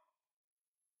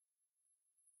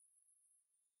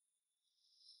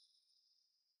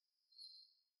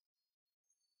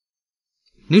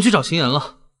您去找秦岩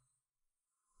了。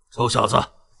臭小子，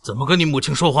怎么跟你母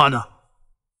亲说话呢？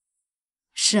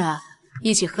是啊，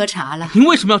一起喝茶了。您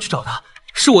为什么要去找他？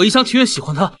是我一厢情愿喜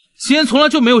欢他，秦岩从来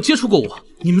就没有接触过我。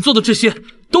你们做的这些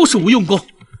都是无用功。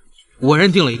我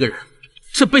认定了一个人，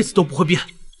这辈子都不会变，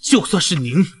就算是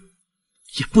您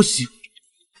也不行。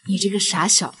你这个傻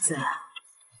小子，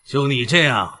就你这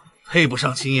样，配不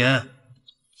上秦岩。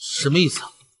什么意思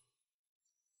啊？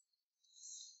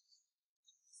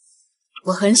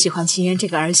我很喜欢秦岩这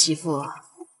个儿媳妇，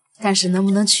但是能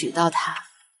不能娶到她，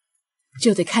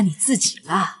就得看你自己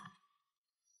了。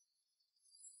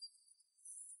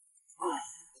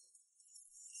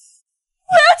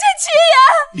我要见秦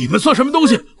岩！你们算什么东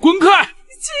西？滚开！秦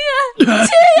岩，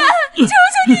求求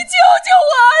你救救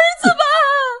我儿子吧！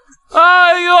哎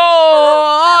呦！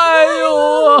哎呦！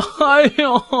哎呦！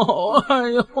哎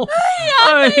呦！哎呀，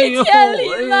没天理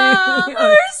了！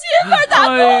儿媳妇打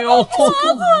哎呦！婆婆，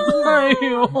哎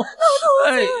呦！哎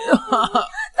呀！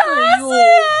打死人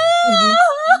啊！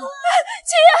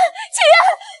秦岩，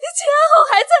好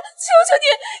孩子，求求你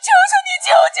救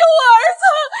救我儿子！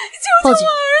救救我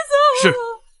儿子！是。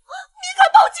你敢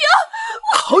报警？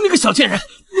好你个小贱人，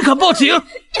你敢报警？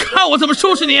看我怎么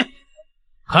收拾你！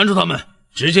看住他们，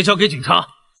直接交给警察。老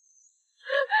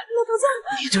头子，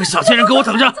你这个小贱人，给我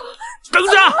等着！等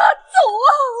着！走啊！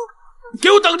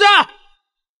给我等着！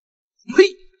嘿，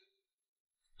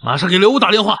马上给刘武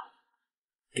打电话，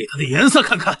给他的颜色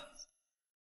看看。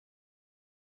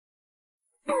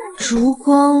烛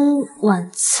光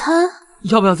晚餐，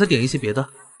要不要再点一些别的？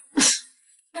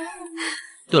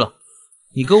对了，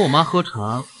你跟我妈喝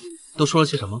茶都说了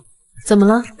些什么？怎么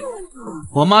了？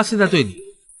我妈现在对你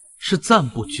是赞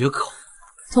不绝口。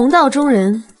同道中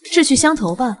人，志趣相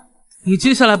投吧。你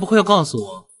接下来不会要告诉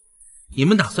我，你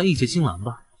们打算义结金兰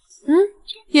吧？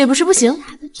也不是不行。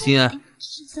秦岩，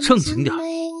正经点，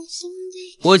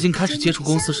我已经开始接触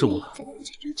公司事务了。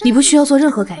你不需要做任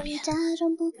何改变，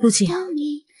陆静啊，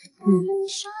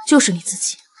就是你自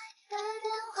己。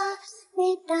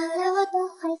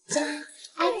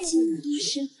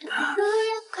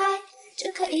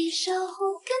就可以守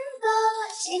护更多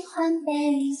喜欢被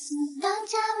你送到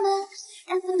家门，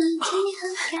但不能替你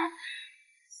很开。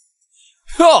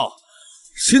哟，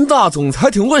新大总裁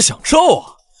挺会享受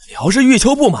啊！你要是欲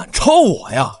求不满，找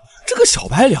我呀！这个小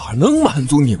白脸能满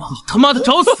足你吗？他妈的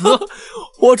找死！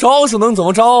我找死能怎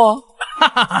么着啊？哈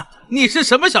哈哈！你是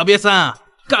什么小瘪三啊？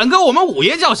敢跟我们五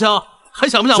爷叫嚣，还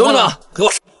想不想活了？给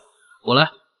我，我来。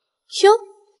哟，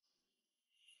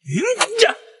你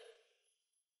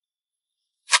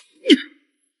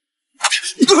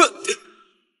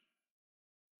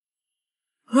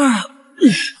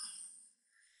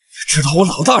知道我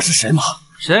老大是谁吗？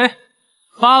谁？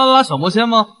巴啦啦小魔仙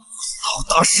吗？老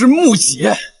大是木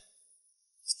姐，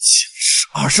前世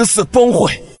24帮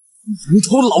会人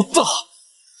头老大，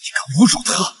你敢侮辱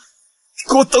他，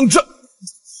你给我等着！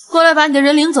过来把你的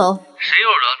人领走。谁又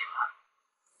惹你了？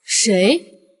谁？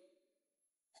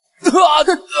我马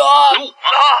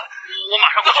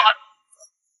上过来。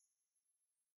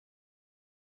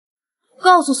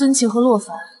告诉孙晴和洛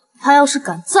凡，他要是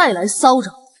敢再来骚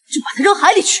扰，就把他扔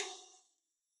海里去。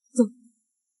走。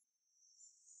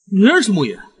你认识木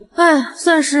野？哎，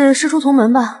算是师出同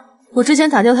门吧。我之前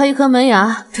打掉他一颗门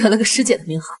牙，得了个师姐的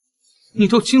名号。你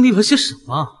都经历了些什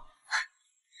么？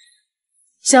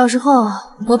小时候，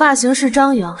我爸行事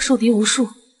张扬，树敌无数，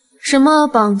什么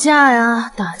绑架呀、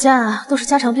打架啊，都是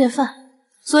家常便饭。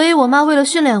所以我妈为了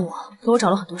训练我，给我找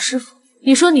了很多师傅。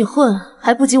你说你混，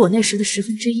还不及我那时的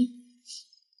1/10。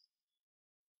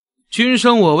君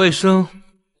生我未生，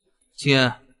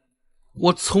姐，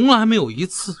我从来没有一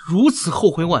次如此后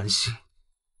悔惋惜。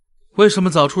为什么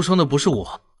早出生的不是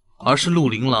我，而是陆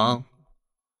琳琅？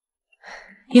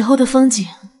以后的风景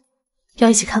要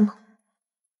一起看吗？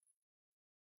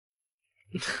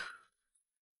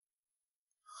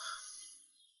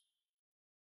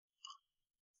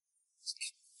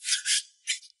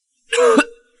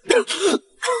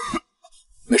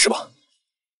没事吧？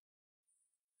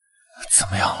怎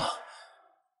么样了？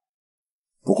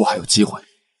不过还有机会，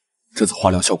这次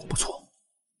化疗效果不错。再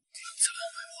来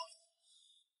安排话，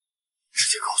直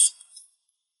接告诉我，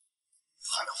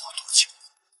还能花多久？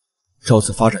照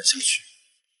此发展下去，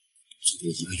最多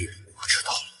1个月我知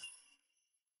道了。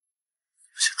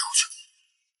我先出去。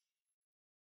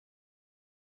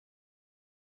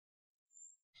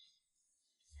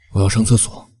我要上厕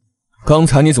所。刚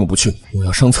才你怎么不去？我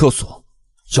要上厕所，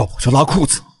要不我就拉裤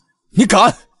子。你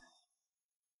敢？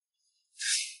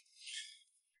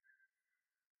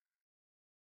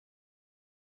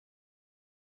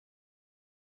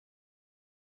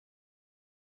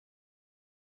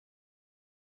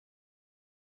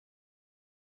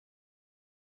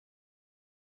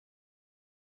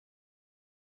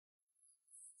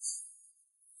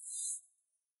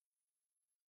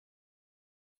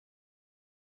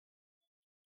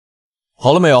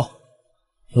好了没有？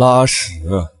拉屎，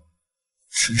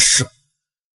真是。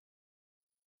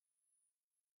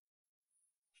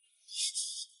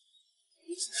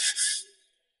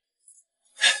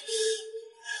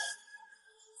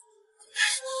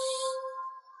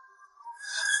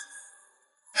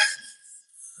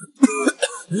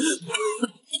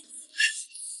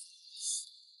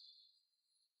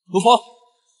陆枫，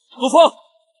陆枫，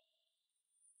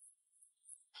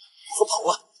我跑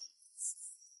了。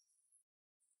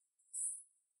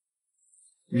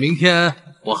明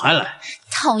天我还来。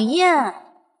讨厌！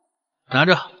拿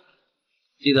着，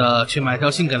记得去买条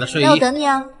性感的睡衣。那我等你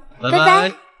啊，拜拜。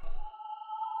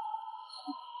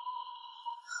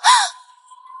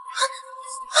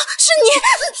是你！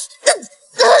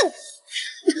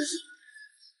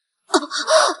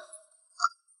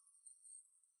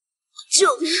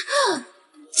救命！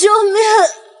救命！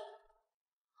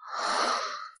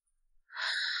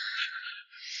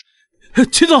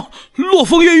秦总，洛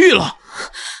风越狱了。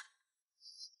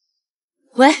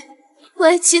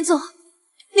喂，秦总，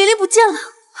琳琳不见了，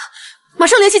马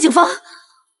上联系警方。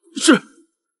是。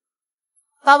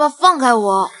爸爸，放开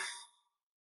我！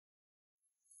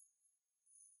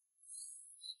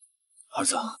儿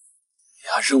子，你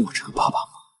还认我这个爸爸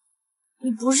吗？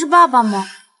你不是爸爸吗？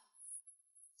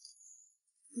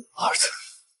儿子，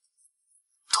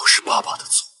都是爸爸的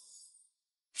错，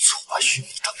错把玉米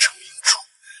当成明珠，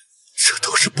这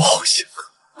都是报应啊！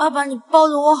爸爸，你抱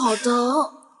着我好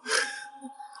疼。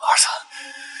儿子，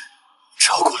只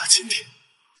要过了今天，我们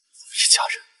一家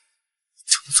人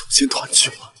就能重新团聚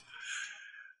了。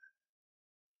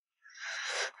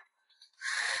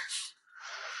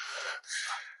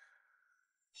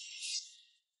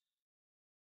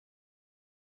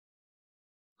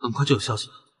很快就有消息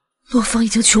了。洛风已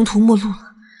经穷途末路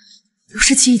了，刘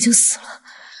世奇已经死了，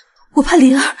我怕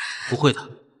灵儿……不会的，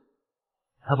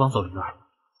他绑走灵儿，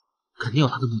肯定有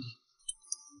他的目的。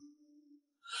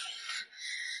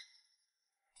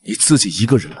你自己一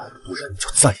个人来，不然你就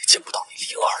再也见不到你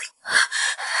灵儿了。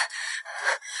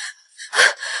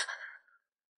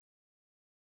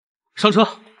上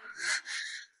车，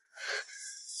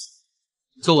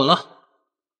坐稳了。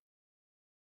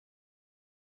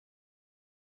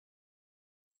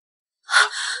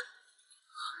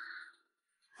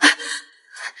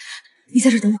你在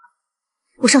这等我，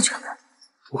我上去看看。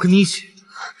我跟你一起。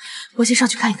我先上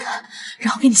去看一看，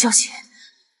然后给你消息。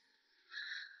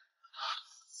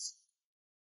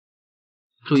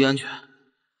注意安全。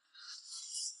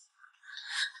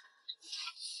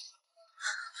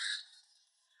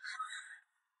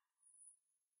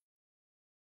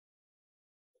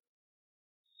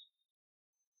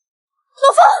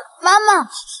洛风，妈妈，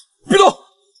别动！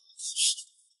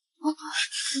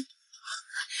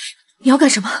你要干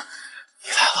什么？你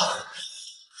来了，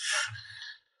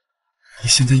你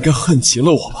现在应该恨极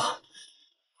了我吧？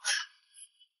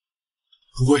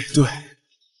不过也对，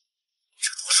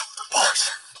这都是我的报应。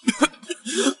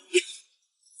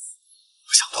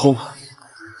我想通了，我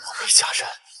们一家人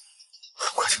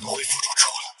很快就能恢复如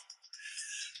初了。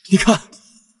你看，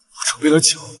我准备了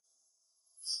酒，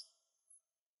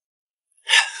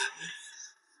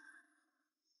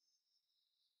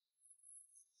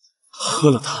喝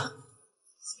了它，我们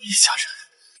一家人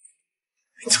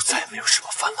就再也没有什么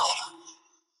烦恼了。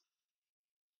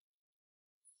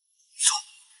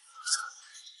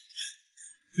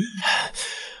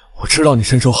我知道你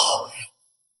身手好，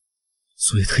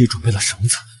所以特意准备了绳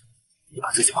子，你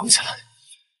把自己绑起来。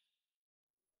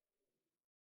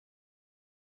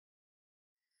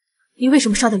你为什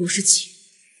么杀掉刘世奇？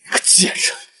那个贱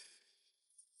人，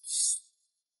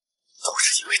都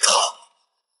是因为他，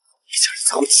一家人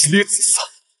才会妻离子散。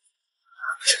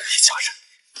这个一家人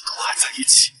都还在一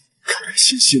起，开开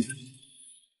心心的，我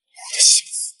的幸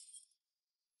福。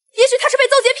也许他是被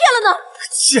邹杰骗了呢。那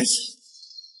个贱人！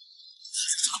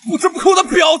不折不扣的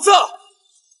婊子！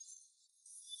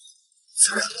再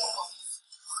看到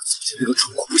我自己那个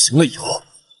蠢货不行了以后，就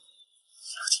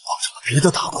抱上了别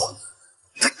的大款，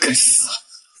他该死！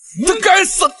这该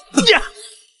死！呀！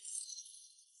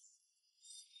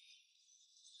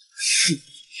是你，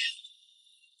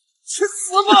去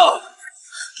死吧！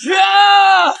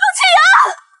呀！陆清扬！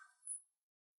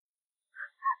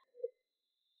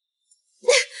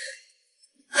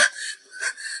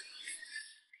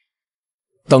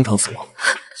当场死亡。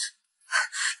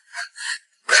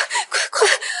快！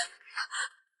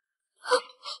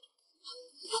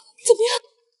怎么样？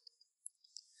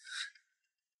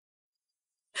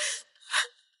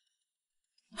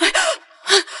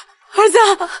儿子，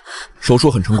手术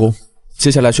很成功，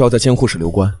接下来需要在监护室留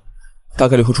观，大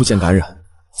概率会出现感染。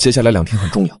接下来2天很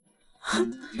重要。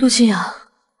陆清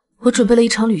扬，我准备了一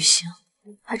场旅行，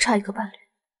还差一个伴侣，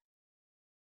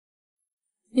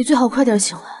你最好快点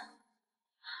醒来。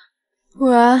不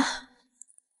然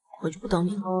我就不等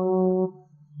你了。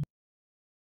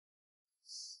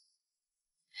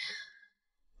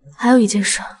还有一件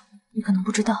事，你可能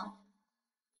不知道，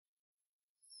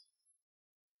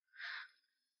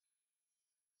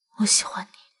我喜欢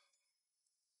你。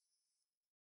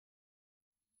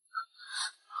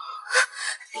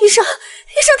医生，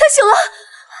他醒了！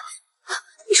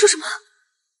你说什么？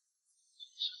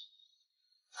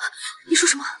你说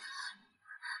什么？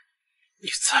你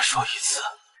再说一次。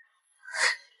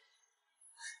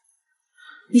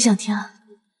你想听啊？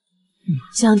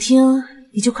想听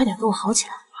你就快点给我好起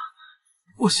来。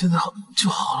我现在好就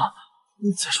好了，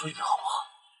你再说一遍好不好？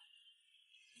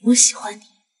我喜欢你。